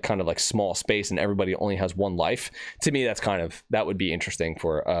in this like kind of like small space and everybody only has one life. To me, that would be interesting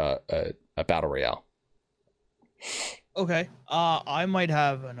for a battle royale. Okay. I might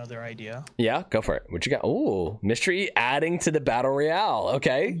have another idea. Yeah, go for it. What you got? Ooh, mystery adding to the battle royale.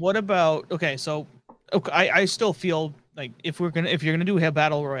 Okay. What about? Okay, so I still feel like if you're gonna do a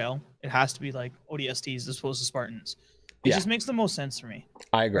battle royale, it has to be like ODSTs as opposed to Spartans. It just makes the most sense for me.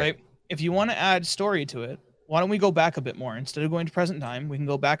 I agree. Right? If you want to add story to it, why don't we go back a bit more? Instead of going to present time, we can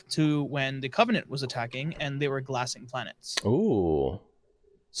go back to when the Covenant was attacking and they were glassing planets. Ooh.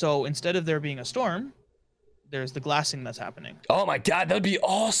 So instead of there being a storm, there's the glassing that's happening. Oh my god, that'd be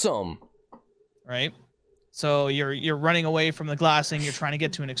awesome. Right? So you're running away from the glassing, you're trying to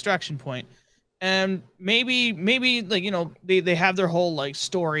get to an extraction point. And maybe like, you know, they have their whole like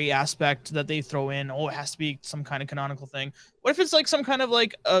story aspect that they throw in. Oh, it has to be some kind of canonical thing. What if it's like some kind of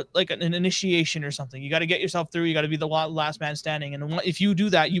like an initiation or something? You got to get yourself through, you got to be the last man standing, and if you do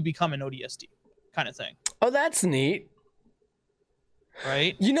that, you become an ODST kind of thing. Oh, that's neat.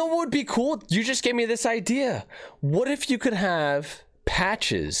 Right? You know what would be cool? You just gave me this idea. What if you could have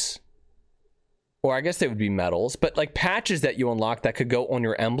patches, or I guess they would be medals, but like patches that you unlock that could go on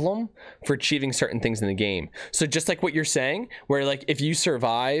your emblem for achieving certain things in the game. So just like what you're saying, where like if you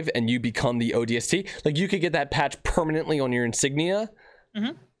survive and you become the ODST, like you could get that patch permanently on your insignia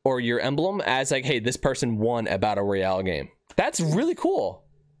or your emblem as like, hey, this person won a battle royale game. That's really cool.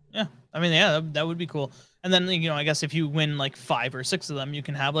 Yeah, I mean, yeah, that would be cool. And then, you know, I guess if you win like 5 or 6 of them, you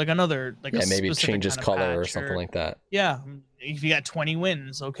can have like another, like maybe it changes color or something like that. Yeah, if you got 20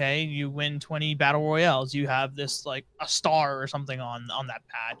 wins, okay, you win 20 battle royales, you have this like a star or something on that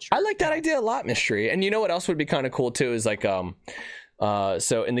patch. I like that idea a lot, Mystery. And you know what else would be kind of cool too is like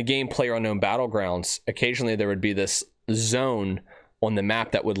so in the game PlayerUnknown Battlegrounds, occasionally there would be this zone on the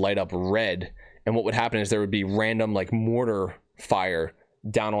map that would light up red, and what would happen is there would be random like mortar fire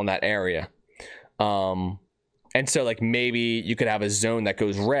down on that area. And so like maybe you could have a zone that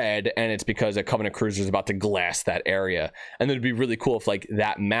goes red, and it's because a Covenant cruiser is about to glass that area. And it'd be really cool if like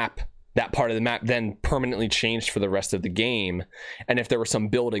that part of the map then permanently changed for the rest of the game. And if there were some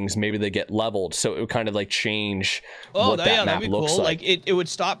buildings, maybe they get leveled, so it would kind of like change what that map looks cool. like. It would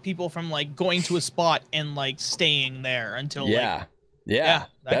stop people from like going to a spot and like staying there until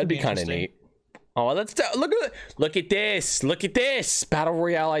that'd be kind of neat. Oh, let's look at this battle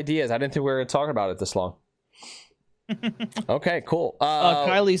royale ideas. I didn't think we were talking about it this long. Okay, cool.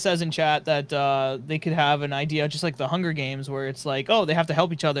 Kylie says in chat that they could have an idea just like the Hunger Games, where it's like, oh, they have to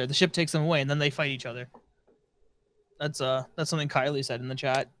help each other. The ship takes them away, and then they fight each other. That's something Kylie said in the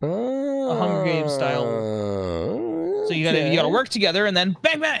chat. A Hunger Games style. So you gotta work together and then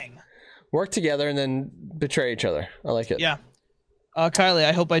bang bang. Work together and then betray each other. I like it. Yeah. Kylie,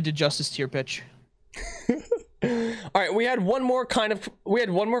 I hope I did justice to your pitch. All right, we had one more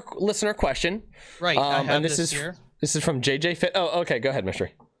listener question. Right. And this is from JJ Fit. Oh, okay. Go ahead,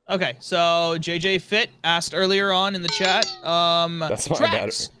 Mystery. Okay, so JJ Fit asked earlier on in the chat, that's my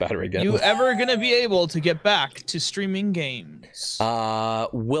battery again. You ever gonna be able to get back to streaming games?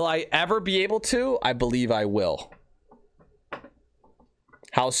 Will I ever be able to? I believe I will.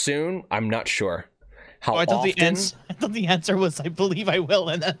 How soon? I'm not sure. I thought the answer was I believe I will,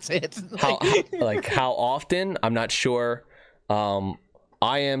 and that's it. How often? I'm not sure. I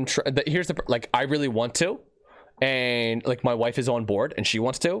am. I really want to. And like my wife is on board and she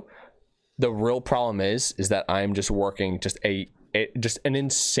wants to. The real problem is that I'm just working just an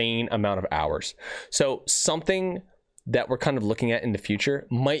insane amount of hours. So something that we're kind of looking at in the future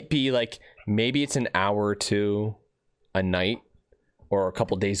might be like maybe it's an hour or two a night or a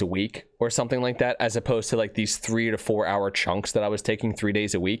couple days a week or something like that, as opposed to like these 3 to 4 hour chunks that I was taking 3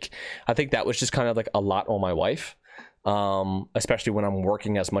 days a week. I think that was just kind of like a lot on my wife. Especially when I'm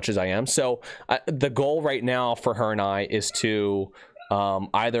working as much as I am. So the goal right now for her and I is to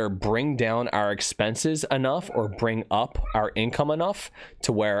either bring down our expenses enough or bring up our income enough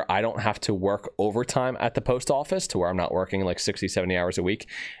to where I don't have to work overtime at the post office, to where I'm not working like 60, 70 hours a week.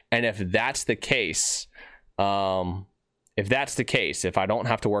 And if that's the case, if I don't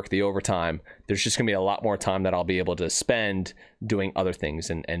have to work the overtime, there's just gonna be a lot more time that I'll be able to spend doing other things,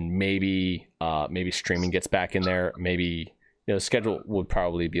 and maybe streaming gets back in there. Maybe the schedule would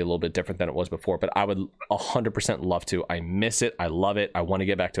probably be a little bit different than it was before, but I would 100% love to. I miss it. I love it. I want to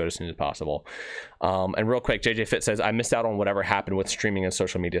get back to it as soon as possible. And real quick, JJ Fit says, I missed out on whatever happened with streaming and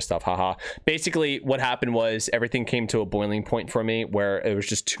social media stuff. Haha. Basically, what happened was everything came to a boiling point for me where it was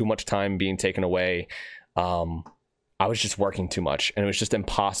just too much time being taken away. I was just working too much, and it was just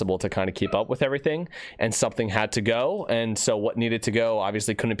impossible to kind of keep up with everything, and something had to go. And so what needed to go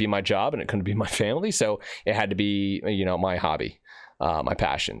obviously couldn't be my job, and it couldn't be my family. So it had to be, my hobby, my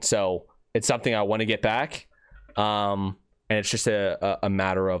passion. So it's something I want to get back. And it's just a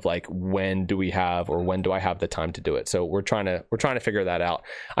matter of like, when do I have the time to do it? So we're trying to figure that out.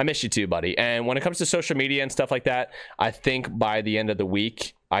 I miss you too, buddy. And when it comes to social media and stuff like that, I think by the end of the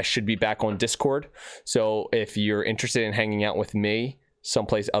week, I should be back on Discord. So if you're interested in hanging out with me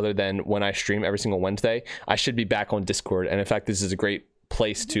someplace other than when I stream every single Wednesday, I should be back on Discord. And in fact, this is a great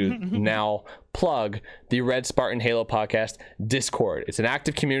place to now plug the Red Spartan Halo podcast Discord. It's an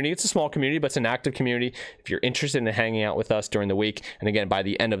active community. It's a small community, but it's an active community. If you're interested in hanging out with us during the week, and again, by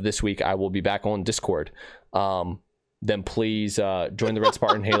the end of this week, I will be back on Discord. Then please join the Red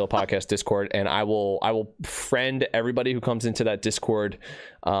Spartan Halo podcast Discord, and I will friend everybody who comes into that Discord,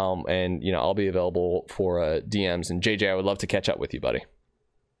 and I'll be available for DMs. And JJ, I would love to catch up with you, buddy.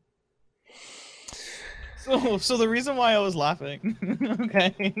 So the reason why I was laughing,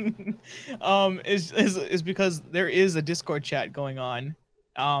 okay, is because there is a Discord chat going on,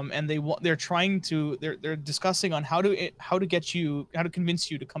 and they're discussing on how to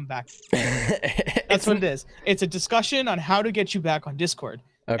convince you to come back. That's what it is. It's a discussion on how to get you back on Discord.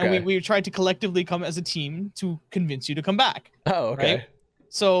 Okay. And we tried to collectively come as a team to convince you to come back. Oh, okay. Right?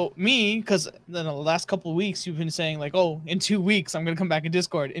 So because in the last couple of weeks, you've been saying like, oh, in 2 weeks, I'm going to come back in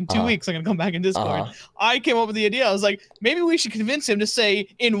Discord. In 2 weeks, I'm going to come back in Discord. I came up with the idea. I was like, maybe we should convince him to say,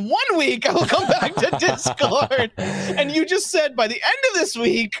 in 1 week, I will come back to Discord. And you just said, by the end of this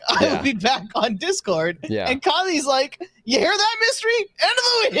week, I will be back on Discord. Yeah. And Kylie's like, you hear that, Mystery? End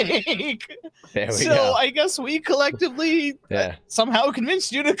of the week. There we go. I guess we collectively somehow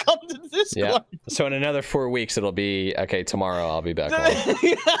convinced you to come to Discord. Yeah. So in another 4 weeks, it'll be, okay, tomorrow I'll be back on.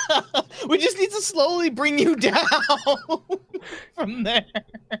 We just need to slowly bring you down from there.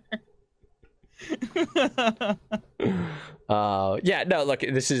 Look,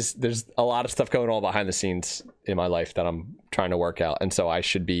 there's a lot of stuff going on behind the scenes in my life that I'm trying to work out, and so I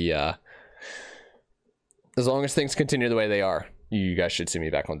should be as long as things continue the way they are, you guys should see me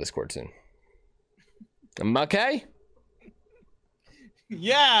back on Discord soon. Okay?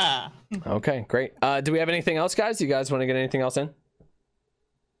 Yeah. Okay, great. Do we have anything else, guys? You guys want to get anything else in?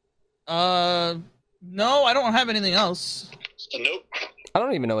 No, I don't have anything else. Nope. I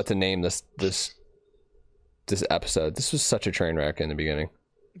don't even know what to name this episode. This was such a train wreck in the beginning.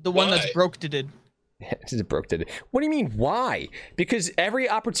 The one that's broke to did. Yeah, this is broke did it. What do you mean, why? Because every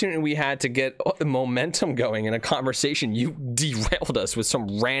opportunity we had to get momentum going in a conversation, you derailed us with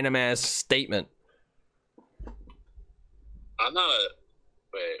some random ass statement. I'm not a...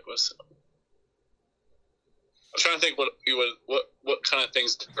 Wait, what's... trying to think what kind of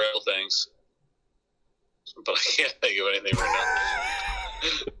things derail things, but I can't think of anything right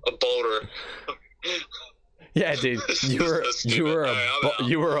now. A boulder. Yeah, dude, you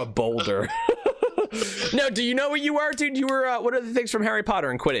were a boulder. No, do you know what you are, dude? You were what are the things from Harry Potter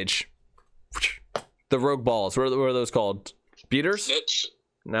and Quidditch? The rogue balls. What are those called? Beaters? Snitch?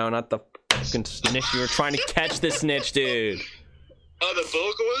 No, not the fucking snitch. You were trying to catch the snitch, dude. Oh, the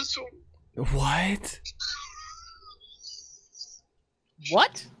vocalist? What?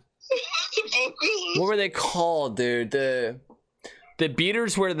 What? What were they called, dude? The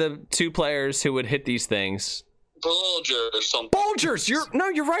beaters were the two players who would hit these things. Bulger or something. Bulgers! You're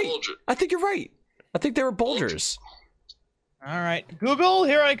right. Bulger. I think you're right. I think they were bulgers. All right, Google,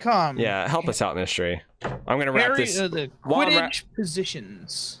 here I come. Yeah, help us out, Mystery. I'm gonna wrap this. The Quidditch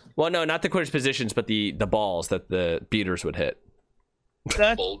positions. Well, no, not the Quidditch positions, but the balls that the beaters would hit.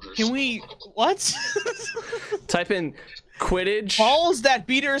 Can we? What? Type in Quidditch. Balls that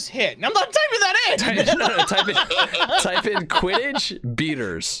beaters hit. I'm not typing that in. Type in Quidditch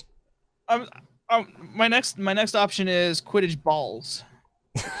beaters. My next option is Quidditch balls.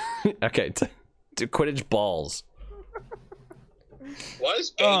 Okay, Quidditch balls. Why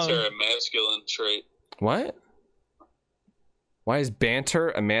is banter a masculine trait? What? Why is banter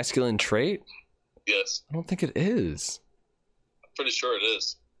a masculine trait? Yes. I don't think it is. I'm pretty sure it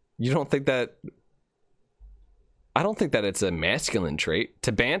is. You don't think that? I don't think that it's a masculine trait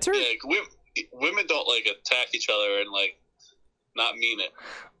to banter. Yeah, women don't like attack each other and like not mean it.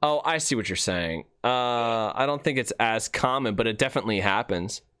 Oh, I see what you're saying. I don't think it's as common, but it definitely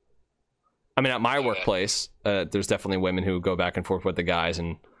happens. I mean, at my workplace, there's definitely women who go back and forth with the guys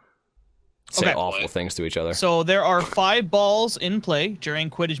and say awful things to each other. So there are 5 balls in play during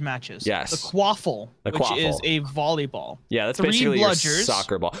Quidditch matches. Yes. The quaffle, which is a volleyball. Yeah, that's 3 basically bludgers, your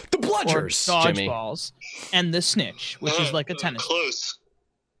soccer ball. The bludgers, Jimmy. Dodgeballs, and the snitch, which is like a tennis ball. Close.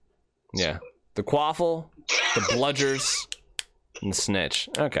 Yeah, the quaffle, the bludgers, and the snitch.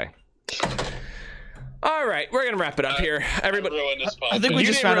 Okay. All right, we're gonna wrap it up here. Everybody, I think we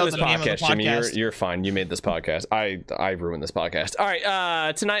just found out the name of the podcast. Jimmy, you're fine. You made this podcast. I ruined this podcast. All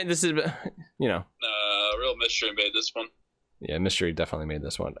right, tonight this is, Real Mystery made this one. Yeah, Mystery definitely made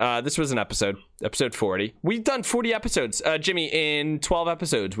this one. This was an episode 40. We've done 40 episodes. Jimmy, in 12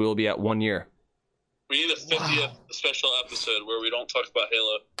 episodes, we will be at 1 year. We need a 50th special episode where we don't talk about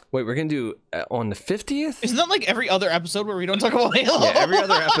Halo. Wait, we're gonna do on the 50th? Isn't that like every other episode where we don't talk about Halo? Yeah, every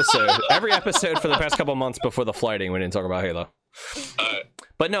other episode. Every episode for the past couple months before the flighting, we didn't talk about Halo. Alright.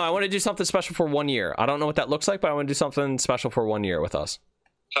 But no, I want to do something special for 1 year. I don't know what that looks like, but I want to do something special for 1 year with us.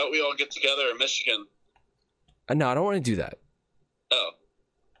 How about we all get together in Michigan? No, I don't want to do that. Oh.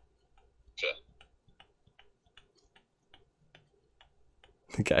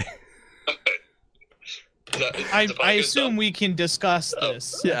 Okay. I assume we can discuss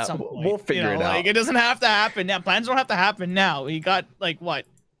this at some point. We'll figure it out. Like, it doesn't have to happen now. Plans don't have to happen now. We got like what?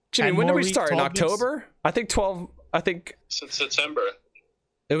 Jimmy, when did we start? In October? I think 12. I think since September.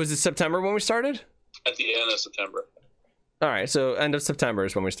 It was in September when we started. At the end of September. All right, so end of September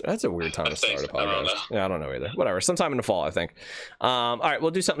is when we start. That's a weird time to start a podcast. I don't know either. Whatever, sometime in the fall, I think. All right,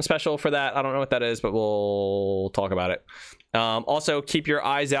 we'll do something special for that. I don't know what that is, but we'll talk about it. Also, keep your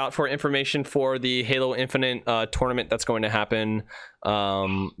eyes out for information for the Halo Infinite tournament that's going to happen.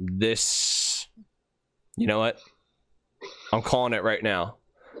 This, you know what? I'm calling it right now.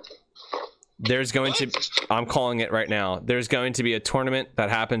 I'm calling it right now. There's going to be a tournament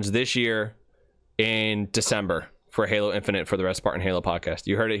that happens this year in December for Halo Infinite for the Red Spartan Halo podcast.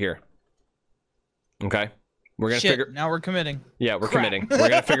 You heard it here. Okay. We're going to figure. Now we're committing. Yeah, we're committing. We're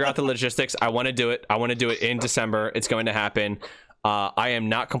going to figure out the logistics. I want to do it. I want to do it in December. It's going to happen. I am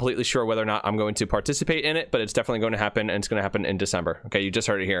not completely sure whether or not I'm going to participate in it, but it's definitely going to happen, and it's going to happen in December. Okay, you just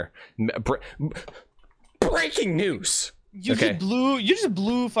heard it here. Breaking news. You just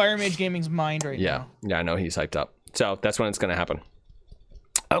blew Fire Mage Gaming's mind right now. Yeah, I know he's hyped up. So that's when it's going to happen.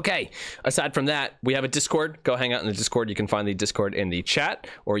 Okay, aside from that, we have a Discord. Go hang out in the Discord. You can find the Discord in the chat,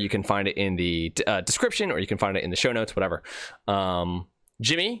 or you can find it in the description, or you can find it in the show notes, whatever.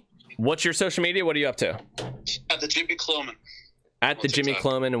 Jimmy, what's your social media? What are you up to? At the Jimmy Cloman. At the Jimmy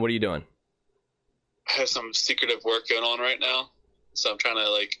Cloman, and what are you doing? I have some secretive work going on right now, so I'm trying to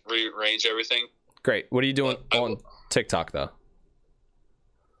like rearrange everything. Great. What are you doing on TikTok, though?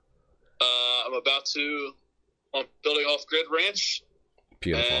 I'm building off-grid ranch.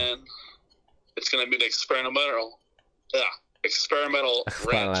 Beautiful. And it's going to be an experimental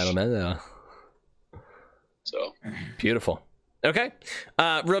ranch. So beautiful. Okay.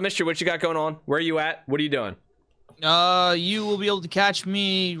 Real Mystery, what you got going on? Where are you at? What are you doing? You will be able to catch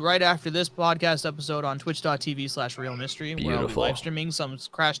me right after this podcast episode on twitch.tv/realmystery, where I'll be live streaming some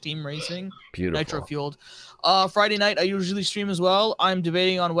Crash Team Racing, Nitro Fueled. Friday night, I usually stream as well. I'm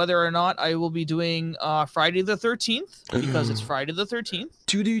debating on whether or not I will be doing Friday the 13th, because it's Friday the 13th,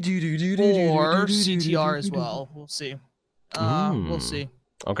 or CTR as well. We'll see. We'll see.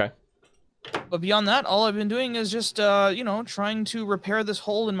 Okay. But beyond that, all I've been doing is just, trying to repair this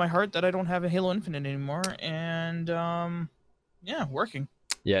hole in my heart that I don't have a Halo Infinite anymore, and, working.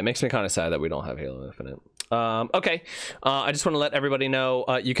 Yeah, it makes me kind of sad that we don't have Halo Infinite. Okay, I just want to let everybody know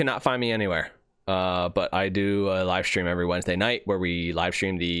you cannot find me anywhere. But I do a live stream every Wednesday night where we live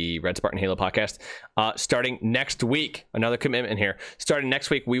stream the Red Spartan Halo podcast. Starting next week, another commitment here. Starting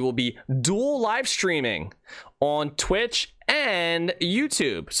next week, we will be dual live streaming on Twitch and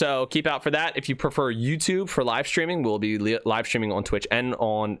YouTube. So keep out for that. If you prefer YouTube for live streaming, we'll be live streaming on Twitch and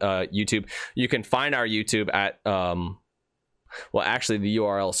on YouTube. You can find our YouTube at... well, actually, the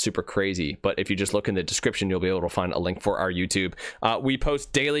URL is super crazy, but if you just look in the description, you'll be able to find a link for our YouTube. We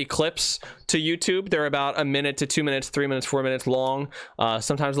post daily clips to YouTube. They're about 1 minute to 2 minutes, 3 minutes, 4 minutes long,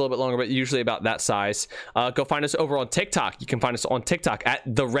 sometimes a little bit longer, but usually about that size. Go find us over on TikTok. You can find us on TikTok at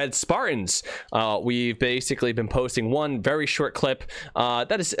The Red Spartans. We've basically been posting one very short clip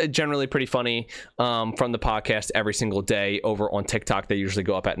that is generally pretty funny from the podcast every single day over on TikTok. They usually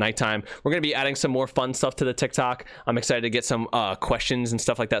go up at nighttime. We're going to be adding some more fun stuff to the TikTok. I'm excited to get some questions and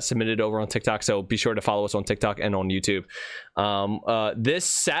stuff like that submitted over on TikTok, so be sure to follow us on TikTok and on YouTube. This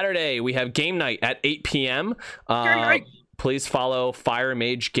Saturday we have game night at 8 p.m. Please follow Fire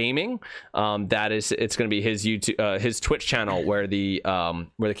Mage Gaming. It's going to be his YouTube, his Twitch channel where the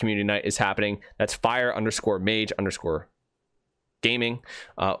community night is happening. That's Fire_Mage_Gaming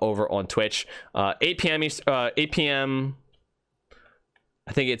over on Twitch. 8 p.m. 8 p.m.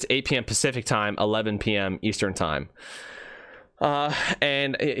 I think it's 8 p.m. Pacific time, 11 p.m. Eastern time.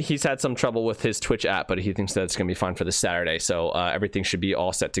 And he's had some trouble with his Twitch app, but he thinks that it's going to be fine for this Saturday. So everything should be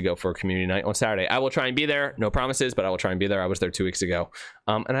all set to go for community night on Saturday. I will try and be there. No promises, but I will try and be there. I was there 2 weeks ago.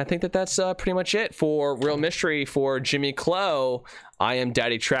 And I think that that's pretty much it for Real Mystery. For Jimmy Clow, I am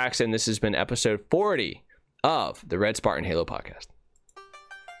Daddy Trax, and this has been episode 40 of the Red Spartan Halo podcast.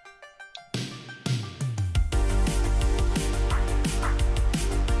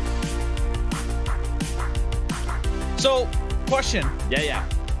 So... question. Yeah.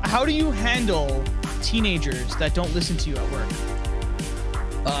 How do you handle teenagers that don't listen to you at work?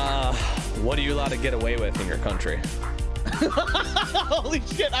 What are you allowed to get away with in your country? Holy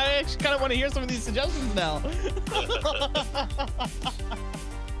shit, I actually kind of want to hear some of these suggestions now.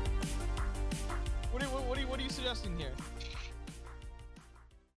 What are you suggesting here?